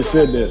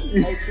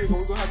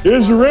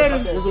 Is it ready?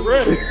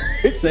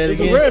 Say it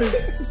again. Ready?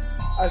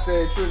 I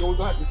said, Trigger, we're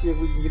gonna have to see if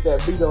we can get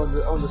that beat on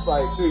the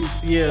site too.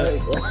 Yeah.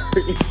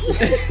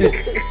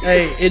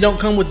 Hey, it don't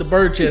come with the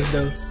bird chest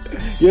though.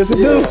 Yes, it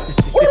do.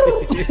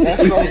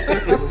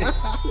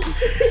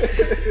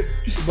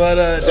 But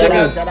shout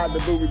out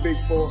to Booby Big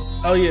 4.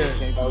 Oh yeah,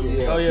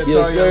 Yes,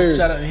 Tario.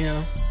 Shout out to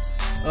him.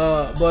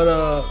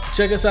 But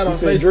check us out on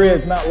Facebook,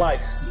 Dreads, not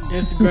likes.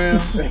 Instagram,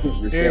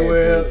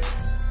 everywhere else.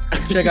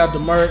 Check out the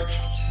merch.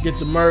 Get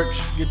the merch.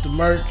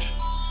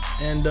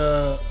 And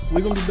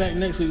we're gonna be back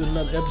next week with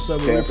another episode.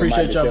 But we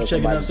appreciate y'all for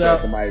checking us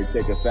out. Somebody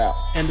check us out.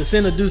 And the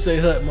Santa Duce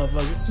Hut,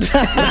 motherfucker.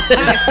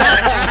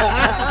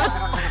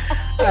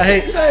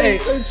 Hey,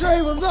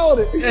 Trey was on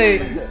it.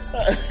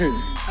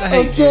 I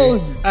hate Jerry.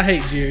 I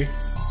hate Jerry.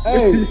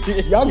 Hey,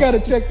 y'all gotta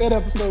check that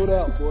episode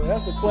out, boy.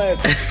 That's a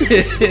classic.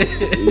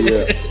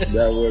 Yeah,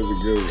 that was a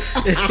good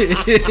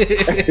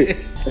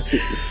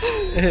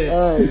one.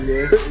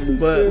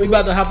 But we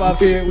about to hop off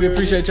here. We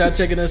appreciate y'all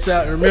checking us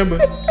out. And remember,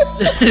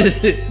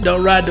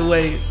 don't ride the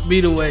wave,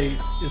 be the wave.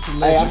 It's a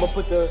legend. Hey, I'm gonna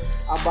put the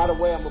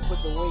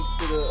link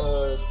to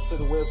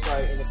the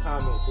website in the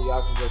comments so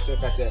y'all can go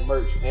check out that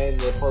merch and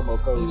the promo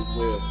code as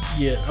well.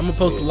 Yeah, I'm gonna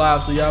post it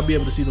live so y'all be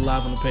able to see the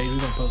live on the page. We're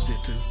gonna post it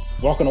too.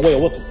 Walking away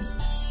with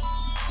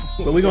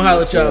them. But we gonna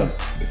holler at y'all.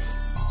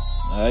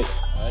 All right.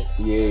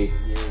 Yeah.